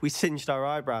 we singed our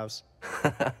eyebrows.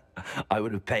 I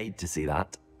would have paid to see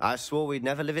that. I swore we'd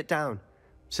never live it down.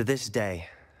 To this day,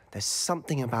 there's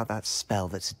something about that spell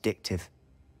that's addictive.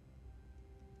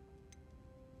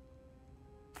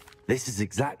 This is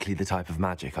exactly the type of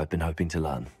magic I've been hoping to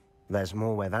learn. There's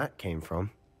more where that came from.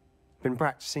 Been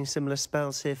practicing similar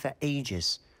spells here for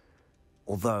ages.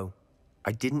 Although,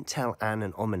 I didn't tell Anne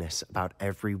and Ominous about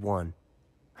every one.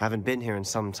 Haven't been here in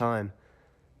some time.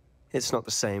 It's not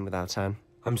the same without Anne.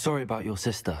 I'm sorry about your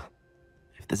sister.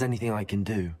 If there's anything I can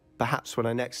do... Perhaps when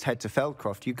I next head to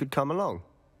Feldcroft, you could come along.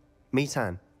 Meet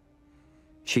Anne.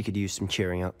 She could use some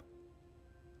cheering up.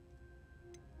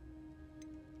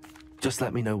 Just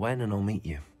let me know when and I'll meet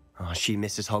you. Oh, she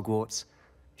misses Hogwarts.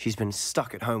 She's been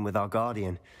stuck at home with our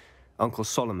guardian, Uncle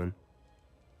Solomon.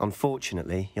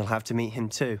 Unfortunately, you'll have to meet him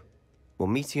too. Well,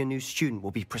 meeting a new student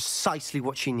will be precisely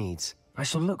what she needs. I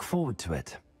shall look forward to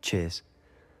it. Cheers.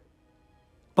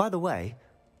 By the way,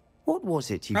 what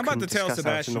was it you couldn't discuss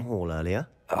out in the hall earlier?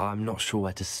 I'm not sure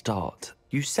where to start.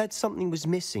 You said something was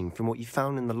missing from what you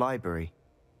found in the library.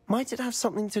 Might it have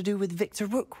something to do with Victor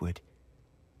Rookwood?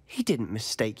 He didn't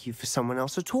mistake you for someone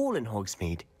else at all in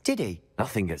Hogsmeade, did he?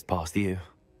 Nothing gets past you.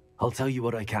 I'll tell you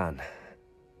what I can.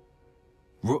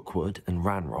 Rookwood and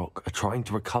Ranrock are trying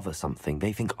to recover something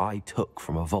they think I took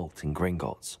from a vault in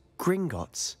Gringotts.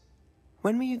 Gringotts?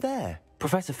 When were you there?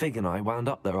 Professor Fig and I wound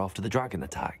up there after the dragon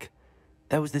attack.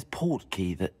 There was this port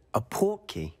key that... A port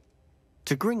key?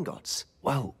 To Gringotts?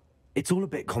 Well, it's all a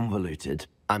bit convoluted.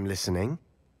 I'm listening.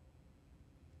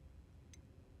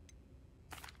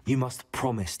 You must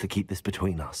promise to keep this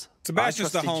between us.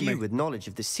 Sebastian's the homie. I trusted you with knowledge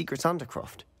of the secret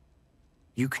Undercroft.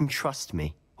 You can trust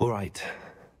me. All right.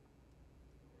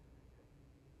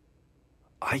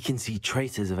 I can see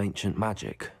traces of ancient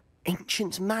magic.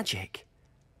 Ancient magic?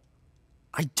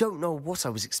 I don't know what I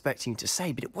was expecting you to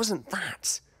say, but it wasn't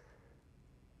that.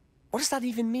 What does that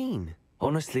even mean?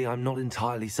 Honestly, I'm not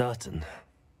entirely certain.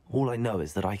 All I know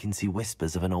is that I can see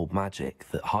whispers of an old magic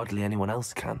that hardly anyone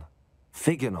else can.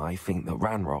 Fig and I think that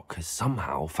Ranrock has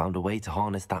somehow found a way to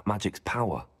harness that magic's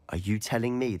power. Are you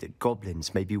telling me that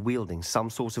goblins may be wielding some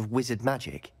sort of wizard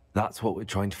magic? That's what we're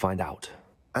trying to find out.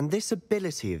 And this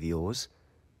ability of yours,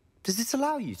 does it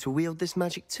allow you to wield this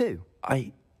magic too?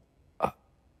 I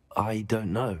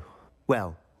don't know.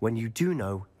 Well, when you do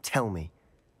know, tell me.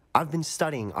 I've been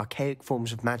studying archaic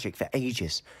forms of magic for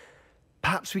ages.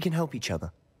 Perhaps we can help each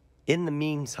other. In the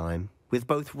meantime, with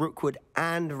both Rookwood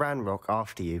and Ranrock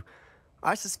after you,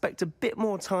 I suspect a bit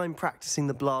more time practicing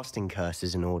the blasting curse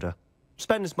is in order.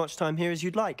 Spend as much time here as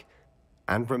you'd like.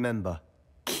 And remember,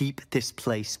 keep this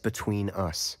place between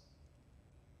us.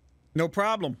 No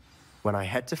problem. When I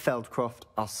head to Feldcroft,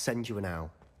 I'll send you an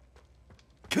owl.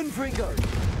 Confringo!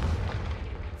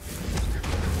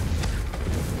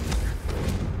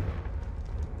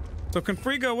 So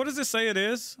Confringo, what does it say it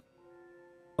is?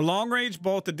 A long-range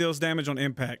bolt that deals damage on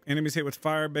impact. Enemies hit with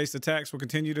fire-based attacks will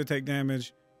continue to take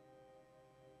damage.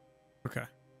 Okay.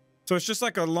 So it's just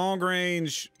like a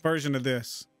long-range version of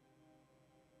this.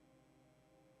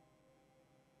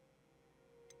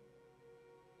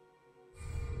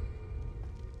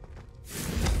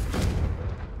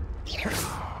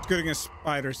 It's good against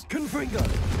spiders. Confringo!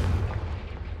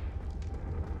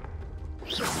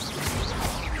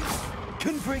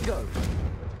 Confringo!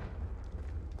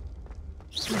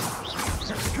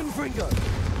 Confringo!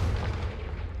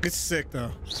 It's sick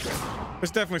though.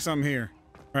 There's definitely something here.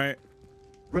 right?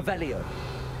 Revelio.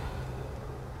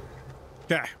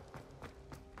 Okay.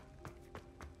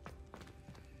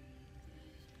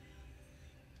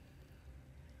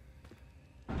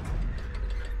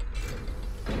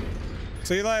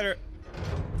 See you later.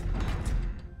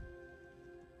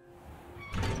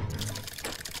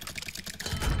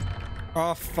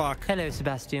 Oh, fuck. Hello,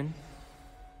 Sebastian.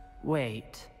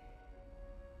 Wait.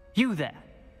 You there?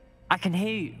 I can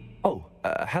hear you. Oh,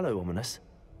 hello, Ominous.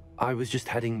 I was just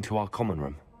heading to our common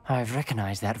room. I've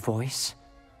recognized that voice.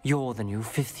 You're the new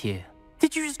 5th year.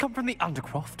 Did you just come from the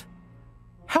Undercroft?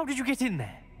 How did you get in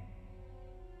there?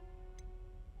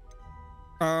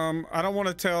 I don't want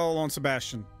to tell on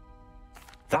Sebastian.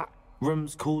 That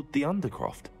room's called the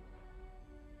Undercroft.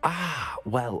 Ah,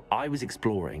 well, I was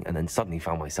exploring and then suddenly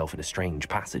found myself in a strange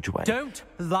passageway. Don't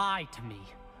lie to me.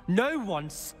 No one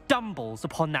stumbles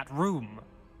upon that room.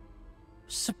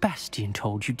 Sebastian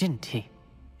told you, didn't he?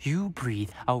 You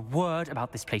breathe a word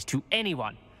about this place to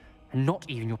anyone, and not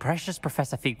even your precious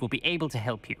Professor Fig will be able to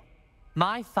help you.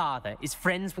 My father is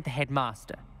friends with the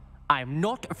headmaster. I am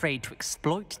not afraid to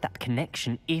exploit that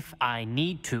connection if I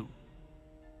need to.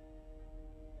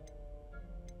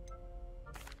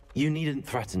 You needn't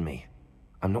threaten me.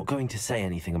 I'm not going to say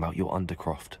anything about your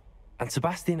Undercroft. And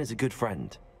Sebastian is a good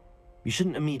friend. You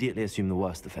shouldn't immediately assume the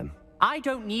worst of him. I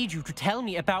don't need you to tell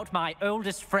me about my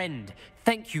oldest friend.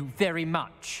 Thank you very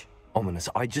much. Ominous,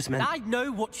 I just meant... I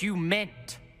know what you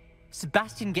meant.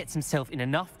 Sebastian gets himself in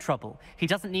enough trouble. He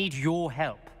doesn't need your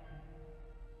help.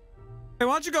 Hey,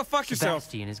 why don't you go fuck yourself?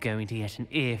 Sebastian is going to get an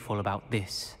earful about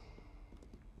this.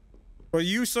 Well,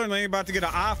 you certainly ain't about to get an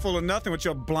eye full of nothing with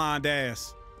your blind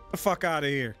ass. Get the fuck out of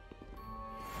here.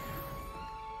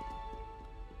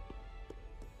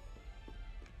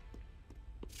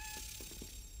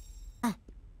 Oh.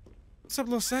 What's up,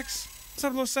 little sex? What's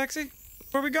up, little sexy?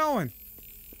 Where we going?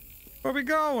 Where we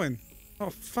going? Oh,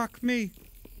 fuck me.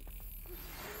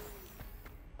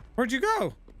 Where'd you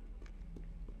go?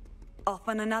 Off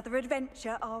on another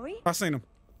adventure, are we? I seen him.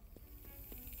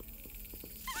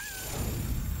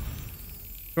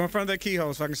 Go in front of that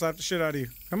keyhole so I can slap the shit out of you.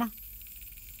 Come on.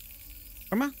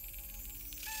 Come on.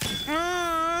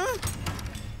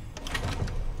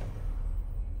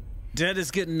 Dad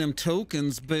is getting them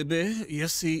tokens, baby.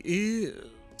 Yes, he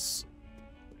is.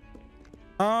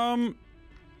 You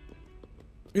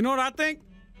know what I think?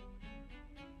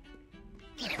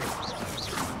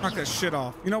 Knock that shit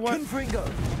off. You know what? Confringo.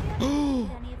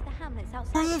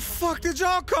 Where the fuck did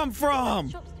y'all come from?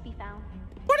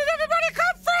 Where did everybody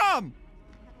come from?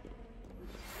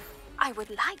 I would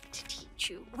like to teach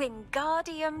you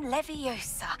Wingardium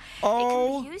Leviosa. Oh. It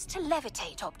can be used to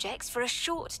levitate objects for a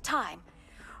short time.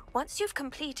 Once you've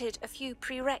completed a few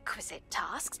prerequisite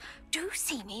tasks, do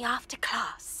see me after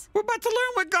class. We're about to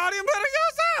learn Wingardium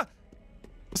Leviosa!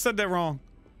 I said that wrong.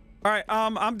 All right,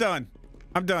 I'm done.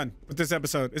 I'm done with this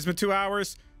episode. It's been 2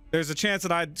 hours. There's a chance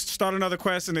that I start another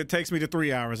quest and it takes me to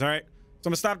 3 hours, all right? So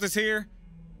I'm gonna stop this here,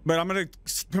 but I'm gonna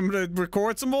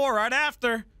record some more right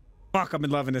after. Fuck, I've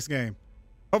been loving this game.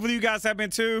 Hopefully you guys have been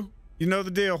too. You know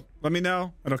the deal. Let me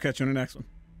know, and I'll catch you in the next one.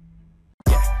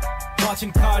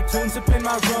 Watching cartoons up in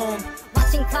my room.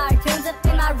 Watching cartoons up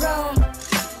in my room.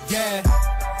 Yeah.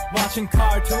 Watching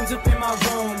cartoons up in my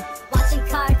room. Watching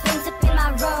cartoons up in my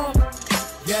room.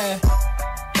 Yeah.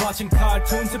 Watching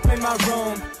cartoons up in my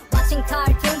room. Watching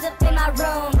cartoons up in my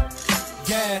room.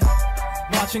 Yeah.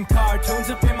 Watching cartoons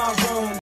up in my room.